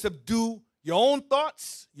 You can subdue your own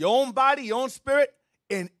thoughts, your own body, your own spirit,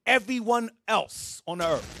 and everyone else on the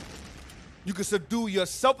earth. You can subdue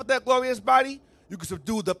yourself with that glorious body. You can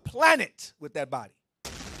subdue the planet with that body.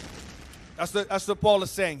 That's what Paul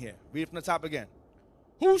is saying here. Read it from the top again.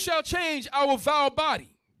 Who shall change our vile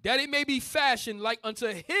body, that it may be fashioned like unto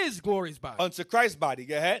his glorious body? Unto Christ's body.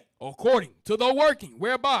 Go ahead. According to the working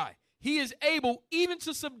whereby he is able even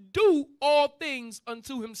to subdue all things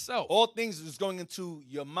unto himself. All things is going into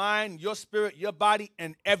your mind, your spirit, your body,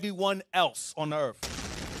 and everyone else on the earth.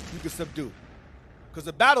 You can subdue. Because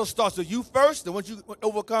the battle starts with you first, and once you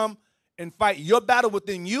overcome and fight your battle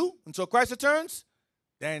within you until Christ returns,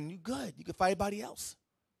 then you're good. You can fight everybody else.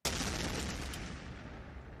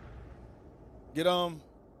 Get I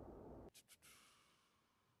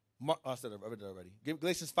said I read it already. Give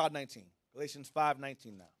Galatians 5:19. Galatians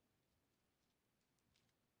 5:19 now.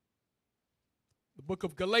 The book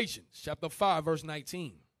of Galatians, chapter 5, verse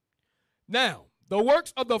 19. Now, the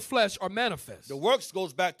works of the flesh are manifest. The works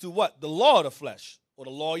goes back to what? The law of the flesh, or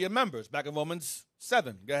the law of your members. Back in Romans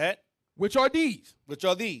 7. Go ahead. Which are these? Which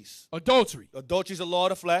are these? Adultery, Adultery is a law of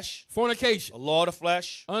the flesh. fornication, A law of the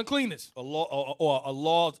flesh. uncleanness, A law or a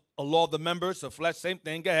law of the members, the flesh, same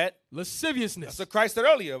thing. Go ahead. lasciviousness, That's what Christ said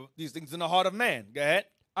earlier. These things in the heart of man. Go ahead.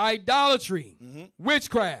 idolatry,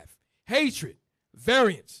 witchcraft, hatred,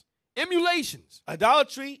 variance, emulations.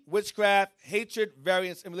 Idolatry, witchcraft, hatred,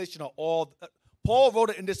 variance, emulation are all. Paul wrote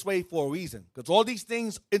it in this way for a reason, because all these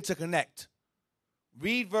things interconnect.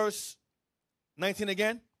 Read verse 19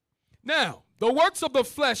 again. Now, the works of the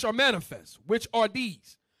flesh are manifest, which are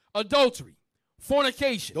these: adultery,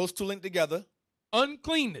 fornication, Those two link together.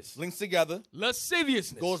 uncleanness, Links together.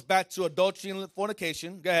 lasciviousness, Goes back to adultery and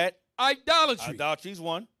fornication. Go ahead. idolatry, Idolatry is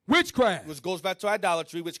one. witchcraft, Which goes back to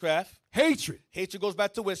idolatry, witchcraft. hatred. Hatred goes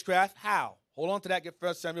back to witchcraft. How? Hold on to that. Get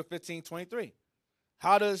 1 Samuel 15:23.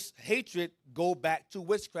 How does hatred go back to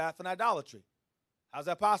witchcraft and idolatry? How's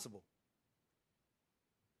that possible?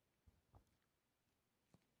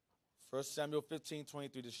 1 Samuel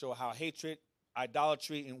 15:23 to show how hatred,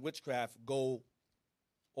 idolatry, and witchcraft go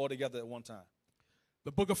all together at one time.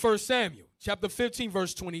 The book of 1 Samuel, chapter 15,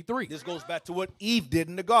 verse 23. This goes back to what Eve did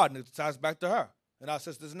in the garden. It ties back to her and our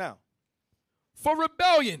sisters now. For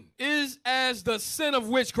rebellion is as the sin of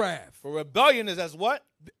witchcraft. For rebellion is as what?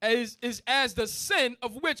 Is as the sin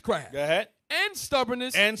of witchcraft. Go ahead. And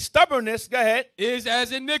stubbornness And stubbornness, go ahead. is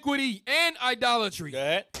as iniquity and idolatry. Go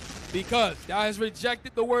ahead. Because thou hast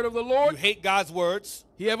rejected the word of the Lord, You hate God's words.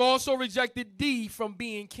 he have also rejected thee from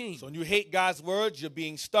being king. So when you hate God's words, you're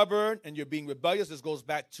being stubborn and you're being rebellious. This goes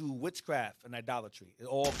back to witchcraft and idolatry. It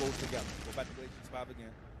all goes together. Go back to Galatians 5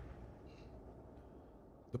 again.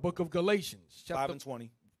 The book of Galatians, 5 and 20.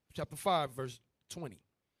 chapter 5, verse 20.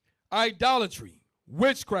 Idolatry,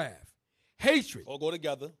 witchcraft, hatred, All go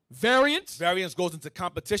together. variance, Variance goes into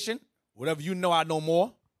competition. Whatever you know, I know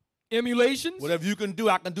more. emulations, Whatever you can do,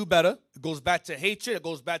 I can do better. It goes back to hatred. It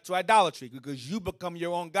goes back to idolatry because you become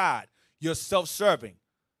your own God. You're self-serving.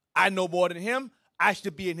 I know more than him. I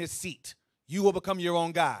should be in his seat. You will become your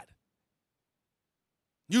own God.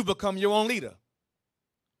 You become your own leader.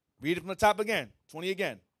 Read it from the top again. 20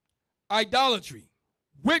 again. idolatry,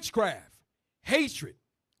 witchcraft, hatred,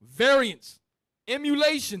 variance,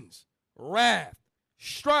 emulations, wrath,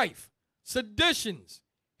 strife, seditions,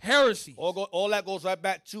 heresies. All that goes right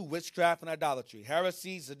back to witchcraft and idolatry.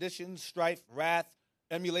 Heresy, sedition, strife, wrath,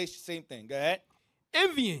 emulation, same thing. Go ahead.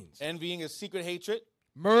 Envyings, Envying is secret hatred,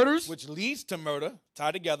 murders, which leads to murder,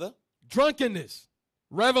 tied together. drunkenness,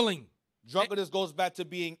 reveling, Drunkenness goes back to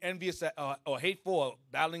being envious or hateful or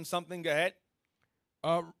battling something. Go ahead.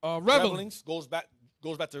 reveling, Revelings goes back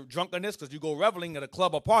to drunkenness because you go reveling at a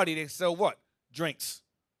club or party, they sell what? Drinks.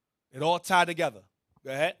 It all tied together.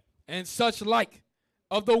 Go ahead. and such like,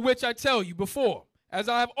 of the which I tell you before, as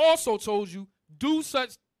I have also told you, do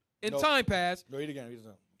such in time past, Read it again. Read it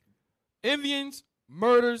again. envyings,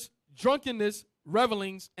 murders, drunkenness,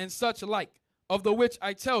 revelings, and such like, of the which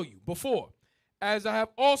I tell you before, as I have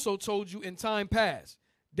also told you in time past,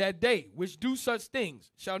 that they which do such things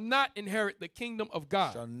shall not inherit the kingdom of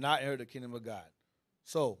God. Shall not inherit the kingdom of God.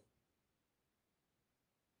 So,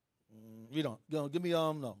 read on.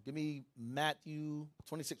 Give me Matthew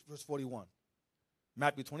 26 verse 41.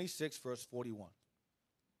 Matthew 26 verse 41.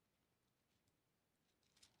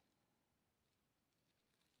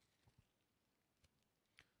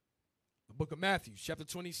 The book of Matthew, chapter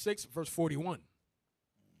 26, verse 41.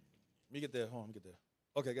 Let me get there. Hold on, let me get there.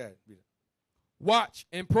 Okay, go ahead. Read it. Watch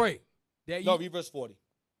and pray that No, ye, read verse 40.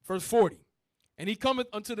 verse 40. And he cometh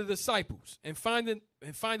unto the disciples and findeth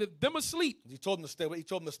them asleep. He told them to stay awake. He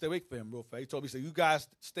told them to stay awake for him real fast. He told me, he said, you guys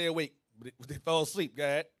stay awake. But they fell asleep. Go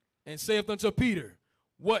ahead. And saith unto Peter,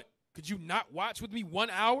 what, could you not watch with me 1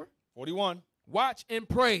 hour? 41. Watch and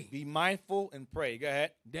pray Be mindful and pray. Go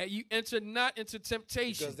ahead. that you enter not into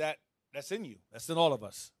temptation. Because that's in you. That's in all of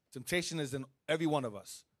us. Temptation is in every one of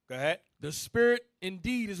us. Go ahead. The spirit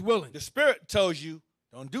indeed is willing, The Spirit tells you,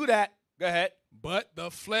 don't do that. Go ahead. but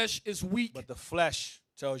the flesh is weak. But the flesh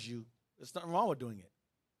tells you there's nothing wrong with doing it.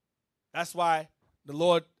 That's why the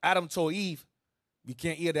Lord, Adam told Eve, you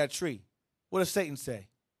can't eat of that tree. What does Satan say?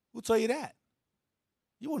 Who told you that?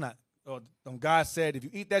 You will not. God said, if you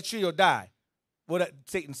eat that tree, you'll die. What did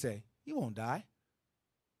Satan say? You won't die.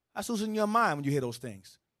 That's what's in your mind when you hear those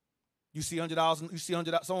things. You see $100, you see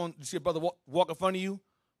 $100, you see a brother walk in front of you,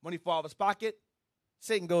 money fall out of his pocket.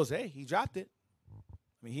 Satan goes, hey, he dropped it.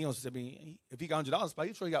 I mean, if he got $100,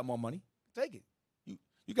 he's sure he got more money. Take it.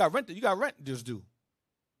 You got rent. You got rent to just do.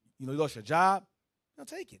 You lost your job.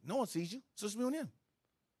 Take it. No one sees you. It's just me and him.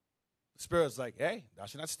 The Spirit's like, hey, thou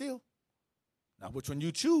shalt not steal. Now, which one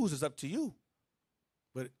you choose is up to you.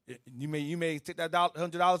 But you may take that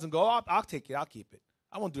 $100 and go, I'll take it, I'll keep it.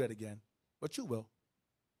 I won't do that again. But you will.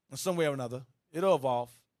 In some way or another. It'll evolve.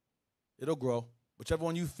 It'll grow. Whichever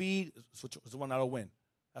one you feed is the one that'll win.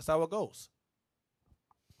 That's how it goes.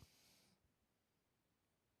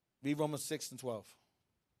 Read Romans 6 and 12.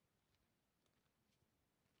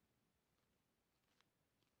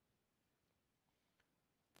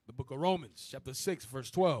 The book of Romans, chapter 6,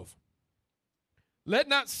 verse 12. Let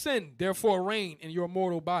not sin, therefore, reign in your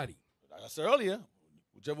mortal body. Like I said earlier,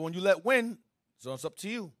 whichever one you let win, so it's up to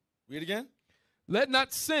you. Read again. Let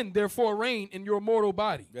not sin, therefore, reign in your mortal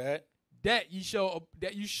body. Go ahead. That you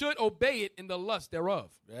should obey it in the lust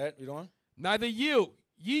thereof. Go ahead. Read on. Neither yield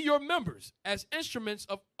ye your members as instruments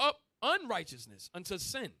of unrighteousness unto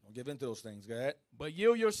sin. Don't give in to those things. Go ahead. But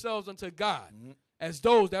yield yourselves unto God as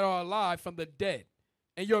those that are alive from the dead,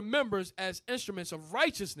 and your members as instruments of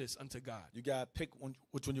righteousness unto God. You got to pick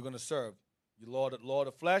which one you're going to serve. Your law of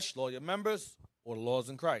the flesh, law of your members, or the laws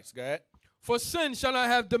in Christ. Go ahead. For sin shall not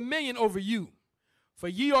have dominion over you, for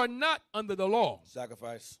ye are not under the law.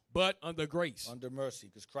 Sacrifice. But under grace. Under mercy,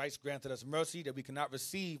 because Christ granted us mercy that we cannot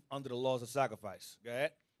receive under the laws of sacrifice. Go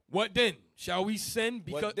ahead. What then? Shall we sin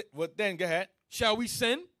because... What then? Go ahead. Shall we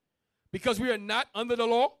sin because we are not under the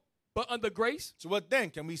law, but under grace? So what then?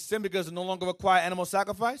 Can we sin because it no longer require animal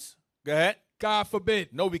sacrifice? Go ahead. God forbid.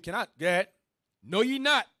 No, we cannot. Go ahead. Know ye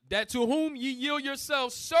not that to whom ye yield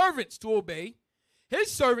yourselves servants to obey, his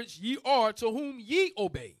servants ye are to whom ye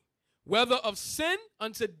obey, whether of sin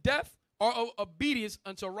unto death or of obedience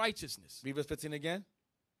unto righteousness. Read verse 15 again.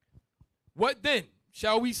 What then?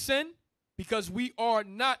 Shall we sin because we are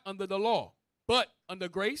not under the law, but under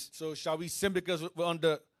grace? So shall we sin because we're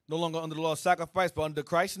no longer under the law of sacrifice, but under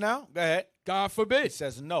Christ now? Go ahead. God forbid. It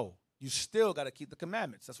says no. You still got to keep the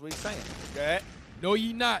commandments. That's what he's saying. Go ahead. Know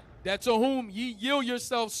ye not that to whom ye yield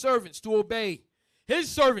yourselves servants to obey, his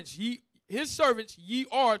servants ye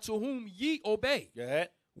are to whom ye obey. Go ahead.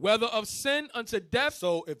 Whether of sin unto death.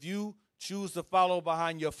 So if you choose to follow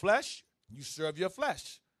behind your flesh, you serve your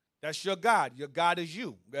flesh. That's your God. Your God is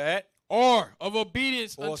you. Go ahead. Or of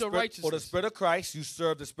obedience unto righteousness. Or the Spirit of Christ. You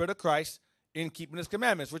serve the Spirit of Christ in keeping his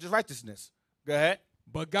commandments, which is righteousness. Go ahead.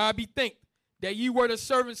 But God be thanked that ye were the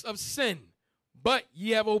servants of sin, but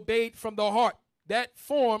ye have obeyed from the heart that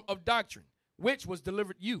form of doctrine, which was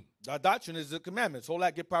delivered you. The doctrine is the commandments. Hold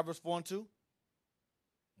that, get Proverbs 4 and 2.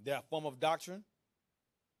 That form of doctrine.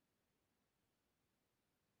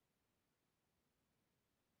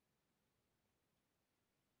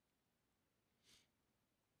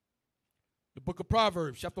 The book of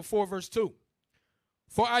Proverbs, chapter 4, verse 2.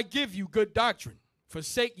 For I give you good doctrine,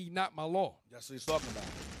 forsake ye not my law. That's what he's talking about.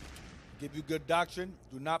 Give you good doctrine,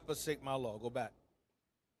 do not forsake my law. Go back.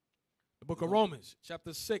 The book of Romans,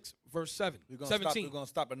 chapter 6, verse 17. We're going to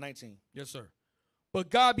stop at 19. Yes, sir.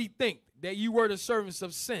 But God be thanked that ye were the servants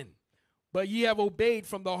of sin, but ye have obeyed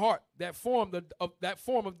from the heart that form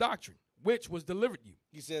of doctrine, which was delivered you.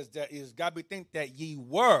 He says that is God be thanked that ye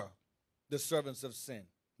were the servants of sin,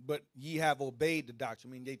 but ye have obeyed the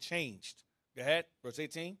doctrine. I mean, they changed. Go ahead, verse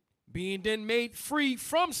 18. Being then made free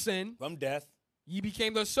from sin, from death, ye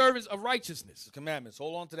became the servants of righteousness. The commandments.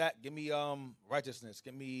 Hold on to that. Give me righteousness.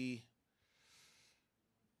 Give me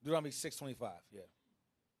Deuteronomy 6:25. Yeah.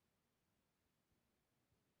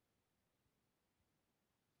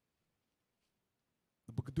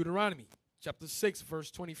 The book of Deuteronomy, chapter 6,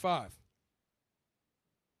 verse 25.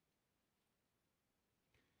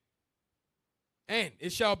 And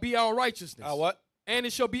it shall be our righteousness. Our what? And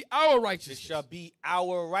it shall be our righteousness. It shall be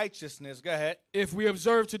our righteousness. Go ahead. If we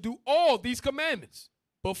observe to do all these commandments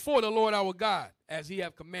before the Lord our God, as he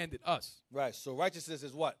have commanded us. Right. So righteousness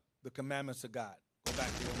is what? The commandments of God. Go back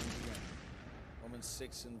to Romans again. Romans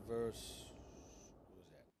 6 and verse, what was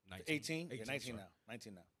that? 18? 18 19 sorry. now.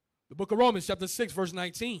 19 now. The book of Romans, chapter 6, verse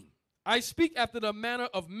 19. I speak after the manner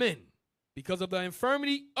of men, because of the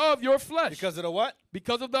infirmity of your flesh. Because of the what?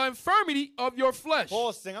 Because of the infirmity of your flesh.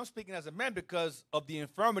 Paul's saying, I'm speaking as a man because of the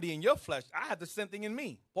infirmity in your flesh. I have the same thing in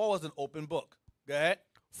me. Paul was an open book. Go ahead.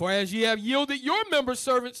 For as ye have yielded your members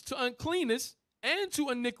servants to uncleanness and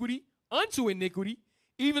to iniquity, unto iniquity,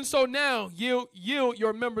 even so now yield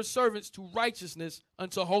your members servants to righteousness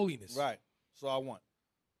unto holiness. Right. So I want.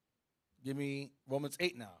 Give me Romans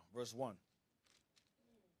 8 now, verse 1.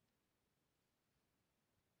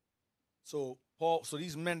 So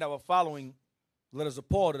these men that were following letters of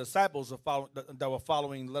Paul, the disciples that were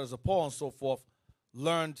following letters of Paul and so forth,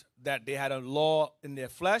 learned that they had a law in their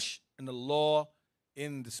flesh and a law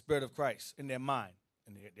in the Spirit of Christ, in their mind.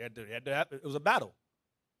 And it was a battle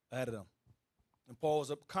ahead of them. And Paul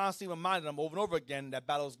was constantly reminding them over and over again that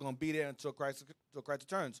battle is going to be there until Christ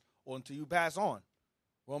returns or until you pass on.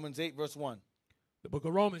 Romans 8, verse 1. The book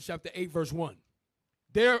of Romans, chapter 8, verse 1.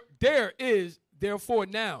 There is therefore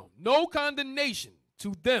now no condemnation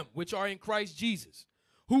to them which are in Christ Jesus,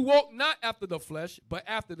 who walk not after the flesh, but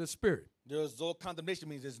after the Spirit. There's no condemnation,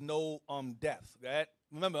 means there's no death. Right?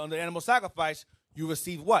 Remember, under animal sacrifice, you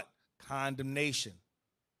receive what? Condemnation.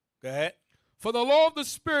 Go ahead. For the law of the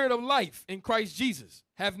Spirit of life in Christ Jesus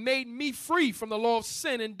have made me free from the law of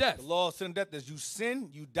sin and death. The law of sin and death is you sin,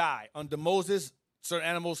 you die. Under Moses, certain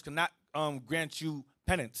animals cannot grant you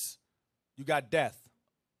penance. You got death.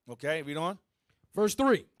 Okay, read on. Verse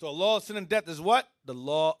 3. So the law of sin and death is what? The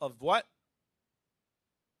law of what?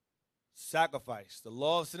 Sacrifice. The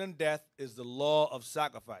law of sin and death is the law of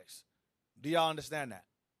sacrifice. Do y'all understand that?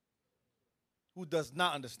 Who does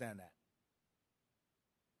not understand that?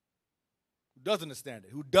 Who does understand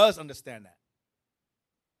it? Who does understand that?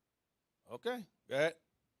 Okay, go ahead.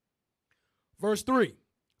 Verse 3.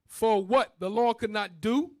 For what the law could not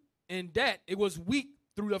do, in that it was weak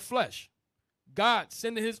through the flesh, God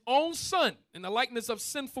sending his own Son in the likeness of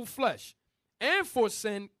sinful flesh, and for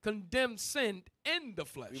sin condemned sin in the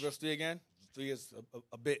flesh. Read verse 3 again. 3 is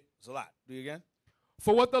a bit. It's a lot. Do it again.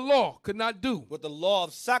 For what the law could not do. What the law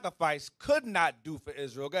of sacrifice could not do for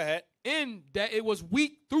Israel. Go ahead. In that it was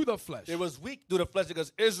weak through the flesh. It was weak through the flesh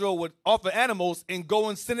because Israel would offer animals and go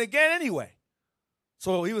and sin again anyway.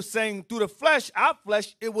 So he was saying through the flesh, our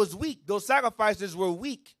flesh, it was weak. Those sacrifices were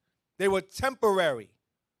weak. They were temporary.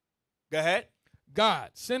 Go ahead. God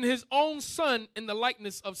sent his own Son in the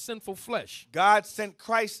likeness of sinful flesh. God sent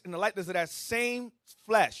Christ in the likeness of that same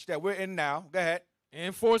flesh that we're in now. Go ahead.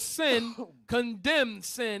 And for sin, condemned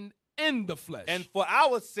sin in the flesh. And for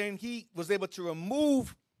our sin, he was able to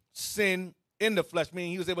remove sin in the flesh,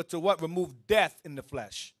 meaning he was able to what? Remove death in the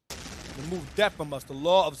flesh. Remove death from us. The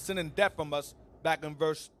law of sin and death from us back in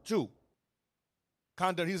verse 2.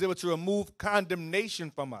 He was able to remove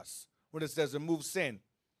condemnation from us when it says remove sin.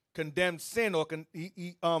 Condemned sin, or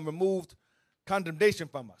he removed condemnation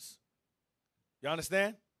from us. You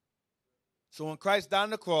understand? So when Christ died on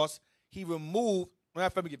the cross, he removed.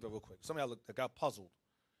 Let me get that real quick. Some of y'all got puzzled.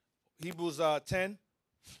 Hebrews 10,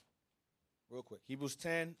 real quick. Hebrews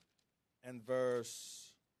 10 and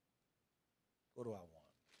verse. What do I want?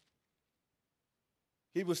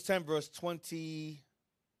 Hebrews 10 verse 28.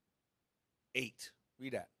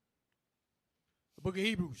 Read that. The book of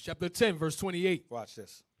Hebrews, chapter 10, verse 28. Watch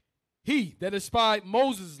this. He that despised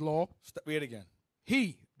Moses' law. Read it again.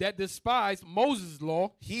 He that despised Moses'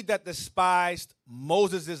 law. He that despised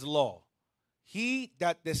Moses' law. He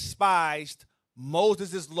that despised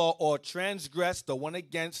Moses' law or transgressed or went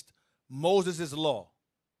against Moses' law.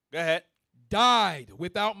 Go ahead. Died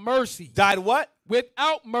without mercy. Died what?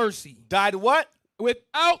 Without mercy. Died what?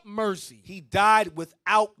 Without mercy. He died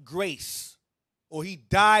without grace. Or he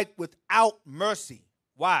died without mercy.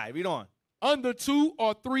 Why? Read on. Under 2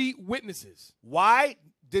 or 3 witnesses. Why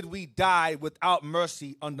did we die without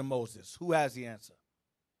mercy under Moses? Who has the answer?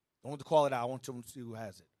 I want to call it out. I want to see who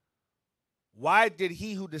has it. Why did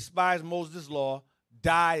he who despised Moses' law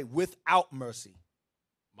die without mercy?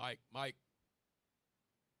 Mike.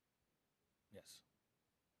 Yes.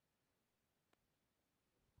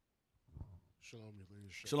 Shalom, your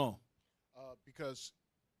leadership. Shalom. Because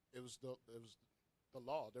it was the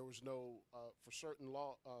law. There was no for certain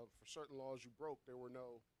laws you broke. There were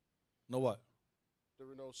no. No what? There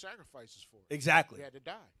were no sacrifices for it. Exactly. You had to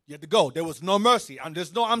die. You had to go. There was no mercy.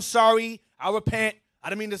 I'm sorry. I repent. I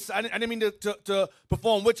didn't mean to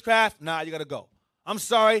perform witchcraft. Nah, you gotta go. I'm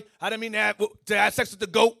sorry. I didn't mean to have sex with the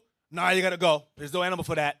goat. Nah, you gotta go. There's no animal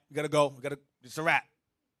for that. You gotta go. It's a rat.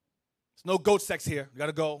 There's no goat sex here. You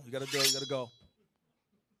gotta go. You gotta go. You gotta go.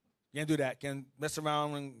 You can't do that. Can't mess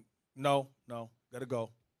around and no. Gotta go.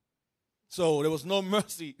 So there was no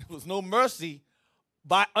mercy. There was no mercy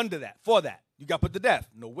for that. You got put to death.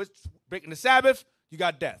 No witch breaking the Sabbath, you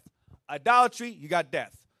got death. Idolatry, you got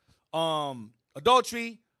death.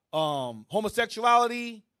 Adultery,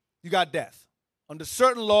 homosexuality, you got death. Under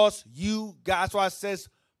certain laws, that's why it says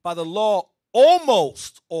by the law,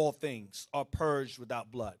 almost all things are purged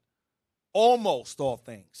without blood. Almost all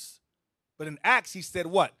things. But in Acts, he said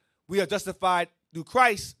what? We are justified through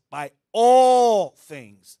Christ by all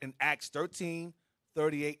things in Acts 13,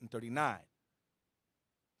 38, and 39.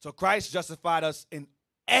 So Christ justified us in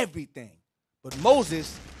everything. But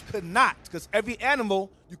Moses could not, because every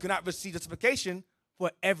animal, you cannot receive justification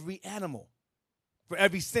for every animal. For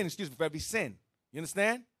every sin. You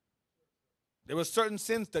understand? There were certain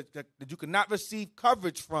sins that you could not receive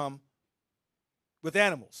coverage from with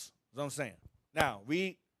animals. That's what I'm saying. Now,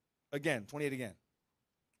 read again, 28 again.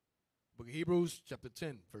 Book of Hebrews, chapter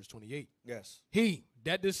 10, verse 28. Yes. He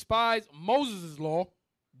that despised Moses' law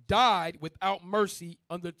died without mercy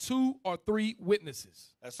under 2 or 3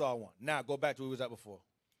 witnesses. That's all I want. Now go back to where we was at before.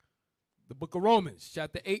 The book of Romans,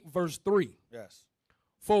 chapter 8, verse 3. Yes.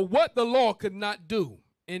 For what the law could not do,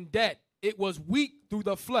 in that it was weak through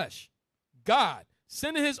the flesh, God,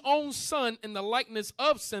 sending his own Son in the likeness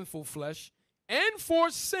of sinful flesh, and for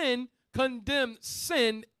sin, condemned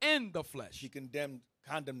sin in the flesh. He condemned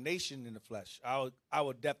condemnation in the flesh,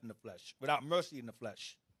 our death in the flesh, without mercy in the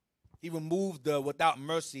flesh. He removed the without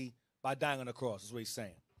mercy by dying on the cross, is what he's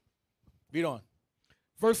saying. Read on.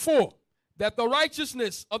 Verse 4, that the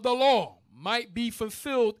righteousness of the law might be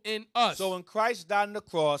fulfilled in us. So when Christ died on the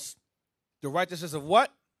cross, the righteousness of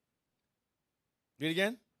what? Read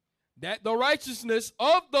again. That the righteousness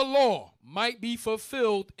of the law might be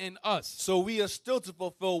fulfilled in us. So we are still to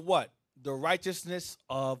fulfill what? The righteousness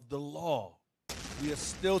of the law. We are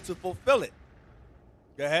still to fulfill it.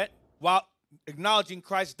 Go ahead. While acknowledging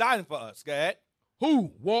Christ dying for us. Go ahead.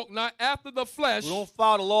 Who walk not after the flesh. We don't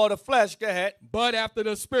follow the law of the flesh. Go ahead. But after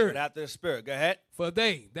the Spirit. But after the Spirit. Go ahead. For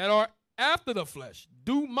they that are after the flesh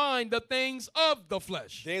do mind the things of the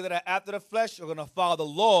flesh. They that are after the flesh are going to follow the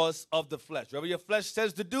laws of the flesh. Whatever your flesh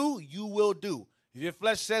says to do, you will do. If your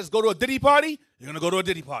flesh says go to a Diddy party, you're going to go to a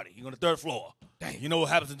Diddy party. You're on the 3rd floor. Dang. You know what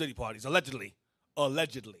happens in Diddy parties, allegedly.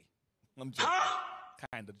 Allegedly. I'm joking.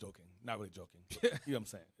 Kind of joking. Not really joking. You know what I'm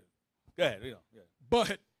saying? Go ahead. You know, yeah.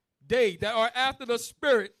 But they that are after the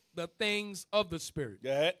Spirit, the things of the Spirit.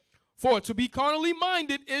 Go ahead. For to be carnally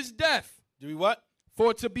minded is death. Do we what?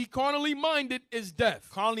 For to be carnally minded is death.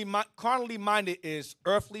 Carnally minded is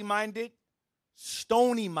earthly minded,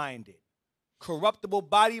 stony minded, corruptible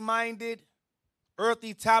body minded,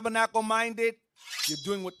 earthly tabernacle minded. You're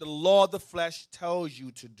doing what the law of the flesh tells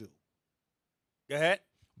you to do. Go ahead.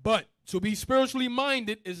 But to be spiritually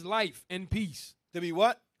minded is life and peace. To be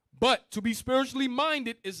what? But to be spiritually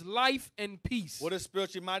minded is life and peace. What does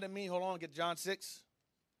spiritually minded mean? Hold on, get John 6.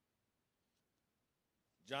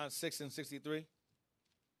 John 6 and 63.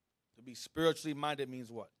 To be spiritually minded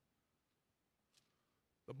means what?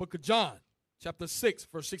 The book of John, chapter 6,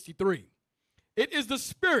 verse 63. It is the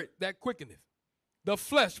Spirit that quickeneth, the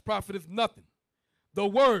flesh profiteth nothing. The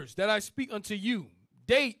words that I speak unto you,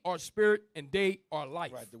 they are spirit and they are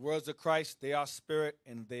life. Right, the words of Christ, they are spirit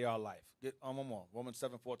and they are life. Get one more. Romans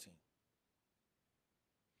 7:14.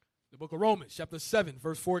 The book of Romans, chapter 7,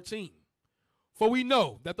 verse 14. For we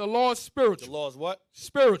know that the law is spiritual. The law is what?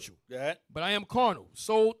 Spiritual. Go ahead. But I am carnal,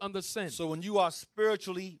 sold under sin. So when you are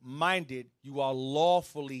spiritually minded, you are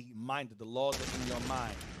lawfully minded. The laws are in your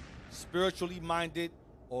mind. Spiritually minded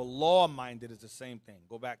or law-minded is the same thing.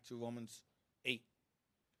 Go back to Romans 8.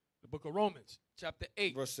 The book of Romans, chapter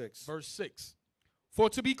 8, verse 6. Verse 6. For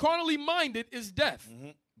to be carnally minded is death,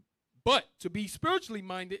 but to be spiritually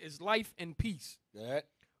minded is life and peace. Go ahead.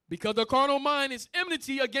 Because the carnal mind is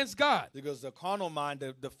enmity against God. Because the carnal mind,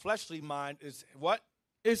 the fleshly mind is what?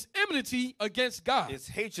 It's enmity against God. It's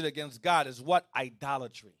hatred against God. Is what?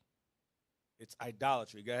 Idolatry. It's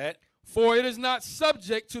idolatry. Go ahead. For it is not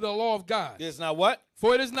subject to the law of God. It is not what?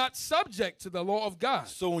 For it is not subject to the law of God.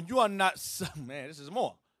 So when you are not, man, this is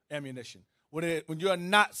more ammunition. When you are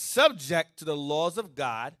not subject to the laws of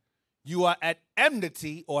God, you are at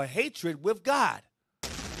enmity or hatred with God.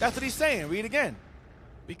 That's what he's saying. Read again.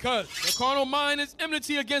 Because the carnal mind is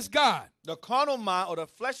enmity against God. The carnal mind or the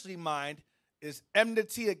fleshly mind is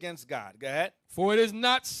enmity against God. Go ahead. For it is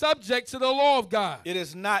not subject to the law of God. It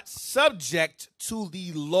is not subject to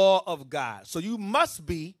the law of God. So you must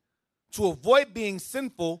be, to avoid being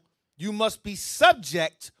sinful, you must be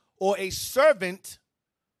subject or a servant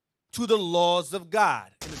to the laws of God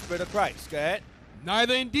in the Spirit of Christ. Go ahead.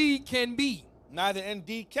 Neither indeed can be. Neither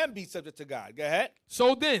indeed can be subject to God. Go ahead.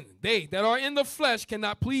 So then, they that are in the flesh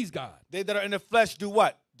cannot please God. They that are in the flesh do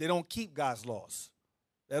what? They don't keep God's laws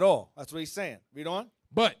at all. That's what he's saying. Read on.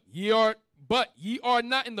 But ye are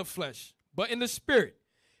not in the flesh, but in the Spirit.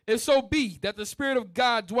 If so be that the Spirit of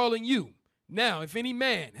God dwell in you. Now, if any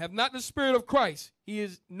man have not the Spirit of Christ, he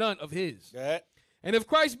is none of his. Go ahead. And if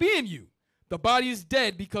Christ be in you, the body is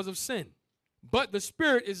dead because of sin, but the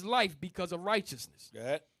Spirit is life because of righteousness. Go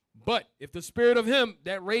ahead. But if the Spirit of him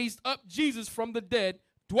that raised up Jesus from the dead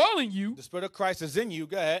dwell in you, the Spirit of Christ is in you.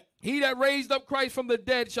 Go ahead. He that raised up Christ from the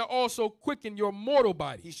dead shall also quicken your mortal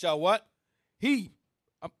body. He shall what?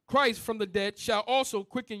 Christ from the dead shall also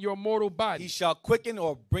quicken your mortal body. He shall quicken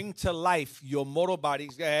or bring to life your mortal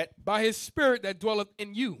bodies. Go ahead. By his Spirit that dwelleth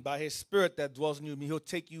in you. By his Spirit that dwells in you. I mean, he'll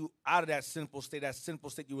take you out of that sinful state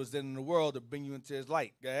you was in the world, to bring you into his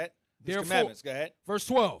light. Go ahead. His commandments. Go ahead. Verse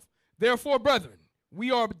 12. Therefore, brethren,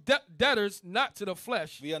 we are debtors not to the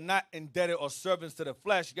flesh. We are not indebted or servants to the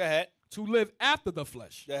flesh. Go ahead. To live after the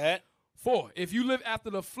flesh. Go ahead. For if you live after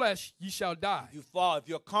the flesh, ye shall die. If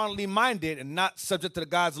you're carnally minded and not subject to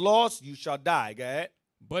God's laws, you shall die. Go ahead.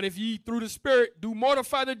 But if ye through the Spirit do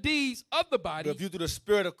mortify the deeds of the body. But if you through the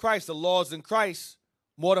Spirit of Christ, the laws in Christ,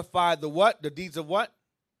 mortify the what? The deeds of what?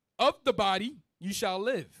 Of the body, you shall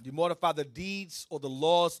live. You mortify the deeds or the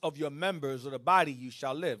laws of your members or the body, you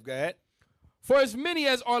shall live. Go ahead. For as many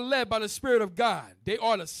as are led by the Spirit of God, they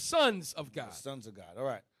are the sons of God. The sons of God. All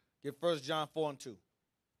right. Get 1 John 4:2.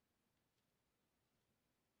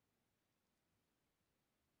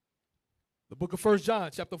 The book of 1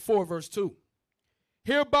 John, chapter 4, verse 2.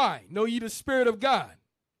 Hereby know ye the Spirit of God.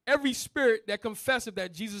 Every spirit that confesseth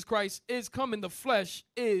that Jesus Christ is come in the flesh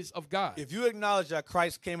is of God. If you acknowledge that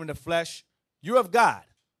Christ came in the flesh, you're of God.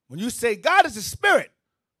 When you say God is a spirit,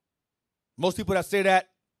 most people that say that,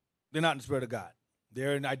 they're not in the Spirit of God.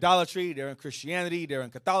 They're in idolatry, they're in Christianity, they're in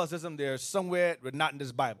Catholicism, they're somewhere, but not in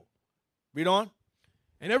this Bible. Read on.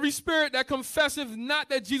 And every spirit that confesseth not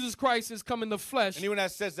that Jesus Christ is come in the flesh. Anyone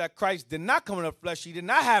that says that Christ did not come in the flesh, he did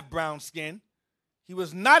not have brown skin, he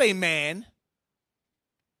was not a man,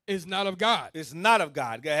 is not of God. It's not of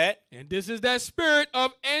God. Go ahead. And this is that spirit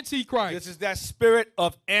of Antichrist. This is that spirit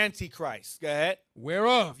of Antichrist. Go ahead.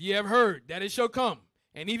 Whereof ye have heard that it shall come,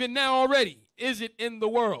 and even now already is it in the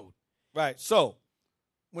world. Right. So,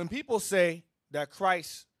 when people say that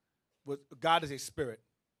God is a spirit,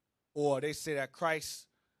 or they say that Christ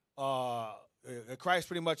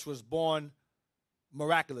pretty much was born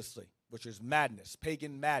miraculously, which is madness,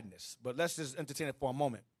 pagan madness. But let's just entertain it for a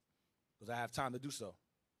moment, because I have time to do so.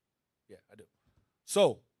 Yeah, I do.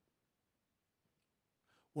 So,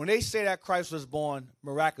 when they say that Christ was born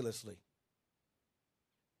miraculously,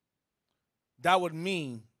 that would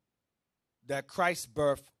mean that Christ's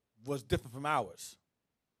birth was different from ours.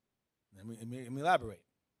 Let me elaborate.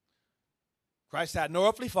 Christ had no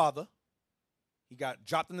earthly father. He got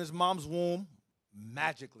dropped in his mom's womb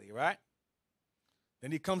magically, right?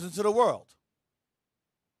 Then he comes into the world.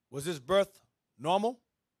 Was his birth normal?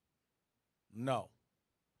 No.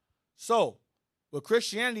 So, what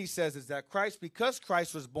Christianity says is that because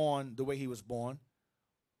Christ was born the way he was born,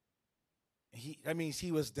 that means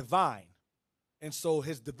he was divine. And so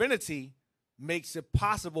his divinity makes it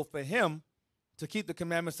possible for him to keep the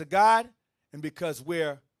commandments of God, and because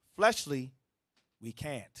we're fleshly, we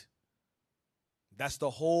can't. That's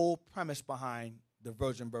the whole premise behind the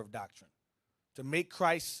virgin birth doctrine, to make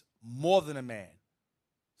Christ more than a man,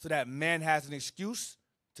 so that man has an excuse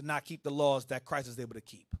to not keep the laws that Christ is able to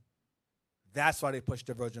keep. That's why they push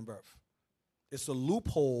the virgin birth. It's a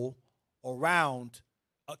loophole around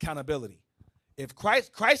accountability. If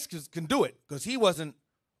Christ can do it, because he wasn't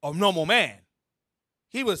a normal man.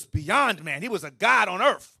 He was beyond man. He was a god on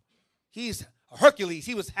earth. He's a Hercules.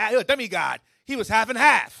 He was a demigod. He was half and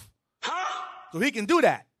half. So he can do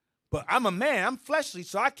that. But I'm a man. I'm fleshly,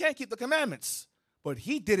 so I can't keep the commandments. But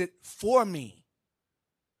he did it for me.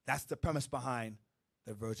 That's the premise behind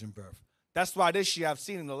the virgin birth. That's why this year I've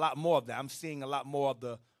seen a lot more of that. I'm seeing a lot more of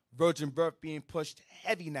the virgin birth being pushed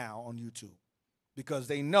heavy now on YouTube, because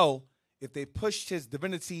they know if they push his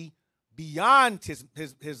divinity beyond his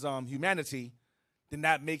humanity, then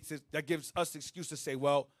that gives us the excuse to say,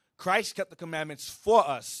 well, Christ kept the commandments for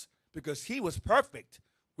us because he was perfect.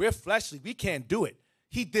 We're fleshly. We can't do it.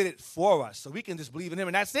 He did it for us, so we can just believe in him,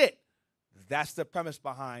 and that's it. That's the premise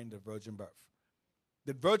behind the virgin birth.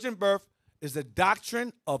 The virgin birth is the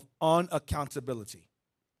doctrine of unaccountability.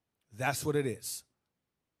 That's what it is.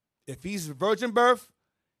 If he's virgin birth,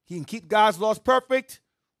 he can keep God's laws perfect.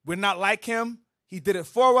 We're not like him. He did it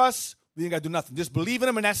for us. We ain't got to do nothing. Just believe in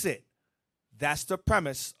him, and that's it. That's the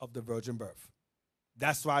premise of the virgin birth.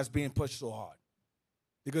 That's why it's being pushed so hard,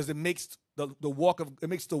 because it makes the walk,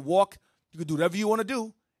 you can do whatever you want to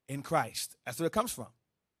do in Christ. That's where it comes from.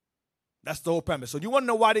 That's the whole premise. So you want to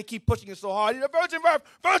know why they keep pushing it so hard? The virgin birth,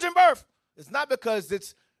 virgin birth. It's not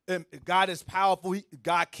because God is powerful,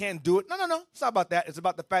 God can't do it. No. It's not about that. It's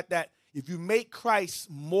about the fact that if you make Christ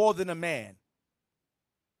more than a man,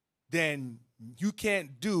 then you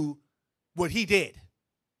can't do what he did.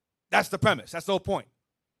 That's the premise. That's the whole point.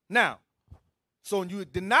 Now, so when you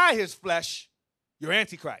deny his flesh, you're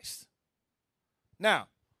Antichrist. Now,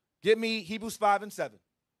 give me Hebrews 5 and 7.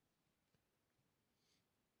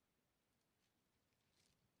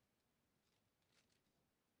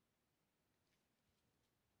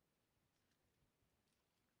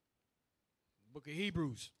 Book of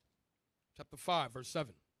Hebrews, chapter 5, verse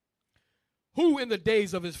 7. Who in the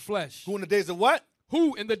days of his flesh? Who in the days of what?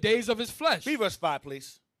 Who in the days of his flesh? Read verse 5,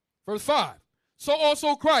 please. Verse 5. So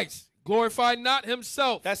also Christ glorified not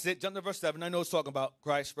himself. That's it. Jump to verse 7. I know it's talking about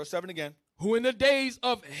Christ. Verse 7 again. Who in the days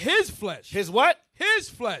of his flesh. His what? His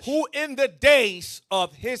flesh. Who in the days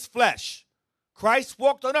of his flesh. Christ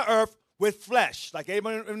walked on the earth with flesh, like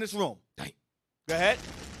everyone in this room. Dang. Go ahead.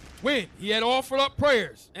 When he had offered up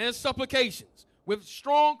prayers and supplications with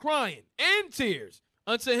strong crying and tears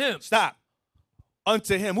unto him. Stop.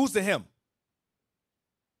 Unto him. Who's the him?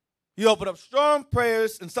 He opened up strong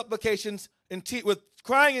prayers and supplications and with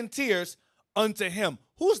crying and tears unto him.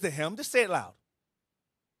 Who's the him? Just say it loud.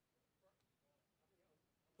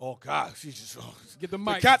 Oh, God. Jesus. Oh. Get the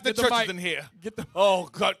mic. The Captain Get the Church is mic. in here. Get the. Oh,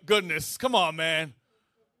 God, goodness. Come on, man.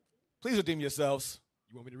 Please redeem yourselves.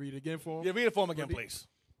 You want me to read it again for him? Yeah, read it for him again, please.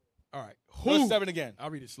 All right. Verse 7 again. I'll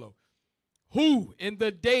read it slow. Who in the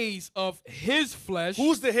days of his flesh.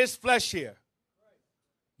 Who's the his flesh here?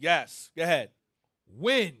 Yes. Go ahead.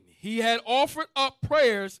 When he had offered up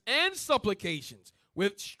prayers and supplications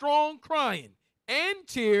with strong crying and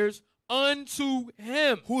tears unto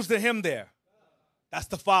him. Who's the him there? That's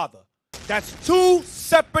the Father. That's two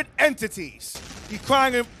separate entities. He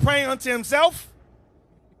crying and praying unto himself.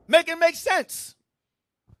 Make it make sense.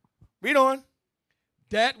 Read on.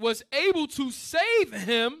 That was able to save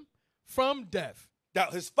him from death.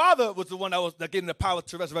 Now, his Father was the one that gave him the power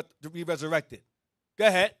to be resurrected. Go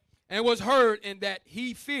ahead. And was heard in that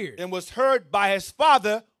he feared. And was heard by his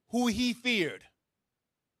Father who he feared.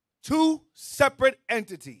 Two separate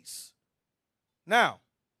entities. Now,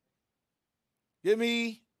 give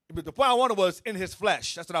me, the point I wanted was in his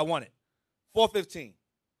flesh. That's what I wanted. 4:15.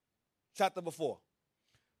 Chapter before.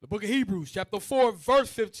 The book of Hebrews, chapter 4, verse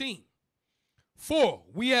 15. For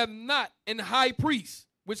we have not an high priest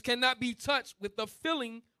which cannot be touched with the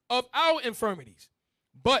feeling of our infirmities,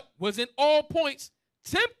 but was in all points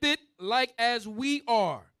tempted like as we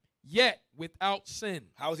are, yet without sin.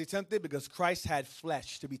 How was he tempted? Because Christ had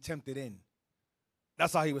flesh to be tempted in.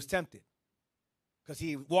 That's how he was tempted. Because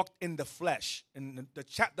he walked in the flesh. And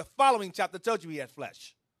the following chapter tells you he had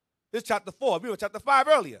flesh. This chapter 4. We were chapter 5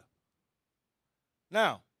 earlier.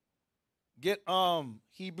 Now, get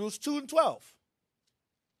Hebrews 2 and 12.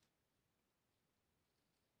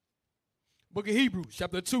 Book of Hebrews,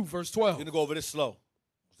 chapter 2, verse 12. We're going to go over this slow.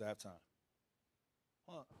 Because I have time.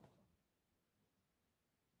 I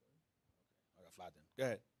got 5 then. Go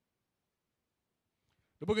ahead.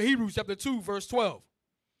 The book of Hebrews, chapter 2, verse 12.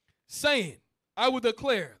 Saying, I will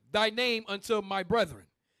declare thy name unto my brethren.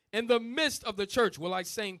 In the midst of the church will I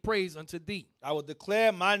sing praise unto thee. I will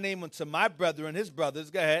declare my name unto my brethren, his brothers.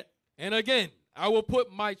 Go ahead. And again, I will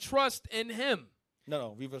put my trust in him.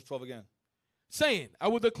 No, read verse 12 again. Saying, I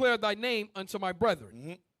will declare thy name unto my brethren.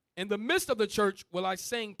 Mm-hmm. In the midst of the church will I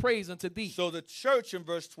sing praise unto thee. So the church in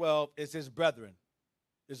verse 12 is his brethren.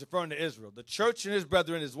 It's referring to Israel. The church and his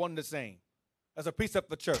brethren is one and the same. That's a precept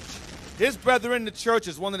for church. His brethren, the church,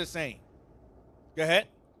 is one and the same. Go ahead.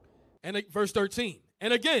 And verse 13.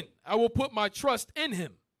 And again, I will put my trust in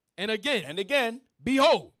him. And again,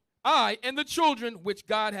 behold, I and the children which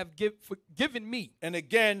God have given me. And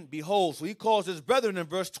again, behold. So he calls his brethren in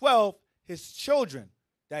verse 12 his children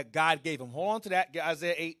that God gave him. Hold on to that. Get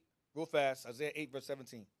Isaiah 8 real fast. Isaiah 8, verse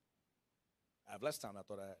 17. I have less time than I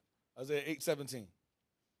thought I had. Isaiah 8, 17.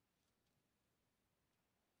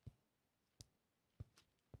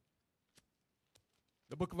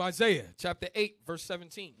 The book of Isaiah, chapter 8, verse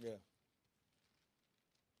 17. Yeah.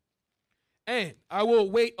 And I will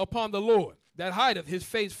wait upon the Lord that hideth his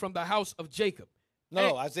face from the house of Jacob.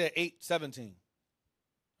 No, Isaiah 8, 17.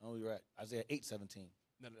 Oh, you're right. Isaiah 8, 17.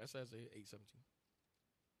 No, that's Isaiah 8, 17.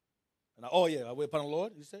 And I wait upon the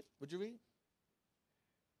Lord, you said? Would you read?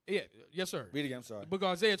 Yeah, yes, sir. Read again, I'm sorry. The book of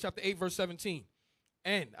Isaiah, chapter 8, verse 17.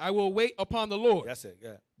 And I will wait upon the Lord That's it,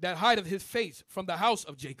 yeah. that hideth his face from the house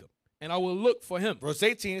of Jacob, and I will look for him. Verse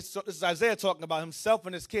 18, this is Isaiah talking about himself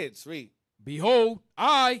and his kids. Read. Behold,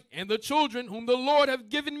 I and the children whom the Lord have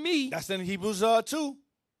given me. That's in Hebrews 2.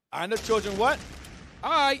 I and the children what?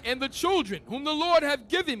 I and the children whom the Lord have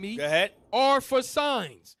given me. Go ahead. Are for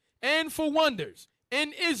signs and for wonders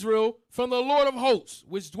in Israel from the Lord of hosts,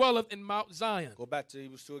 which dwelleth in Mount Zion. Go back to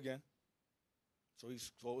Hebrews 2 again. So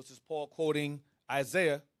this is Paul quoting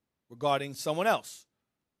Isaiah regarding someone else.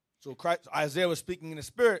 So Isaiah was speaking in the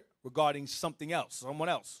spirit regarding something else, someone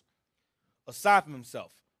else, aside from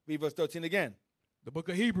himself. Read verse 13 again. The book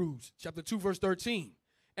of Hebrews, chapter 2, verse 13.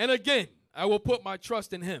 And again, I will put my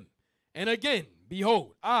trust in him. And again,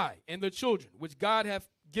 behold, I and the children which God hath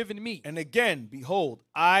given me. And again, behold,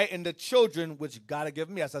 I and the children which God hath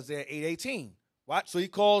given me. That's Isaiah 8:18. Right? So he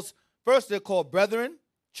calls, first they're called brethren,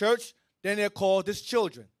 church, then they're called his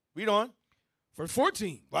children. Read on. Verse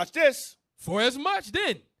 14. Watch this. For as much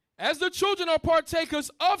then, as the children are partakers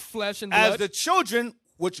of flesh and blood. As the children,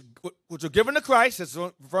 which were given to Christ, it's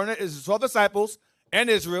referring to his 12 disciples and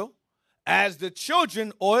Israel, as the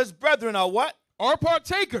children or his brethren are what? Are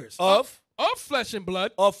partakers Of flesh and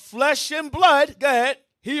blood. Of flesh and blood. Go ahead.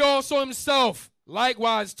 He also himself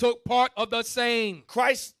likewise took part of the same.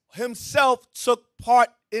 Christ himself took part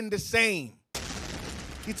in the same.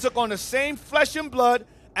 He took on the same flesh and blood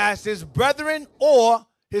as his brethren or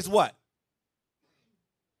his what?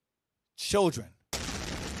 Children.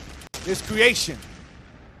 His creation.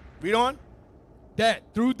 Read on.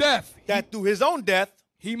 That through death. That through his own death.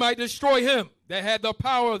 He might destroy him that had the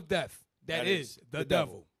power of death. That is the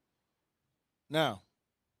devil. Now,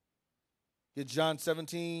 get John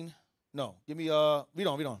 17. No, give me, read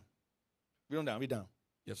on. Read down.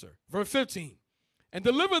 Yes, sir. Verse 15. And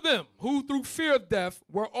deliver them who through fear of death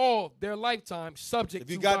were all their lifetime subject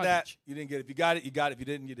to bondage. If you got that, you didn't get it. If you got it, you got it. If you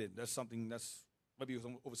didn't, you didn't. That's something that's maybe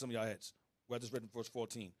over some of y'all heads. Well, I just read in verse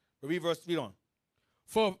 14. But read on.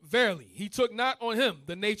 For verily, he took not on him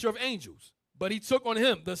the nature of angels, but he took on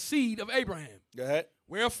him the seed of Abraham. Go ahead.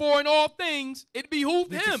 Wherefore in all things it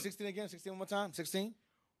behooved him. 16 again. 16 one more time. 16.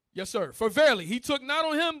 Yes, sir. For verily, he took not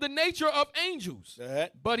on him the nature of angels, Go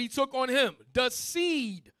ahead. but he took on him the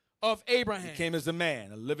seed of Abraham. He came as a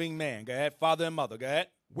man, a living man. Go ahead. Father and mother. Go ahead.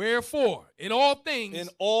 Wherefore, in all things. In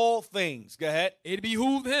all things. Go ahead. It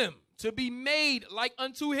behooved him to be made like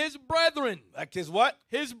unto his brethren. Like his what?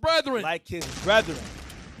 His brethren. Like his brethren.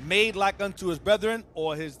 Made like unto his brethren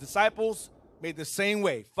or his disciples. Made the same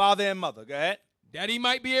way. Father and mother. Go ahead. That he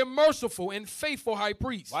might be a merciful and faithful high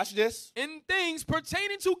priest. Watch this. In things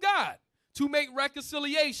pertaining to God, to make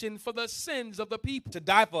reconciliation for the sins of the people. To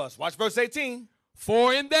die for us. Watch verse 18.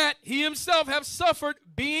 For in that he himself have suffered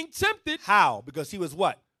being tempted. How? Because he was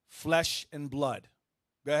what? Flesh and blood.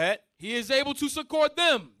 Go ahead. He is able to succor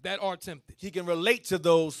them that are tempted. He can relate to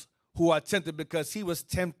those who are tempted because he was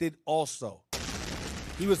tempted also.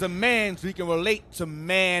 He was a man, so he can relate to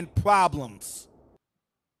man problems.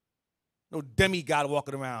 No demigod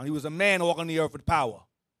walking around. He was a man walking the earth with power.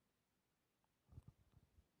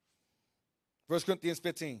 1 Corinthians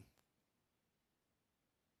 15.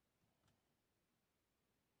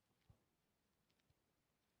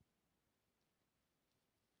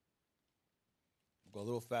 Go a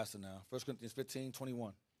little faster now. 1 Corinthians 15,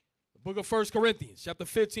 21. The book of 1 Corinthians, chapter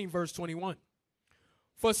 15, verse 21.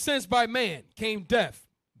 For since by man came death,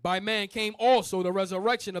 by man came also the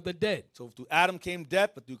resurrection of the dead. So through Adam came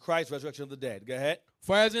death, but through Christ, resurrection of the dead. Go ahead.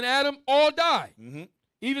 For as in Adam all die, Mm-hmm.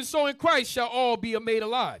 even so in Christ shall all be made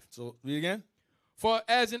alive. So read again. For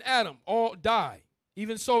as in Adam all die,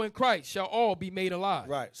 even so in Christ shall all be made alive.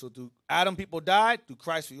 Right. So through Adam people died, through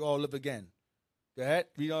Christ we all live again. Go ahead.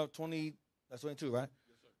 Read on 20. That's 22, right?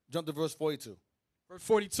 Yes, sir. Jump to verse 42. Verse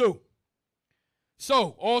 42.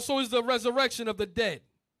 So also is the resurrection of the dead.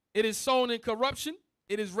 It is sown in corruption.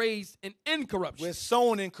 It is raised in incorruption. We're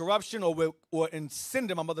sown in corruption or in sin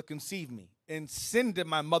did my mother conceive me. In sin did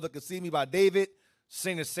my mother conceive me by David,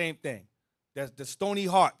 saying the same thing. That's the stony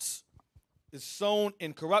hearts. It's sown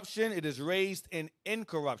in corruption. It is raised in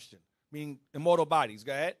incorruption, meaning immortal bodies.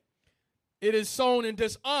 Go ahead. It is sown in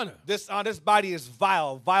dishonor. This body is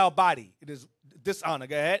vile body. It is dishonor.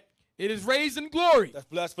 Go ahead. It is raised in glory.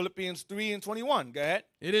 That's Philippians 3 and 21. Go ahead.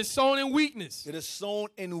 It is sown in weakness. It is sown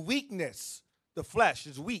in weakness. The flesh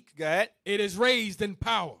is weak. Go ahead. It is raised in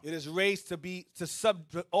power. It is raised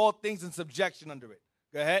to all things in subjection under it.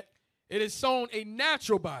 Go ahead. It is sown a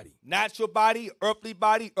natural body. Natural body, earthly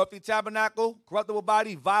tabernacle, corruptible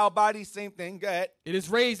body, vile body, same thing. Go ahead. It is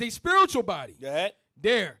raised a spiritual body. Go ahead.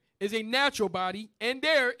 There is a natural body, and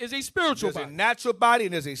there is a spiritual There's body. a natural body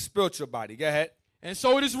and there's a spiritual body. Go ahead. And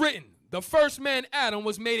so it is written, the first man, Adam,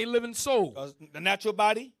 was made a living soul. The natural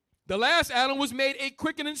body. The last Adam was made a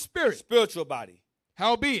quickening spirit. Spiritual body.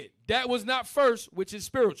 Howbeit, that was not first, which is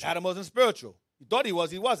spiritual. Adam wasn't spiritual. You thought he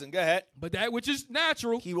was, he wasn't. Go ahead. But that which is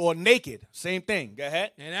natural. He wore naked. Same thing. Go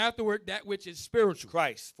ahead. And afterward, that which is spiritual.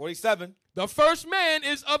 Christ. 47. The first man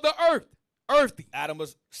is of the earth, earthy. Adam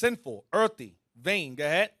was sinful, earthy, vain. Go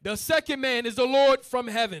ahead. The second man is the Lord from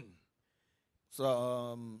heaven.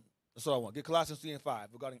 So, that's what I want. Get Colossians 3 and 5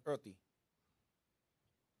 regarding earthy.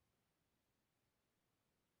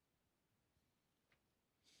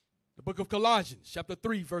 The book of Colossians, chapter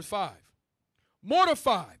 3, verse 5.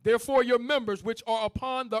 Mortify, therefore, your members which are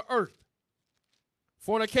upon the earth: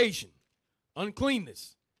 fornication,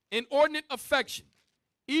 uncleanness, inordinate affection,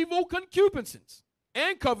 evil concupiscence,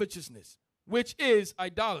 and covetousness, which is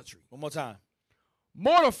idolatry. One more time.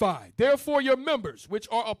 Mortify, therefore, your members which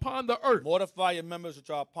are upon the earth. Mortify your members which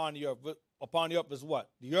are upon the earth. Upon the earth is what?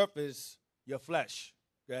 The earth is your flesh.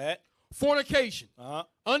 Go ahead. Fornication,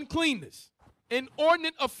 uncleanness,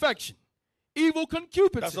 inordinate affection, evil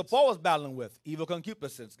concupiscence. That's what Paul was battling with. Evil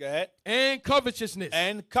concupiscence. Go ahead. And covetousness.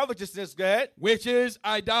 And covetousness. Go ahead. Which is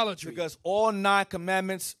idolatry. Because all 9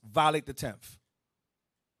 commandments violate the 10th.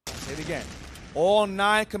 Say it again. All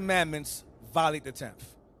 9 commandments violate the 10th.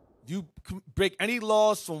 If you break any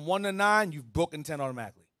laws from 1 to 9, you've broken 10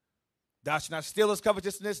 automatically. Thou shalt not steal is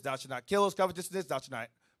covetousness. Thou shalt not kill is covetousness. Thou shalt not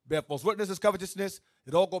bear false witness is covetousness.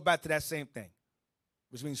 It all go back to that same thing,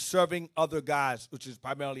 which means serving other guys, which is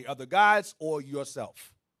primarily other guys or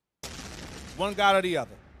yourself. One God or the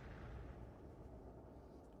other.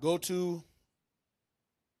 Go to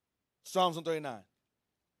Psalms 139,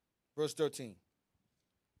 verse 13.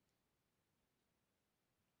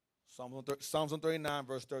 Psalms 139,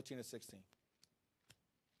 verse 13 and 16.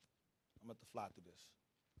 I'm going to fly through this.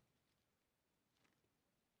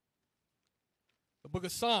 The book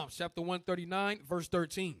of Psalms, chapter 139, verse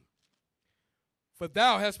 13. For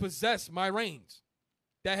thou hast possessed my reins,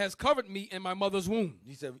 that has covered me in my mother's womb.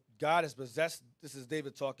 He said, God has possessed, this is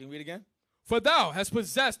David talking. Read again. For thou hast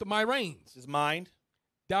possessed my reins. His mind.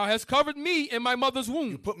 Thou hast covered me in my mother's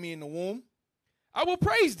womb. You put me in the womb. I will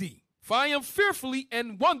praise thee, for I am fearfully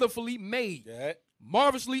and wonderfully made. Go ahead.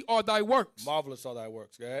 Marvelously are thy works. Marvelous are thy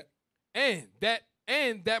works. Go ahead.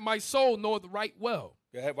 And that my soul knoweth right well.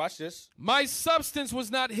 Go ahead, watch this. My substance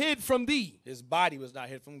was not hid from thee. His body was not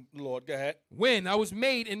hid from the Lord. Go ahead. When I was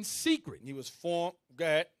made in secret. He was formed. Go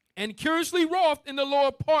ahead. And curiously wrought in the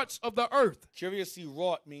lower parts of the earth. Curiously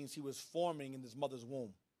wrought means he was forming in his mother's womb.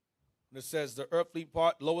 When it says the earthly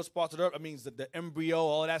part, lowest parts of the earth, that means the embryo,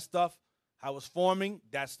 all of that stuff, how it's forming,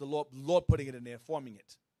 that's the Lord putting it in there, forming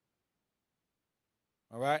it.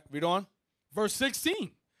 All right, read on. Verse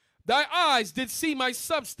 16. Thy eyes did see my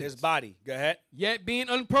substance. His body. Go ahead. Yet being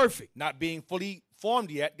unperfect. Not being fully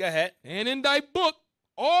formed yet. Go ahead. And in thy book,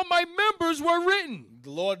 all my members were written.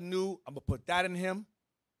 The Lord knew, I'm going to put that in him.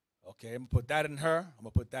 Okay, I'm going to put that in her. I'm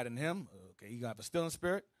going to put that in him. Okay, you're going to have a stealing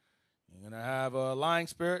spirit. You're going to have a lying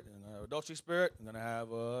spirit. You're going to have an adultery spirit. You're going to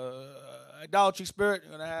have an idolatry spirit.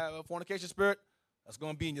 You're going to have a fornication spirit. That's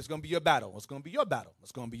going to be your battle. It's going to be your battle.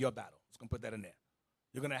 It's going to be your battle. It's going to put that in there.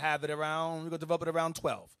 You're going to have it around, you're going to develop it around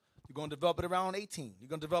 12. You're going to develop it around 18. You're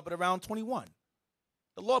going to develop it around 21.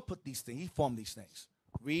 The Lord put these things. He formed these things.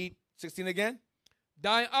 Read 16 again.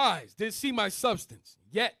 Thy eyes did see my substance,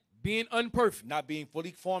 yet being unperfect. Not being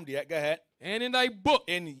fully formed yet. Go ahead. And in thy book.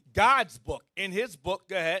 In God's book. In his book.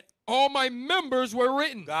 Go ahead. All my members were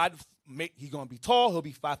written. God, he's going to be tall. He'll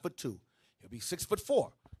be 5'2". He'll be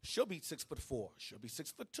 6'4". She'll be 6'4". She'll be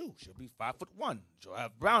 6'2". She'll be 5'1". She'll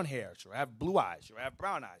have brown hair. She'll have blue eyes. She'll have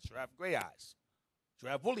brown eyes. She'll have gray eyes. She'll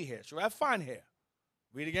have woolly hair. She'll have fine hair.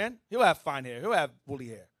 Read again. He'll have fine hair. He'll have woolly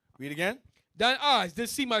hair. Read again. Thine eyes did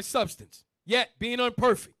see my substance, yet being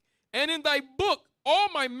unperfect. And in thy book all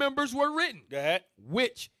my members were written. Go ahead.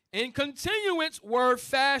 Which in continuance were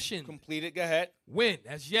fashioned. Completed. Go ahead. When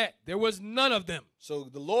as yet there was none of them. So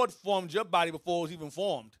the Lord formed your body before it was even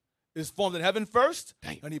formed. It's formed in heaven first,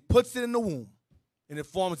 Damn. and he puts it in the womb. And it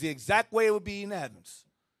forms the exact way it would be in the heavens.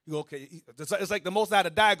 You go, okay, it's like the Most High had a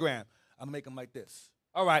diagram. I'm going to make them like this.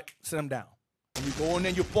 All right, sit them down. And you go in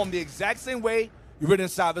there, you form the exact same way you written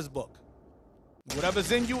inside his book.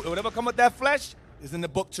 Whatever's in you, whatever come with that flesh is in the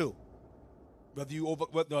book too.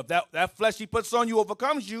 Whether that flesh he puts on you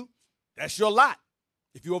overcomes you, that's your lot.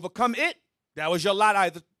 If you overcome it, that was your lot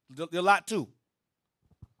either, your lot too.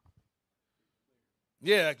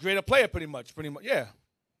 Yeah, greater player pretty much, yeah.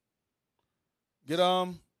 Get, I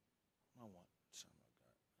want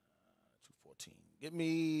 214. Get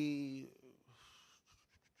me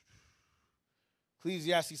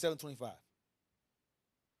Ecclesiastes 7:25.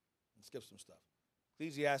 Skip some stuff.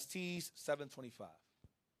 Ecclesiastes 7:25.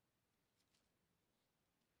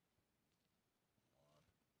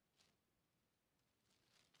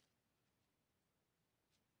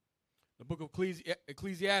 The book of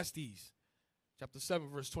Ecclesiastes, chapter 7,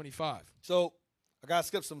 verse 25. So I gotta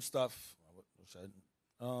skip some stuff. If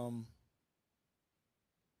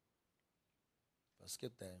I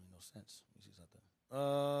skip that, it makes no sense. Let me see something.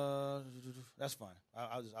 That's fine.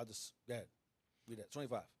 I'll just go ahead. Read that.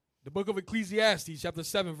 25. The book of Ecclesiastes, chapter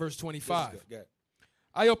 7, verse 25. Go ahead.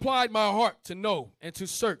 I applied my heart to know and to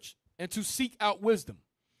search and to seek out wisdom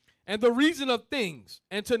and the reason of things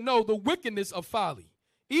and to know the wickedness of folly,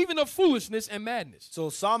 even of foolishness and madness. So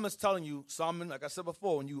Psalm is telling you, like I said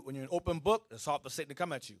before, when you're in an open book, it's hard for Satan to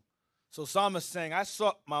come at you. So Psalm is saying, I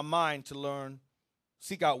sought my mind to learn,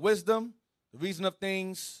 seek out wisdom, the reason of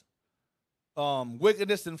things,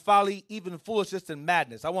 wickedness and folly, even foolishness and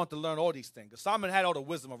madness. I want to learn all these things. Solomon had all the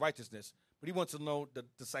wisdom of righteousness, but he wants to know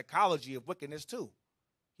the psychology of wickedness too.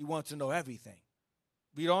 He wants to know everything.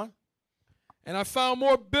 Read on. And I found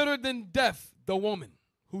more bitter than death the woman,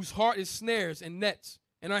 whose heart is snares and nets,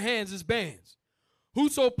 and her hands is bands.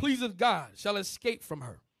 Whoso pleaseth God shall escape from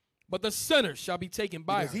her, but the sinner shall be taken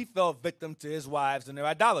by Because her. he fell victim to his wives and their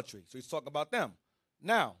idolatry. So he's talking about them.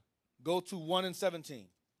 Now, go to 1 and 17.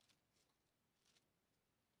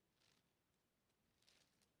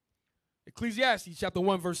 Ecclesiastes chapter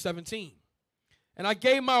 1, verse 17. And I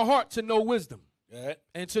gave my heart to know wisdom,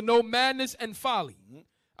 and to know madness and folly.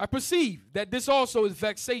 I perceive that this also is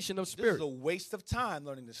vexation of spirit. This is a waste of time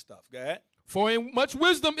learning this stuff. Go ahead. For in much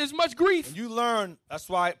wisdom is much grief. When you learn, that's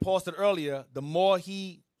why Paul said earlier, the more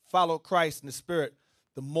he followed Christ in the spirit,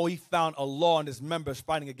 the more he found a law in his members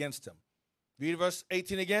fighting against him. Read verse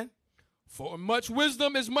 18 again. For in much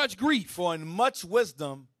wisdom is much grief. For in much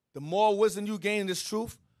wisdom, the more wisdom you gain in this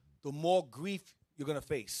truth, the more grief you're going to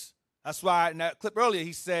face. That's why in that clip earlier,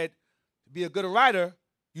 he said, to be a good writer,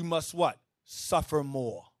 you must what? Suffer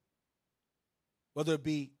more. Whether it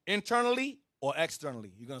be internally or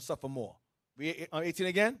externally, you're going to suffer more. Read 18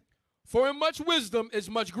 again. For in much wisdom is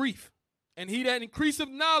much grief, and he that increaseth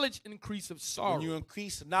knowledge increaseth sorrow. When you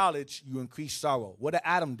increase knowledge, you increase sorrow. What did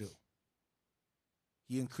Adam do?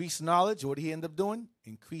 He increased knowledge. What did he end up doing?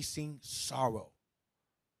 Increasing sorrow.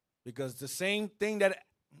 Because the same thing that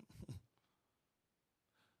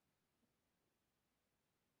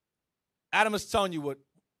Adam is telling you what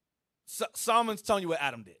Solomon's telling you what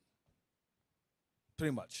Adam did.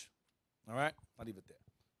 Pretty much. All right? I'll leave it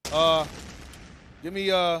there. Give me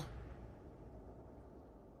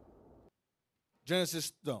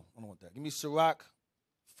Genesis. No, I don't want that. Give me Sirach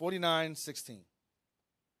 49:16. Am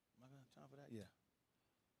I going to have time for that? Yeah.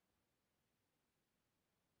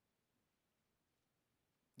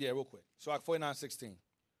 Yeah, real quick. Sirach 49:16.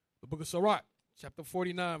 The book of Sirach, chapter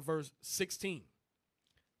 49, verse 16.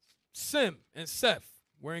 Sem and Seth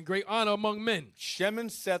were in great honor among men. Shem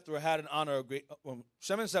and Seth had an honor of great.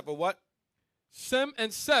 Shem and Seth were what? Sem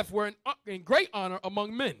and Seth were in great honor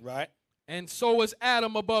among men. Right. And so was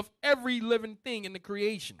Adam above every living thing in the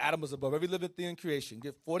creation. Adam was above every living thing in creation.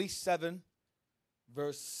 Get 47,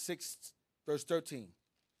 verse 13.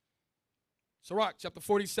 Sirach, chapter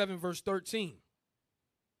 47, verse 13.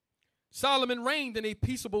 Solomon reigned in a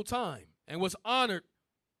peaceable time and was honored,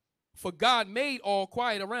 for God made all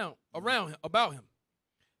quiet about him,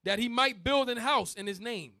 that he might build an house in his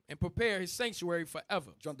name and prepare his sanctuary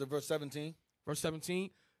forever. Jump to verse 17. Verse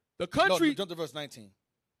 17. The country. No, jump to verse 19.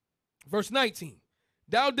 Verse 19.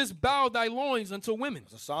 Thou didst bow thy loins unto women.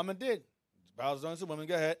 That's what Solomon did. Bow his loins unto women.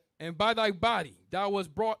 Go ahead. And by thy body thou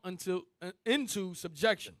wast brought into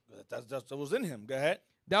subjection. That's what was in him. Go ahead.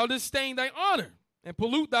 Thou didst stain thy honor and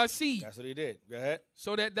pollute thy seed. That's what he did. Go ahead.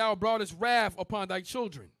 So that thou broughtest wrath upon thy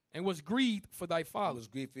children and was grieved for thy father. Was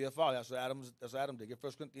grieved for your father. That's what Adam did. Get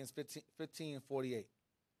 1 Corinthians 15 and 48.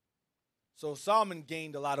 So Solomon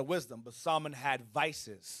gained a lot of wisdom, but Solomon had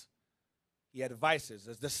vices. He had vices.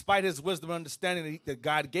 Despite his wisdom and understanding that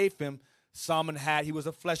God gave him, he was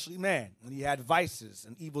a fleshly man, and he had vices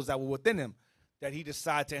and evils that were within him that he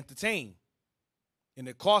decided to entertain, and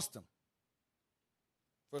it cost him.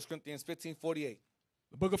 1 Corinthians 15, 48.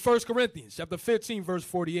 The book of 1 Corinthians, chapter 15, verse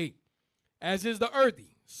 48. As is the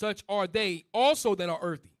earthy, such are they also that are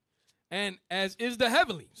earthy. And as is the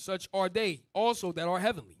heavenly, such are they also that are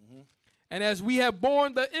heavenly. And as we have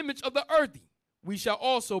borne the image of the earthy, we shall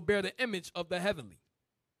also bear the image of the heavenly.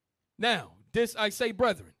 Now, this I say,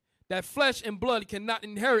 brethren, that flesh and blood cannot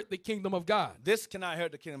inherit the kingdom of God. This cannot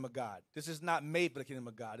inherit the kingdom of God. This is not made for the kingdom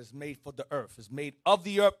of God. It's made for the earth. It's made of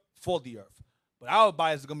the earth for the earth. But our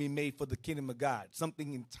bodies are going to be made for the kingdom of God.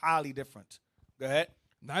 Something entirely different. Go ahead.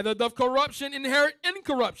 Neither doth corruption inherit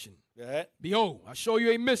incorruption. Go ahead. Behold, I show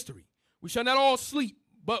you a mystery. We shall not all sleep,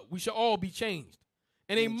 but we shall all be changed.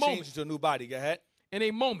 In a moment. Change to a new body. Go ahead. In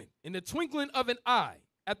a moment, in the twinkling of an eye,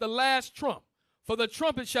 at the last trump, for the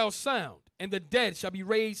trumpet shall sound, and the dead shall be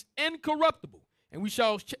raised incorruptible, and we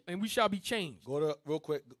shall be changed. Go to real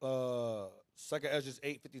quick. 2 Ezra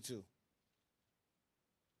 8:52.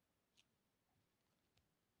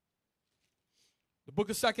 The book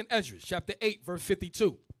of 2 Ezra, chapter 8, verse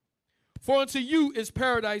 52. For unto you is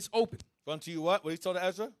paradise open. For unto you what? What he told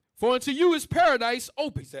Ezra? For unto you is paradise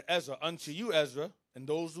open. He said, Ezra, unto you, Ezra, and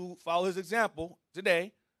those who follow his example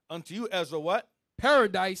today, unto you, Ezra, what?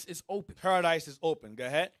 Paradise is open. Paradise is open. Go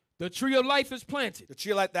ahead. The tree of life is planted. The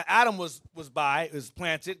tree of life that Adam was by is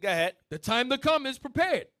planted. Go ahead. The time to come is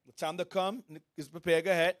prepared. The time to come is prepared.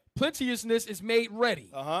 Go ahead. Plenteousness is made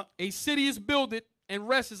ready. A city is builded, and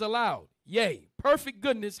rest is allowed. Yea, perfect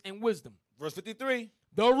goodness and wisdom. Verse 53.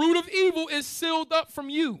 The root of evil is sealed up from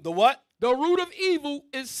you. The what? The root of evil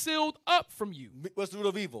is sealed up from you. What's the root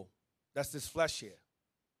of evil? That's this flesh here.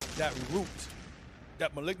 That root,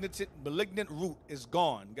 that malignant root is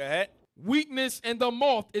gone. Go ahead. Weakness and the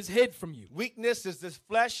moth is hid from you. Weakness is this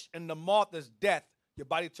flesh, and the moth is death. Your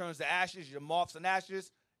body turns to ashes. Your moths and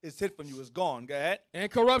ashes is hid from you. It's gone. Go ahead.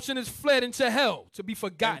 And corruption is fled into hell to be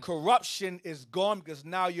forgotten. And corruption is gone because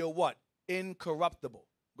now you're what? Incorruptible.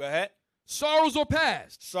 Go ahead. Sorrows are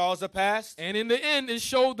past. Sorrows are past. And in the end, it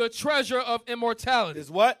showed the treasure of immortality.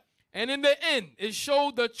 Is what? And in the end, it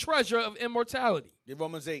showed the treasure of immortality. Get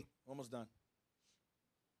Romans 8. Almost done.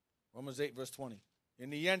 Romans 8, verse 20. In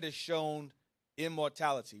the end is shown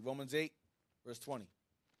immortality. Romans 8, verse 20.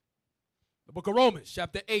 The book of Romans,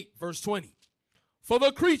 chapter 8, verse 20. For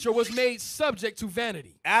the creature was made subject to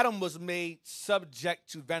vanity. Adam was made subject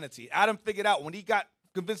to vanity. Adam figured out when he got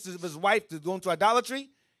convinced of his wife to go into idolatry,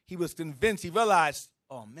 he was convinced. He realized,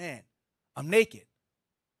 oh man, I'm naked.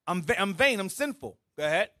 I'm vain. I'm sinful. Go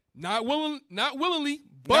ahead. Not willingly,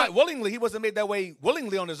 but not willingly. He wasn't made that way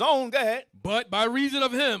willingly on his own. Go ahead. But by reason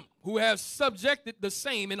of him who has subjected the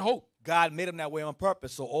same in hope. God made him that way on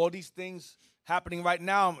purpose. So all these things happening right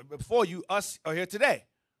now before you, us are here today.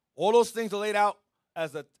 All those things are laid out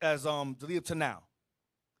as to lead up to now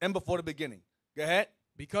and before the beginning. Go ahead.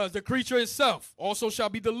 Because the creature itself also shall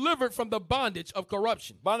be delivered from the bondage of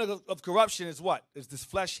corruption. Bondage of corruption is what? Is this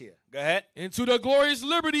flesh here. Go ahead. Into the glorious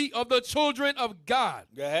liberty of the children of God.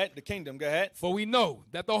 Go ahead. The kingdom. Go ahead. For we know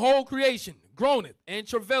that the whole creation groaneth and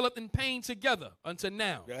travaileth in pain together unto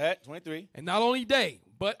now. Go ahead. 23. And not only they,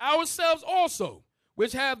 but ourselves also,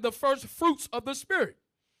 which have the first fruits of the Spirit,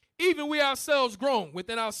 even we ourselves groan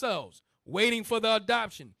within ourselves, waiting for the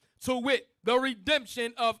adoption, to wit, the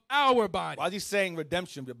redemption of our body. Why is he saying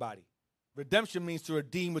redemption of your body? Redemption means to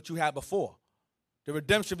redeem what you had before. The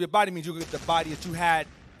redemption of your body means you get the body that you had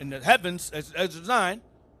in the heavens as designed.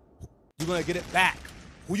 You're going to get it back.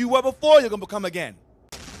 Who you were before, you're going to become again.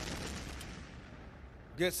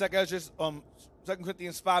 Get 2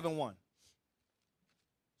 Corinthians 5 and 1.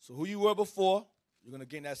 So who you were before, you're going to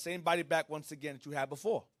gain that same body back once again that you had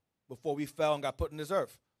before we fell and got put in this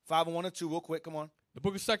earth. 5 and 1 and 2, real quick, come on. The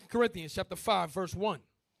book of 2 Corinthians, chapter 5, verse 1.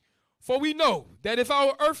 For we know that if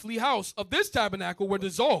our earthly house of this tabernacle were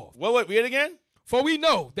dissolved. Wait, read it again. For we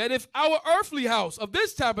know that if our earthly house of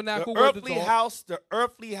this tabernacle were dissolved. The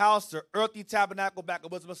earthly tabernacle, back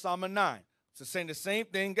up with Psalm 9. It's saying the same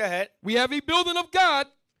thing. Go ahead. We have a building of God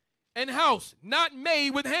and house not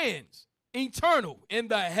made with hands, eternal in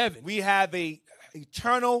the heavens. We have a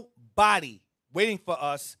eternal body waiting for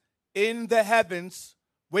us in the heavens,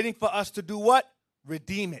 waiting for us to do what?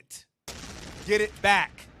 Redeem it. Get it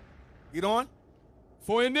back. Get on.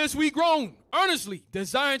 For in this we groan earnestly,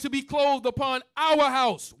 desiring to be clothed upon our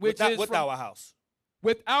house, which is with our house.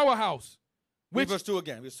 With our house. Read verse 2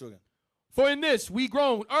 again. For in this we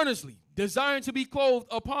groan earnestly, desiring to be clothed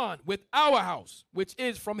upon with our house, which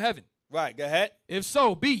is from heaven. Right, go ahead. If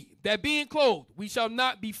so be that being clothed, we shall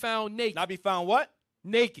not be found naked. Not be found what?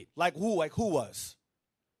 Naked. Like who? Like who was?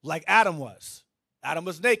 Like Adam was. Adam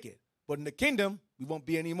was naked. But in the kingdom, we won't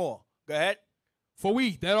be anymore. Go ahead. For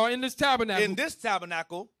we that are in this tabernacle. In this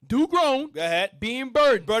tabernacle. Do groan. Go ahead. Being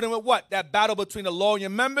burdened. Burdened with what? That battle between the law and your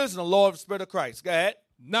members and the law of the Spirit of Christ. Go ahead.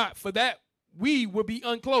 Not for that we will be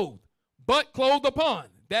unclothed, but clothed upon,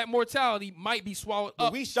 that mortality might be swallowed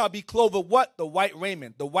up. We shall be clothed with what? The white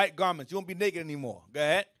raiment, the white garments. You won't be naked anymore. Go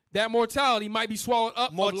ahead. That mortality might be swallowed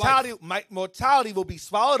up. Mortality will be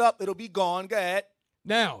swallowed up. It'll be gone. Go ahead.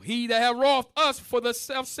 Now, he that have wrought us for the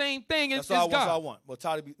self-same thing is God. That's all I want.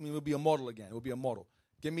 Mortality will be immortal again. It will be immortal.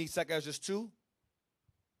 Give me 2 Ezra 2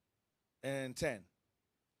 and 10.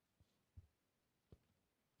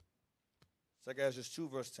 2 Ezra 2,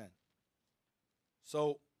 verse 10.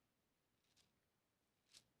 So,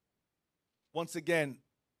 once again,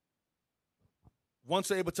 once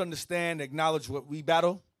we're able to understand, acknowledge what we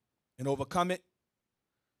battle, and overcome it,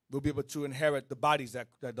 we'll be able to inherit the bodies that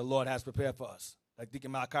the Lord has prepared for us. Like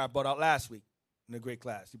Deacon Malachi brought out last week in the great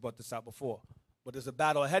class. He brought this out before. But there's a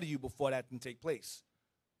battle ahead of you before that can take place.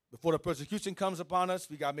 Before the persecution comes upon us,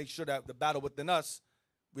 we got to make sure that the battle within us,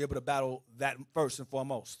 we're able to battle that first and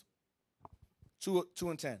foremost. 2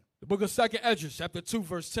 and 10. The book of 2 Ezra, chapter 2,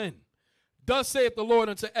 verse 10. Thus saith the Lord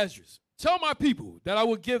unto Ezra, tell my people that I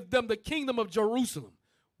will give them the kingdom of Jerusalem,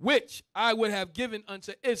 which I would have given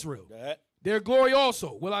unto Israel. Go ahead. Their glory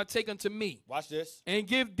also will I take unto me. Watch this. And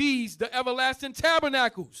give these the everlasting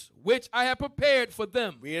tabernacles, which I have prepared for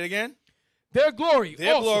them. Read it again. Their glory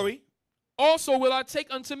also will I take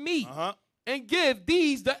unto me. And give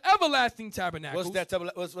these the everlasting tabernacles.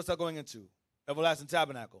 What's that going into? Everlasting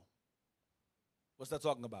tabernacle. What's that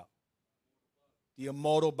talking about? The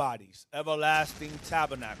immortal bodies, everlasting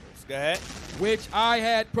tabernacles. Go ahead. which I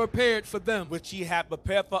had prepared for them. Which he had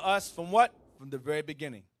prepared for us from what? From the very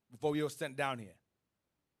beginning, before we were sent down here.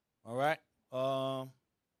 All right?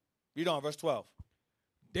 Read on, verse 12.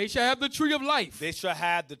 They shall have the tree of life. They shall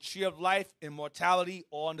have the tree of life, immortality,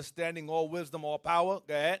 all understanding, all wisdom, all power.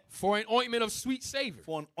 Go ahead. For an ointment of sweet savor.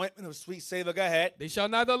 For an ointment of sweet savor. Go ahead. They shall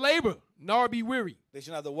neither labor nor be weary. They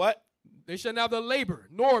shall neither what? They shall neither labor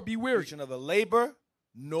nor be weary. They shall neither labor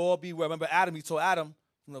nor be weary. Remember Adam, he told Adam,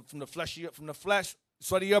 from the flesh,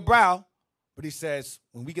 sweat of your brow. But he says,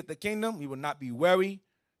 when we get the kingdom, we will not be weary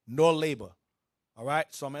nor labor. All right?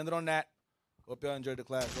 So I'm going to end it on that. Hope y'all enjoyed the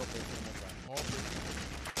class. All praise.